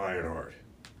 And have Ironheart.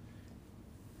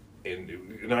 And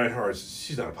Ironheart,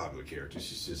 she's not a popular character.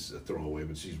 She's just a throwaway,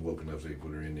 but she's woke enough so they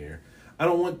put her in there.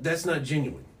 That's not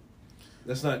genuine.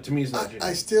 That's not, to me, it's not genuine.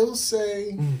 I still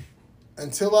say,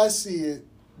 until I see it,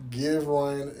 give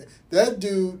Ryan... That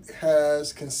dude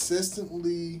has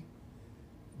consistently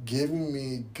given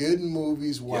me good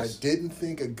movies where I didn't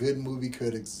think a good movie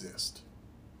could exist.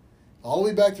 All the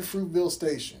way back to Fruitville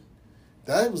Station.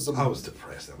 I was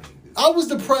depressed. I was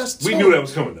depressed, too. We knew that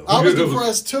was coming, though. I was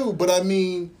depressed, too. But, I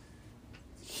mean,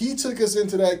 he took us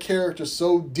into that character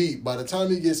so deep. By the time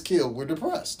he gets killed, we're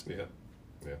depressed. Yeah.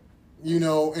 You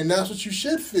know, and that's what you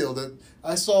should feel. That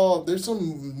I saw, there's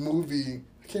some movie...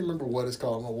 I can't remember what it's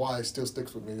called. I don't know why it still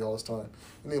sticks with me all this time.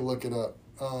 Let me look it up.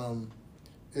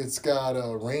 It's got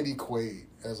Randy Quaid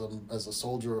as a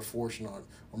soldier of fortune or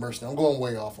mercenary. I'm going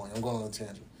way off on you. I'm going on a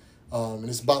tangent. And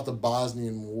it's about the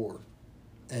Bosnian War.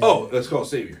 And that's called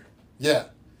Savior. Yeah.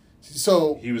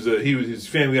 So his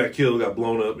family got killed, got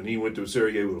blown up, and he went to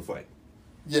Sarajevo to fight.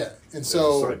 Yeah, and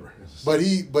so, but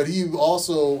he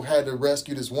also had to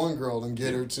rescue this one girl and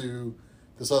get her to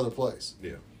this other place.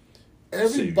 Yeah.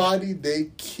 Everybody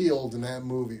they killed in that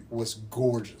movie was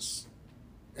gorgeous.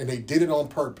 And they did it on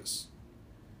purpose.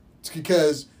 It's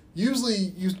because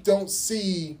usually you don't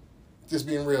see, just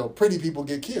being real, pretty people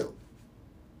get killed.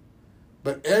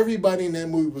 But everybody in that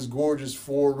movie was gorgeous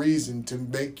for a reason, to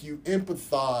make you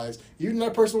empathize. Even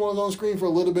that person was on screen for a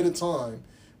little bit of time.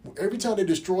 Every time they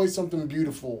destroyed something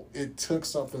beautiful, it took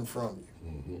something from you.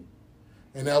 Mm-hmm.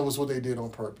 And that was what they did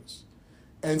on purpose.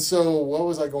 And so, what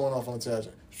was I going off on a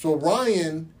tangent? So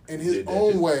Ryan, in his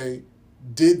own way,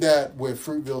 did that with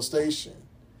Fruitville Station.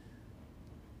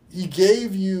 He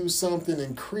gave you something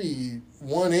in Creed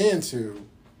 1 and 2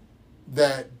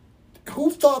 that,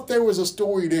 who thought there was a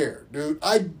story there, dude?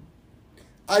 I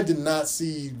did not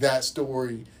see that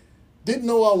story. Didn't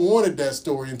know I wanted that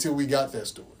story until we got that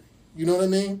story. You know what I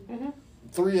mean? Mm-hmm.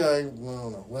 3, I don't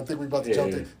know. I think we're about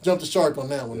to jump the shark on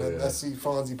that one. Yeah. I see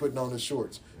Fonzie putting on his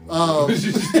shorts.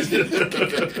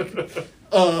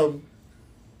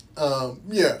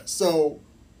 Yeah, so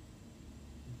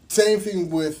same thing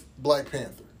with Black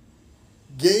Panther.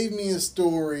 Gave me a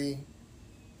story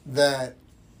that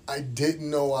I didn't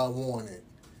know I wanted,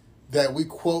 that we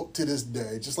quote to this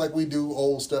day, just like we do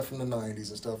old stuff from the 90s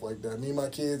and stuff like that. Me and my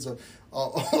kids are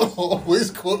always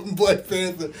quoting Black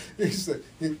Panther. He's like,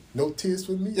 no tears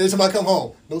for me. Every time I come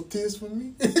home, no tears for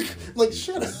me. Like,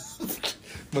 shut up.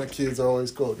 My kids are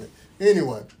always quoting it.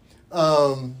 Anyway,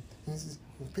 just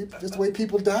the way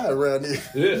people die around here.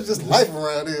 Yeah. It's just life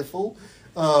around here, fool.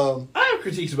 I have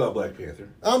critiques about Black Panther.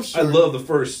 I'm sure. I love the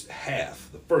first half.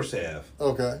 The first half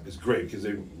is great because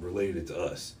they related it to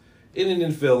us. And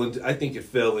then I think it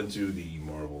fell into the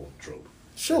Marvel trope.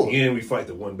 Sure. At the end, we fight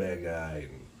the one bad guy.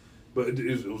 But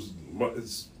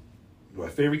it's my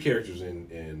favorite characters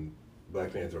in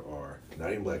Black Panther are,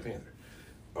 not even Black Panther,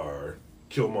 are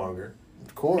Killmonger.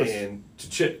 Of course. And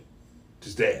T'Challa,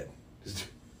 his dad.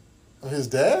 His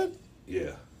dad?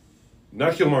 Yeah.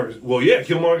 Not Killmonger's. Well, yeah,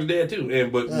 Killmonger's dad too.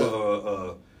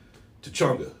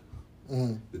 T'Challa.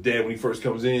 Mm-hmm. The dad when he first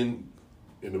comes in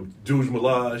the Douche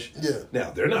Malage. Yeah.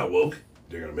 Now, they're not woke.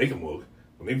 They're going to make them woke.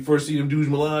 When they first see them Douche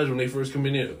Malage, when they first come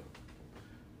in there,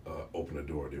 open the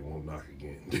door. They won't knock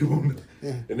again. They won't.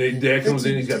 Yeah. And their dad comes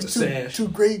in, he's got the sash. Two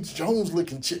Grace Jones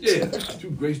looking chicks. Yeah,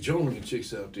 2 Grace Jones looking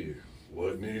chicks out there.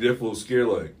 What? And they're full scared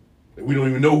like, we don't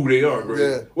even know who they are, right?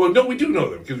 Yeah. Well, no, we do know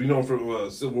them because we know them from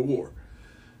Civil War.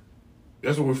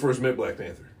 That's when we first met Black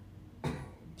Panther.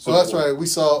 So that's right. We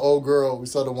saw old girl. We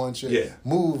saw the one chick. Yeah.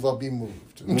 Move or be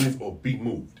moved. Move or be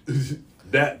moved.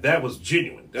 that was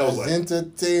genuine. That was like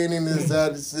entertaining as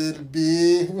I said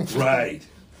be. Right.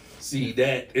 See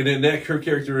that, and then her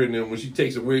character, and then when she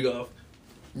takes her wig off.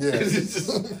 Yeah.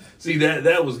 See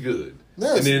that was good.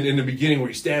 Yes. And then in the beginning where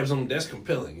he stabs him, that's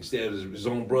compelling. He stabs his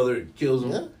own brother and kills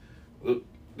him. Yeah.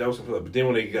 That was compelling. But then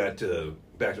when they got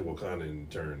back to Wakanda and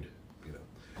turned,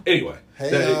 Anyway.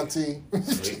 Hey, Auntie.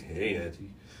 Hey,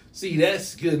 Auntie. See,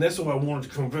 that's good, and that's why I wanted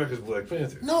to come back as Black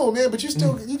Panther. No, man, but you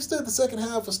still the second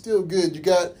half was still good. You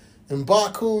got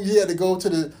M'Baku. He had to go to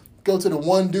the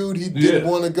one dude he didn't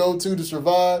want to go to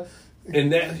survive.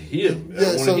 And that him.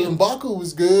 Yeah, so M'Baku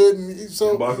was good.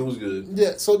 M'Baku was good.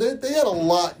 Yeah, so they had a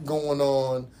lot going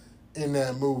on in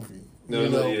that movie.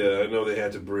 I know they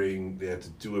had to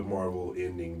do a Marvel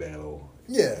ending battle.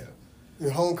 Yeah.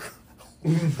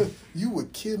 You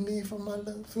would kill me for my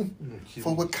love? For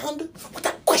Wakanda?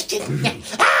 Without question.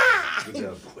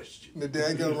 Without question. The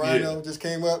daggone Rhino just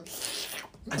came up.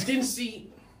 I didn't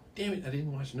see. Damn it! I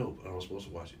didn't watch Nope. I was supposed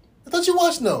to watch it. I thought you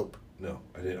watched Nope. No,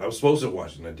 I didn't. I was supposed to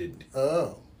watch it and I didn't.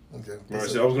 Oh, okay. Remember, I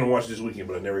said I was going to watch it this weekend,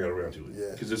 but I never got around to it.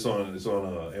 Yeah, because it's on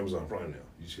Amazon Prime now.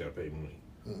 You just got to pay money.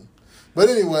 But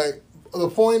anyway, the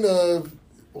point of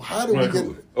how do we get?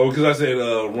 Oh, because I said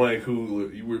Ryan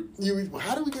Coogler.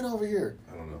 How do we get over here?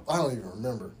 I don't know. I don't even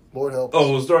remember. Lord help.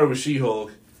 Oh, it started with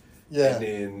She-Hulk. Yeah, and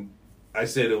then I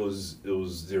said it was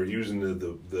they were using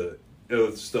the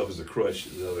other stuff as a crutch.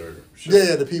 The other show.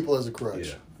 Yeah, the people as a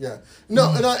crutch. Yeah.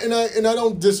 No, and I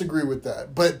don't disagree with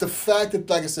that. But the fact that,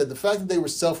 like I said, the fact that they were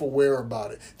self-aware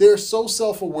about it, they were so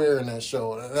self-aware in that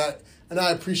show, and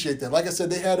I appreciate that. Like I said,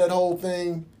 they had that whole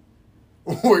thing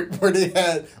where they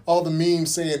had all the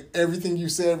memes saying everything you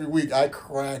say every week. I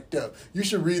cracked up. You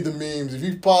should read the memes. If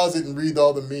you pause it and read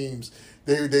all the memes,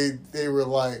 they were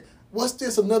like, what's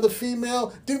this? Another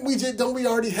female? Don't we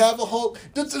already have a Hulk?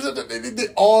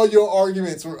 All your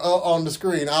arguments were on the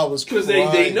screen. I was because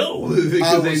they know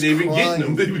because they've been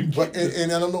getting them.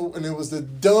 And I don't know. And it was the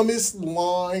dumbest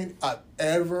line I've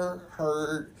ever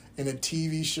heard in a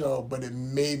TV show, but it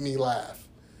made me laugh.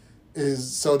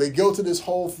 So they go to this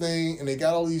whole thing and they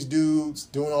got all these dudes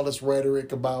doing all this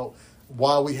rhetoric about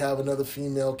why we have another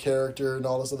female character and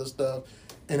all this other stuff.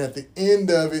 And at the end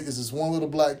of it is this one little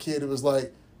black kid who was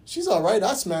like, she's all right,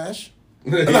 I smash.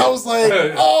 And I was like,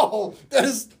 oh, that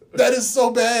is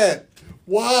so bad.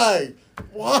 Why?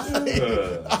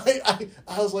 I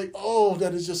was like, oh,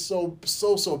 that is just so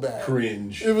bad.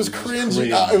 Cringe. It was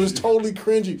cringy. It was totally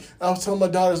cringy. I was telling my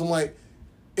daughters, I'm like,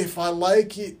 if I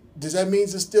like it, does that mean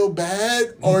it's still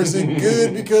bad? Or is it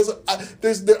good? Because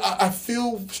I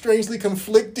feel strangely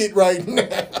conflicted right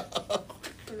now.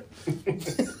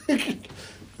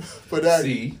 But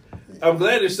see, I'm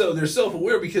glad they're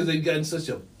self-aware because they've gotten such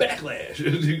a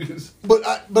backlash.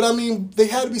 but I mean, they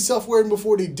had to be self-aware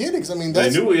before they did it. Because I mean, they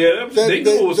knew what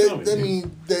was coming. I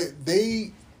mean,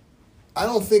 they. I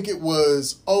don't think it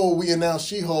was, we announced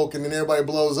She-Hulk and then everybody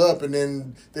blows up and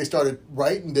then they started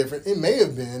writing different. It may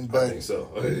have been, but I think so.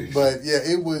 But yeah,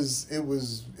 it was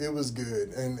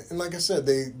good. And like I said,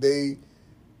 they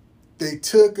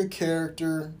took a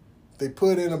character, they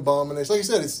put in Abomination. Like I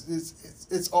said,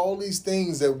 it's all these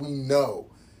things that we know.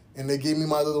 And they gave me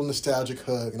my little nostalgic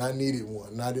hug, and I needed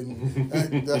one. And I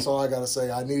didn't. That's all I gotta say.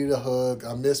 I needed a hug.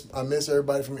 I miss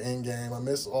everybody from Endgame. I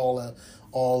miss all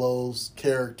those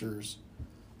characters.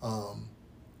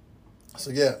 So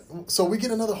yeah. So we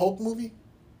get another Hulk movie.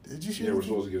 Did you? Yeah, we're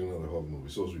supposed to get another Hulk movie.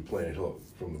 It's supposed to be Planet Hulk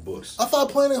from the books. I thought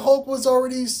Planet Hulk was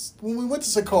already when we went to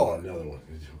Sakaar. Another one.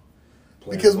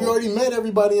 Because we already met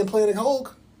everybody in Planet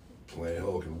Hulk. Planet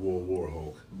Hulk and World War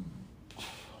Hulk.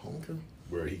 Okay.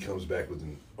 Where he comes back with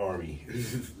an army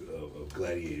of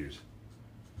gladiators.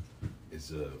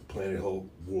 It's Planet Hulk,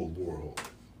 World War Hulk.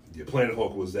 Yeah, Planet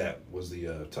Hulk was the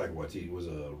Taika Waititi was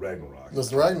Ragnarok. That's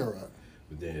the Ragnarok.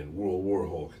 But then World War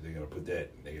Hulk, they gotta put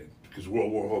that because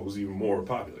World War Hulk was even more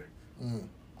popular.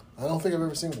 I don't think I've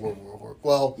ever seen World War Hulk.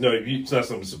 Well, no, it's not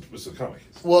something. It's a comic.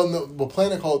 Well, no, but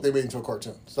Planet Hulk they made into a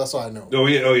cartoon, so that's all I know. Oh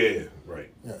yeah, right.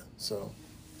 Yeah, so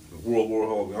World War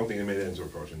Hulk. I don't think they made that into a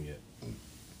cartoon yet.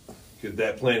 Because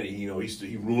that planet, he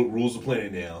rules the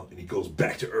planet now, and he goes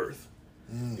back to Earth.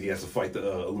 And he has to fight the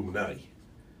Illuminati,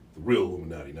 the real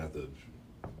Illuminati, not the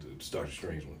Doctor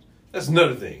Strange ones. That's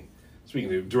another thing.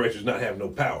 Speaking of directors not having no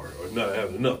power or not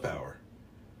having enough power,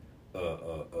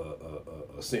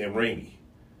 Sam Raimi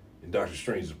in Doctor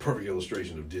Strange is a perfect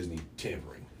illustration of Disney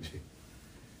tampering.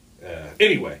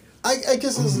 Anyway, I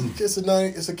guess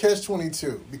it's a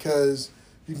catch-22 because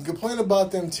you can complain about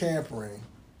them tampering.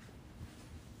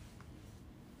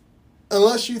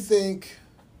 Unless you think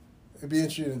it'd be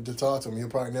interesting to talk to him. He'll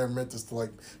probably never admit this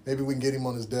maybe we can get him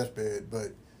on his deathbed.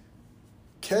 But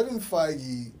Kevin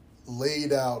Feige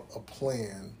laid out a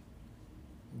plan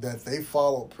that they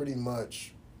followed pretty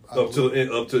much up to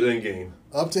Endgame.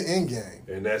 Up to Endgame,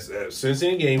 and that's since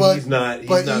Endgame, he's not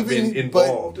been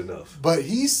involved enough. But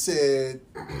he said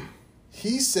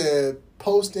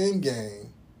post Endgame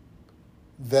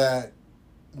that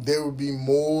there would be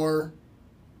more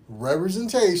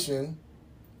representation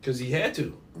because he had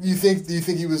to. Do you think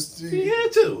he was? He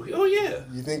had to. Oh yeah.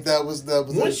 You think that was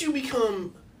once you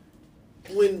become.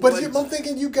 I'm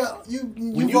thinking you've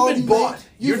been bought.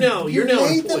 You're now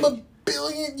made them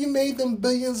you made them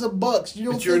billions of bucks.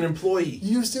 You're an employee.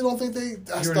 You still don't think they?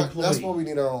 That's why we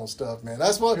need our own stuff, man.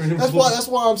 That's why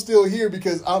I'm still here,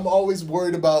 because I'm always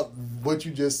worried about what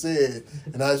you just said,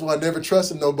 and that's why I never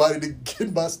trusted nobody to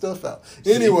get my stuff out.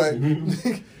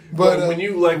 Anyway, but when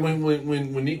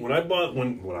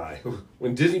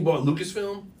Disney bought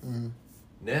Lucasfilm,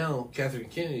 now Kathleen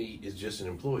Kennedy is just an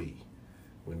employee.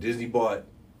 When Disney bought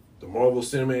the Marvel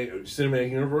Cinematic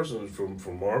Universe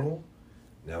from Marvel,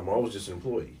 now Marvel's just an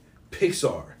employee.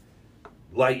 Pixar,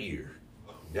 Lightyear,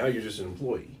 now you're just an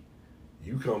employee.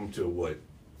 You come to what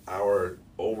our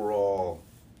overall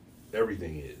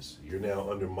everything is. You're now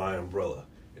under my umbrella,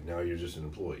 and now you're just an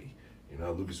employee. You're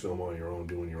not Lucasfilm on your own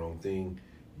doing your own thing.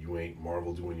 You ain't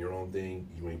Marvel doing your own thing.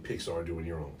 You ain't Pixar doing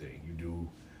your own thing. You do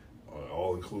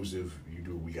all inclusive. You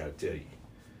do what we got to tell you.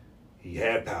 He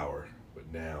had power,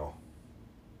 but now,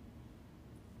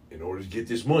 in order to get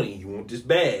this money, you want this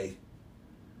bag,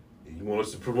 and you want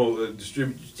us to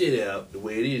distribute your shit out the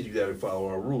way it is, you got to follow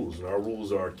our rules, and our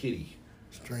rules are kitty.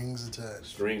 Strings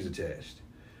attached.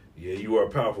 Yeah, you are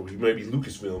powerful. You may be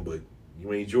Lucasfilm, but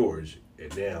you ain't George.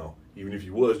 And now, even if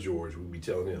you was George, we'd be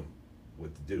telling him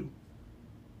what to do.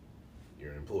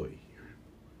 You're an employee.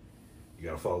 You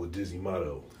got to follow the Disney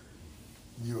motto.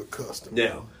 You a customer.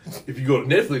 Now, if you go to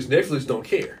Netflix don't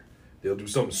care. They'll do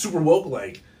something super woke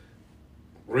like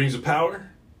Rings of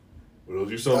Power. Or they'll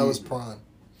do something. That was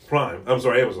Prime. I'm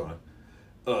sorry, Amazon.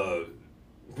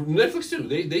 Netflix too.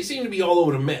 They seem to be all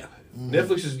over the map. Mm-hmm.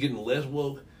 Netflix is getting less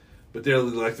woke, but they're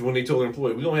like when they told their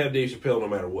employee, "We're gonna have Dave Chappelle no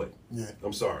matter what." Yeah.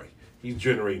 I'm sorry, he's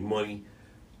generating money,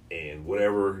 and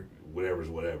whatever's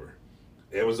whatever.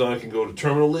 Amazon can go to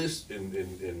Terminal List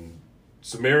and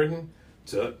Samaritan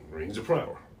to Rings of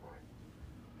Power.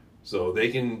 So they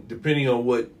can, depending on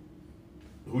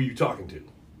who you talking to.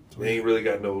 They ain't really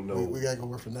got no. We gotta go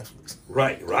work for Netflix.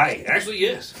 Right. Actually,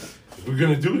 yes. If we're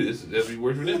gonna do this, that's we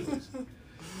work for Netflix.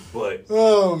 But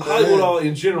Hollywood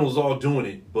in general is all doing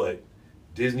it, but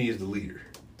Disney is the leader.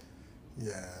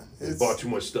 Yeah, they bought too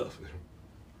much stuff.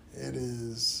 It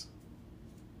is.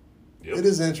 Yep. It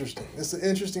is interesting. It's an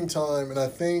interesting time, and I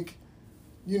think,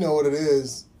 you know what it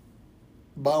is.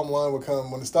 Bottom line will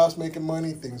come when it stops making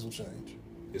money, things will change.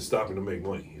 It's stopping to make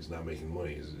money. It's not making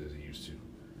money as it used to.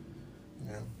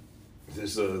 Yeah.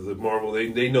 This the Marvel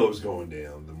they know it's going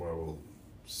down. The Marvel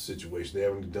situation, they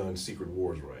haven't done Secret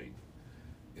Wars right.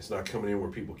 It's not coming in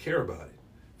where people care about it.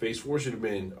 Phase 4 should have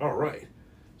been all right.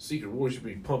 Secret Wars should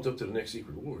be pumped up to the next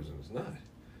Secret Wars, and it's not.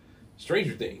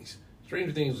 Stranger Things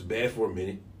was bad for a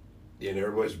minute, and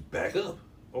everybody's back up.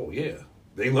 Oh yeah,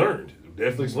 they learned.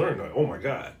 Netflix learned. Like, oh my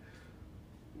God,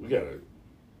 we gotta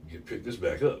pick this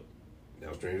back up.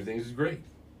 Now Stranger Things is great.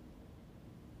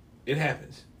 It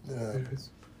happens. Yeah.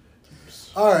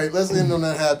 All right, let's end on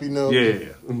that happy note. Yeah.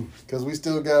 Because we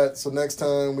still got, so next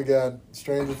time we got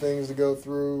Stranger Things to go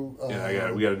through. We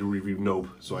got to do review Nope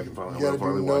so I can finally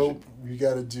watch it. You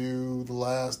got to do the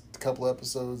last couple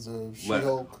episodes of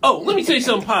She-Hulk. Oh, let me tell you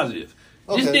something positive.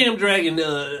 Okay. This damn dragon,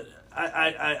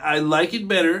 I like it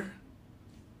better.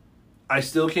 I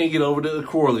still can't get over the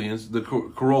Corellians.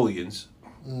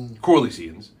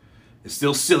 It's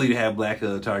still silly to have black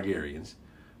Targaryens,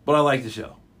 but I like the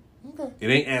show. Okay. It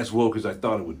ain't as woke as I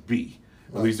thought it would be.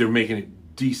 Right. At least they're making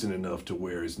it decent enough to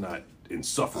where it's not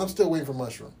insufferable. I'm still waiting for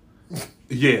Mushroom.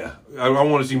 Yeah, I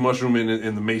want to see Mushroom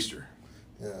and the Maester.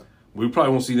 Yeah. We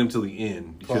probably won't see them till the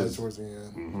end. Probably towards the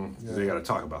end. Mm-hmm, yeah. They got to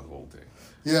talk about the whole thing.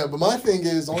 Yeah, but my thing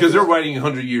is... Because they're writing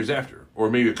 100 years after, or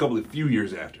maybe a few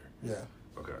years after. Yeah.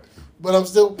 Okay. But I'm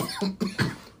still...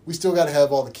 we still got to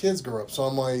have all the kids grow up, so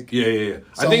I'm like... Yeah.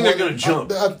 So I think they're going to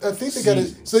jump. I think they got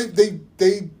to... So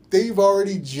they've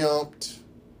already jumped...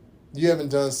 You haven't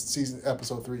done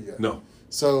episode 3 yet. No.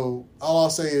 So all I'll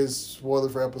say is, spoiler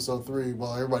for episode 3,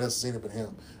 well, everybody has seen it but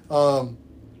him.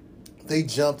 They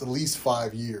jumped at least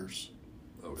 5 years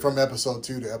from episode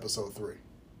 2 to episode 3.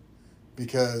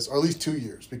 Because, or at least 2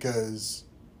 years, because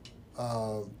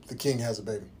the king has a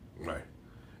baby. Right.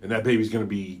 And that baby's going to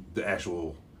be the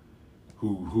actual,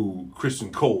 who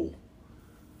Kristen Cole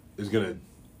is going to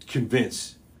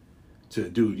convince to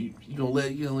dude, you gonna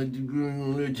let the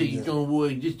girl take your thumb,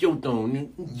 boy? Just your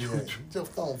thumb. Yeah, your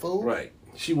thumb, fool. Right.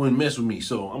 She wouldn't mess with me,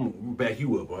 so I'm gonna back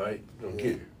you up. All right. Don't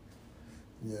care.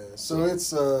 Yeah. So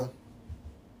it's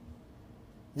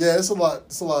yeah, it's a lot.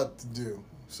 It's a lot to do.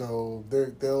 So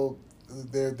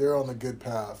they're on a good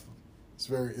path.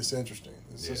 It's interesting.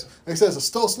 It's just, like I said, it's a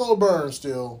slow burn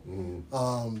still.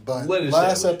 Mm-hmm. But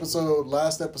last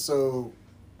episode,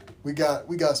 we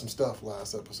got some stuff.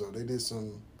 Last episode, they did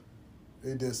some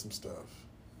stuff.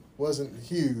 Wasn't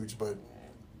huge, but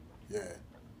yeah.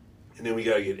 And then we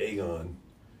gotta get Aegon,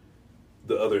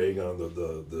 the other Aegon,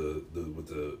 the with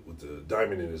the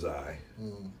diamond in his eye.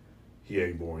 Mm. He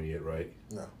ain't born yet, right?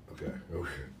 No. Okay.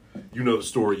 You know the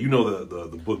story. You know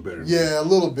the book better. Yeah, a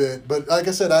little bit, but like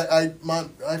I said, I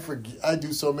forget. I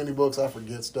do so many books, I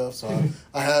forget stuff. So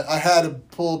I had to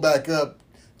pull back up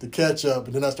to catch up,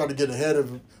 and then I started getting ahead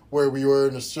of where we were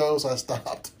in the show, so I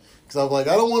stopped because I was like,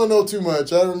 I don't want to know too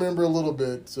much. I remember a little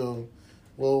bit, so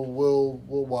we'll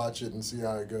watch it and see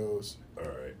how it goes. All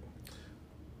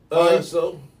right.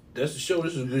 So that's the show.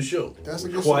 This is a good show. That's a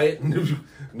good quiet. Show.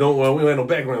 No, we don't have no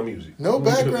background music. No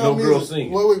background music. No girl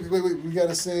singing. Wait. We got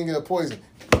to sing Poison.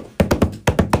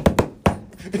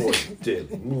 Poison,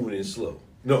 deadly, moving in slow.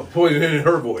 No, Poison in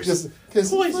her voice.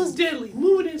 Poison's deadly,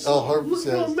 moving in slow. Oh, her voice.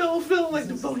 Look at Mel feeling like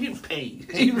the phone getting paid.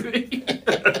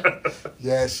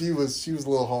 Yeah, she was a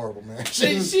little horrible, man.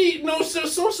 Some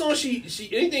songs she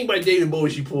anything by David Bowie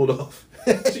she pulled off.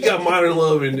 She got Modern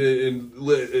Love and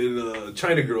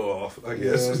China Girl off, I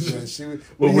guess. Yeah,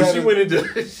 but when she went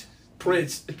into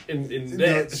Prince and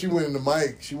that, she went into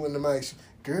Mike.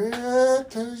 Girl,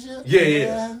 close your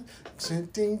eyes.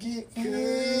 Something get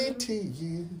into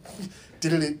you. I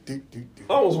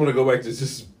almost want to go back to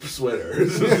just sweater.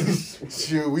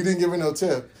 Shoot, we didn't give her no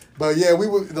tip. But yeah,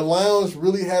 the lounge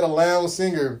really had a lounge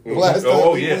singer last time.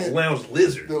 Oh yeah, lounge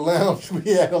lizard.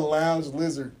 We had a lounge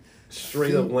lizard.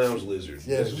 Straight up lounge lizard.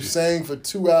 Yeah, she sang for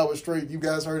 2 hours straight. You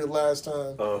guys heard it last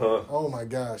time. Uh-huh. Oh my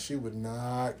gosh, she would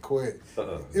not quit.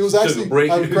 It was actually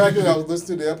I was cracking. I was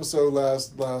listening to the episode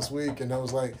last week, and I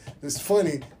was like, "It's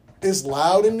funny. It's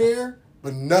loud in there,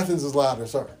 but nothing's as loud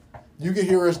as her. You can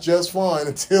hear us just fine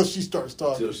until she starts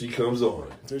talking. Until she comes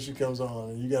on.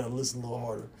 And you got to listen a little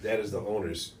harder. That is the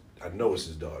owner's. I know it's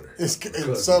his daughter. It's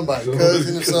somebody,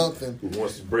 cousin or something. Who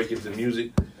wants to break into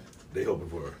music. They hoping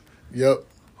for her. Yep.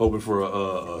 Hoping for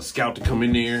a scout to come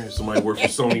in there. Somebody work for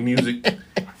Sony Music.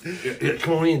 Yeah,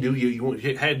 come on in, dude. You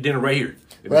had dinner right here.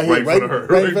 Right in front of her.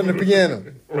 Right in front of the piano.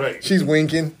 Right. She's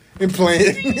winking and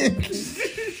playing.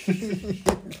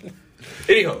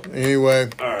 Anyhow. Anyway.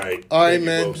 All right. All right,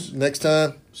 man. Next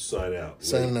time. Sign out.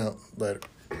 Signing out. Later.